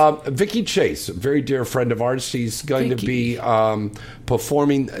 Yes. Vicky Chase, a very dear friend of ours, she's going to be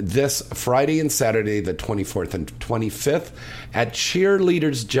performing this Friday and Saturday, the 24th and 25th, at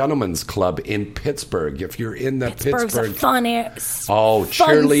Cheerleaders Gentlemen's Club in Pittsburgh. If you're in the Pittsburgh's Pittsburgh... a fun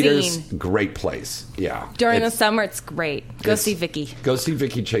Cheerleaders, scene. Great place. Yeah. During the summer, it's great. Go see Vicky. Go see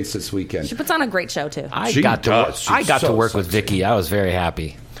Vicky Chase this weekend. She puts on a great show, too. I got to work with Vicky. I was very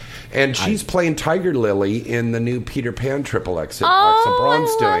happy. And she's playing Tiger Lily in the new Peter Pan Triple X that Alexa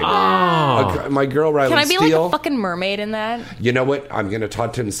Braun's doing. My girl Riley Can I be Steele. like a fucking mermaid in that? You know what? I'm going to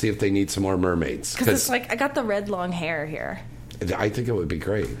talk to him and see if they need some more mermaids. Because it's like, I got the red long hair here. I think it would be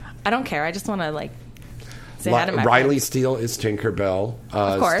great. I don't care. I just want to, like, say hi to my Riley friends. Steele is Tinkerbell.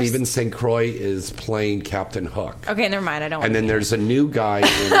 Of course. Stephen St. Croix is playing Captain Hook. Okay, never mind. I don't want And then to there's a new guy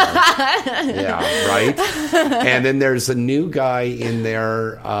in there. Yeah, right? And then there's a new guy in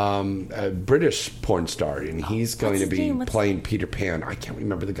there, a British porn star, and he's going to be playing Peter Pan. I can't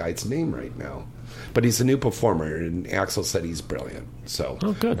remember the guy's name right now. But he's a new performer, and Axel said he's brilliant. So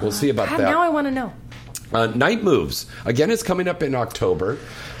good. We'll see about God, that. now I want to know. Night Moves. Again, it's coming up in October.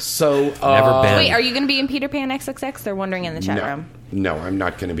 So Never been. Wait, are you going to be in Peter Pan XXX? They're wondering in the chat room. No, I'm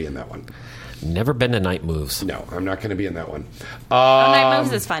not going to be in that one. Never been to Night Moves. No, I'm not going to be in that one. Night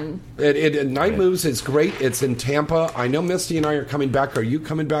Moves is fun. Night Moves is great. It's in Tampa. I know Misty and I are coming back. Are you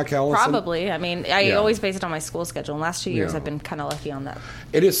coming back, Allison? Probably. I mean, I always base it on my school schedule. In the last 2 years, I've been kind of lucky on that.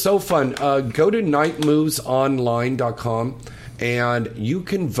 It is so fun. Go to nightmovesonline.com. And you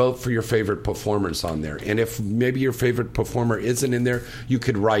can vote for your favorite performers on there. And if maybe your favorite performer isn't in there, you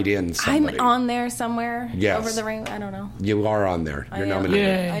could write in somebody. I'm on there somewhere. Yes. Over the ring. I don't know. You are on there. You're I am. nominated.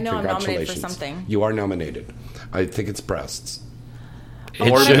 Yay. I know I'm nominated for Congratulations. something. You are nominated. I think it's breasts. I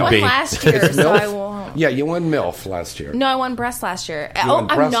won last year, It's so MILF? I won't. Yeah, you won MILF last year. No, I won breast last year. You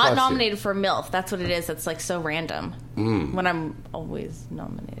won I'm breast not last year. nominated for MILF. That's what it is. It's like so random. When I'm always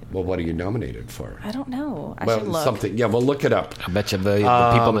nominated. Well, what are you nominated for? I don't know. I should look. Something. Yeah, well, look it up. I bet you the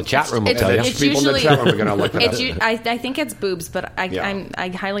people in the chat room will tell you. It's people in the usually, chat room are going to look it up. I think it's boobs, but Yeah. I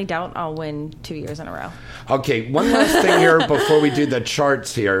highly doubt I'll win 2 years in a row. Okay, one last thing here before we do the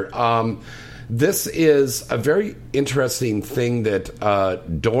charts here. This is a very interesting thing that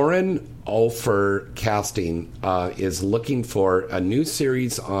Doran Ulfer Casting is looking for a new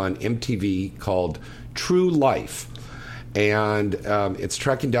series on MTV called True Life. And it's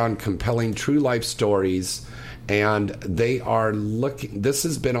tracking down compelling true life stories. And they are looking... This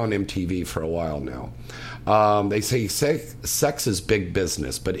has been on MTV for a while now. They say sex is big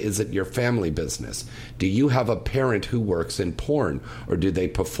business, but is it your family business? Do you have a parent who works in porn? Or do they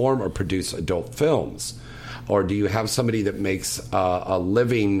perform or produce adult films? Or do you have somebody that makes a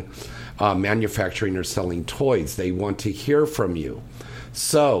living manufacturing or selling toys? They want to hear from you.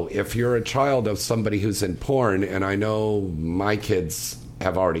 So if you're a child of somebody who's in porn, and I know my kids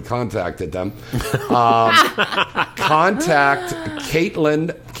have already contacted them, contact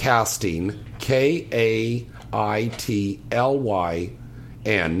Caitlin Casting, KAITLYN,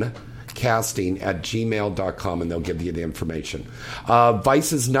 casting at gmail.com, and they'll give you the information.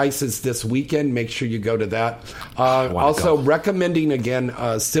 Vice's Nice is this weekend. Make sure you go to that. Also, recommending again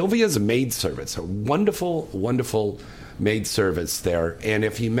Sylvia's Maid Service, a wonderful, wonderful maid service there. And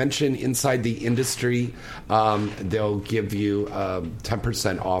if you mention Inside the Industry, they'll give you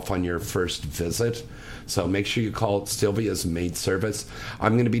 10% off on your first visit. So make sure you call Sylvia's Maid Service.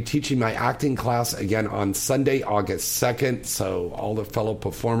 I'm going to be teaching my acting class again on Sunday, August 2nd. So all the fellow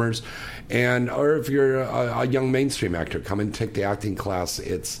performers, or if you're a young mainstream actor, come and take the acting class.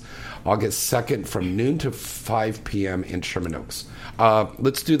 It's August 2nd from noon to 5 p.m. in Sherman Oaks.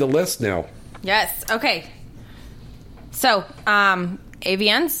 Let's do the list now. Yes. Okay. So,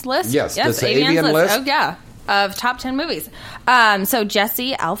 AVN's list? Yes, this AVN list. Oh, yeah. Of top 10 movies. So,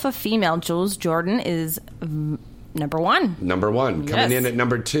 Jesse, alpha female, Jules Jordan is number 1. Number 1. Coming in at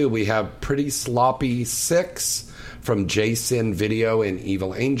number 2, we have Pretty Sloppy 6 from J-Sin Video and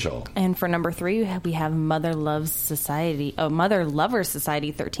Evil Angel. And for number 3, we have Mother Lovers Society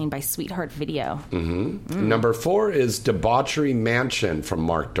 13 by Sweetheart Video. Mm-hmm. Number 4 is Debauchery Mansion from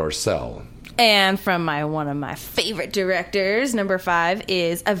Mark Dorcel. And from one of my favorite directors, number 5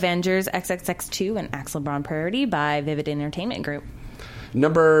 is Avengers XXX2 and Axel Braun Priority by Vivid Entertainment Group.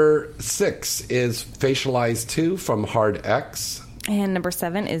 Number 6 is Facialize 2 from Hard X. And number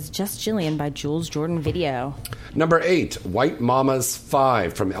 7 is Just Jillian by Jules Jordan Video. Number 8, White Mamas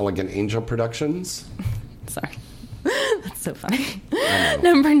 5 from Elegant Angel Productions. Sorry. That's so funny.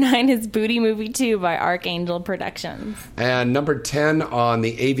 Number 9 is Booty Movie 2 by Archangel Productions. And number 10 on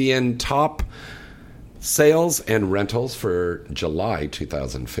the AVN top sales and rentals for July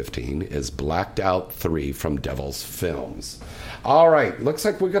 2015 is Blacked Out 3 from Devil's Films. All right, looks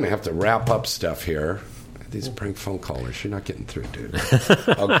like we're going to have to wrap up stuff here. These prank phone callers, you're not getting through, dude.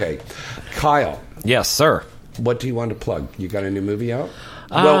 Okay. Kyle. Yes, sir. What do you want to plug? You got a new movie out?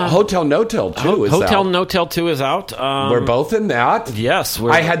 Well, Hotel No-Tell 2 is out. Hotel No-Tell 2 is out. We're both in that. Yes.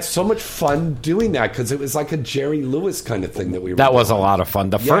 I had so much fun doing that because it was like a Jerry Lewis kind of thing that we were That doing. was a lot of fun.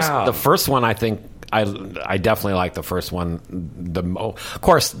 The first one, I think, I definitely like the first one. Of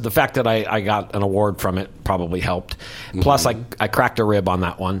course, the fact that I got an award from it probably helped. Plus, I cracked a rib on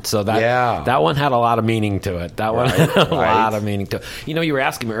that one, so that one had a lot of meaning to it. That one had a lot of meaning to it. You know, you were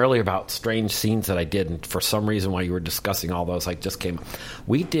asking me earlier about strange scenes that I did, and for some reason, while you were discussing all those, I just came.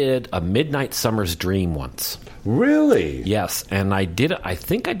 We did a Midnight Summer's Dream once. Really? Yes, and I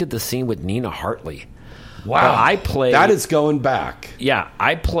think I did the scene with Nina Hartley. Wow, I played. That is going back. Yeah,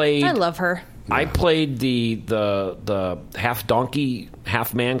 I played. I love her. I played the half donkey,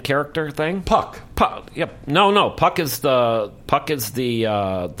 half man character thing. Puck. Yep. No. Puck is the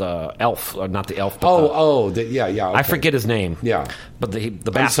elf, or not the elf. But yeah. Okay. I forget his name. Yeah. But the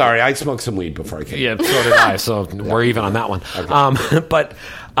I'm sorry, I smoked some weed before I came. Yeah, so did I. So we're even on that one. Okay. But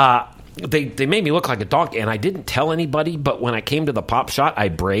they made me look like a donkey, and I didn't tell anybody. But when I came to the pop shot, I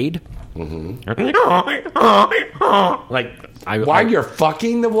brayed. Why you're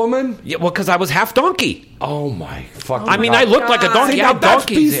fucking the woman? Yeah, well, because I was half donkey. Oh my fucking! I mean, I looked like a donkey. See, now that's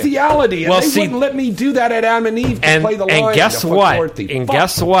bestiality. And they wouldn't let me do that at Adam and Eve to play the line. And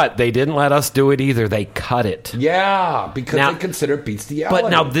guess what? They didn't let us do it either. They cut it. Yeah, because they consider it bestiality.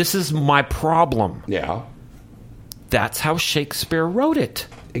 But now this is my problem. Yeah, that's how Shakespeare wrote it.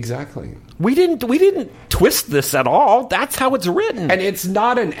 Exactly. We didn't twist this at all. That's how it's written. And it's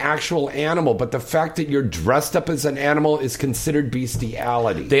not an actual animal, but the fact that you're dressed up as an animal is considered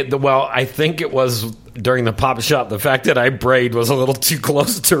bestiality. Well, I think it was during the pop shot. The fact that I brayed was a little too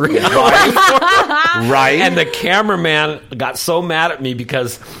close to reality. Right. And the cameraman got so mad at me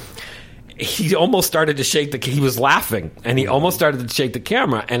because he almost started to shake he was laughing, and he almost started to shake the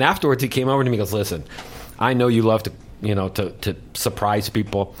camera. And afterwards, he came over to me and goes, "Listen, I know you love to surprise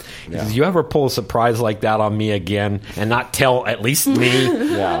people. Yeah. You ever pull a surprise like that on me again and not tell at least me?"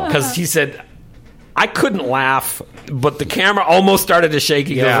 Because he said, I couldn't laugh, but the camera almost started to shake.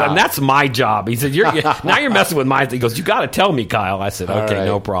 He goes, and that's my job. He said, now you're messing with mine. He goes, you got to tell me, Kyle. I said, okay,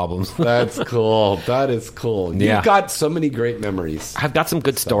 no problems. That's cool. That is cool. Yeah. You've got so many great memories. I've got some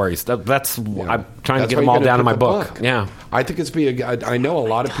good stories. I'm trying to get them all down in my book. Yeah. I think I know a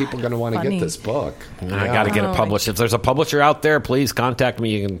lot of people are going to want to get this book. I got to get it published. If there's a publisher out there, please contact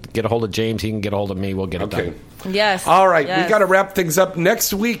me. You can get a hold of James. He can get a hold of me. We'll get it done. Yes. All right. We got to wrap things up.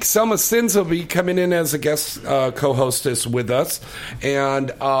 Next week, Selma Sins will be coming in as a guest co-hostess with us.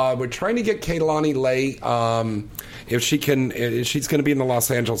 And we're trying to get Kaylani Lay, if she's going to be in the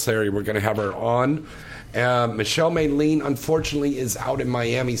Los Angeles area, we're going to have her on. Michelle Maylene, unfortunately, is out in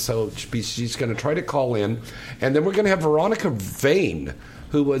Miami, so she's going to try to call in. And then we're going to have Veronica Vane,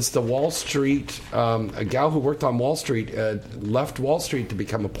 who was the Wall Street, a gal who worked on Wall Street, left Wall Street to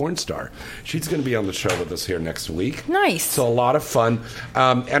become a porn star. She's going to be on the show with us here next week. Nice. So a lot of fun.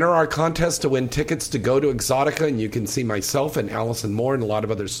 Enter our contest to win tickets to go to Exotica, and you can see myself and Allison Moore and a lot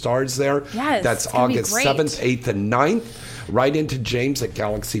of other stars there. Yes, that's August 7th, 8th, and 9th. Right into James at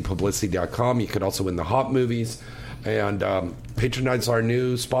galaxypublicity.com. You could also win the Hot Movies. and patronize our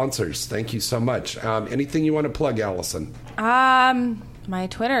new sponsors. Thank you so much. Anything you want to plug, Allison? My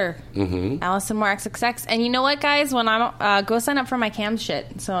Twitter, Allison Moore XXX. And you know what, guys? When I'm go sign up for my cam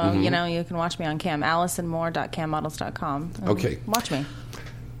shit. So you can watch me on cam. AllisonMoore.cammodels.com. Okay, watch me.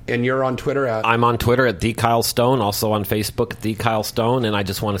 And you're on Twitter at? I'm on Twitter at The Kyle Stone, also on Facebook at The Kyle Stone. And I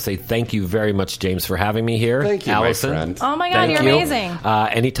just want to say thank you very much, James, for having me here. Thank you, Allison. my friend. Oh, my God, you're amazing.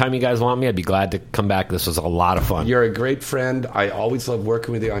 Anytime you guys want me, I'd be glad to come back. This was a lot of fun. You're a great friend. I always love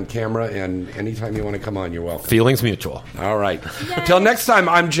working with you on camera, and anytime you want to come on, you're welcome. Feelings mutual. All right. Until next time,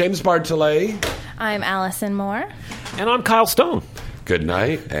 I'm James Bartolet. I'm Allison Moore. And I'm Kyle Stone. Good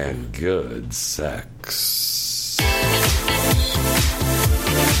night and good sex.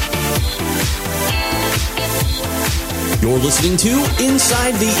 You're listening to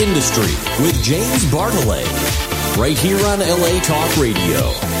Inside the Industry with James Bartolet, right here on LA Talk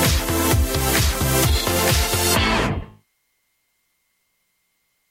Radio.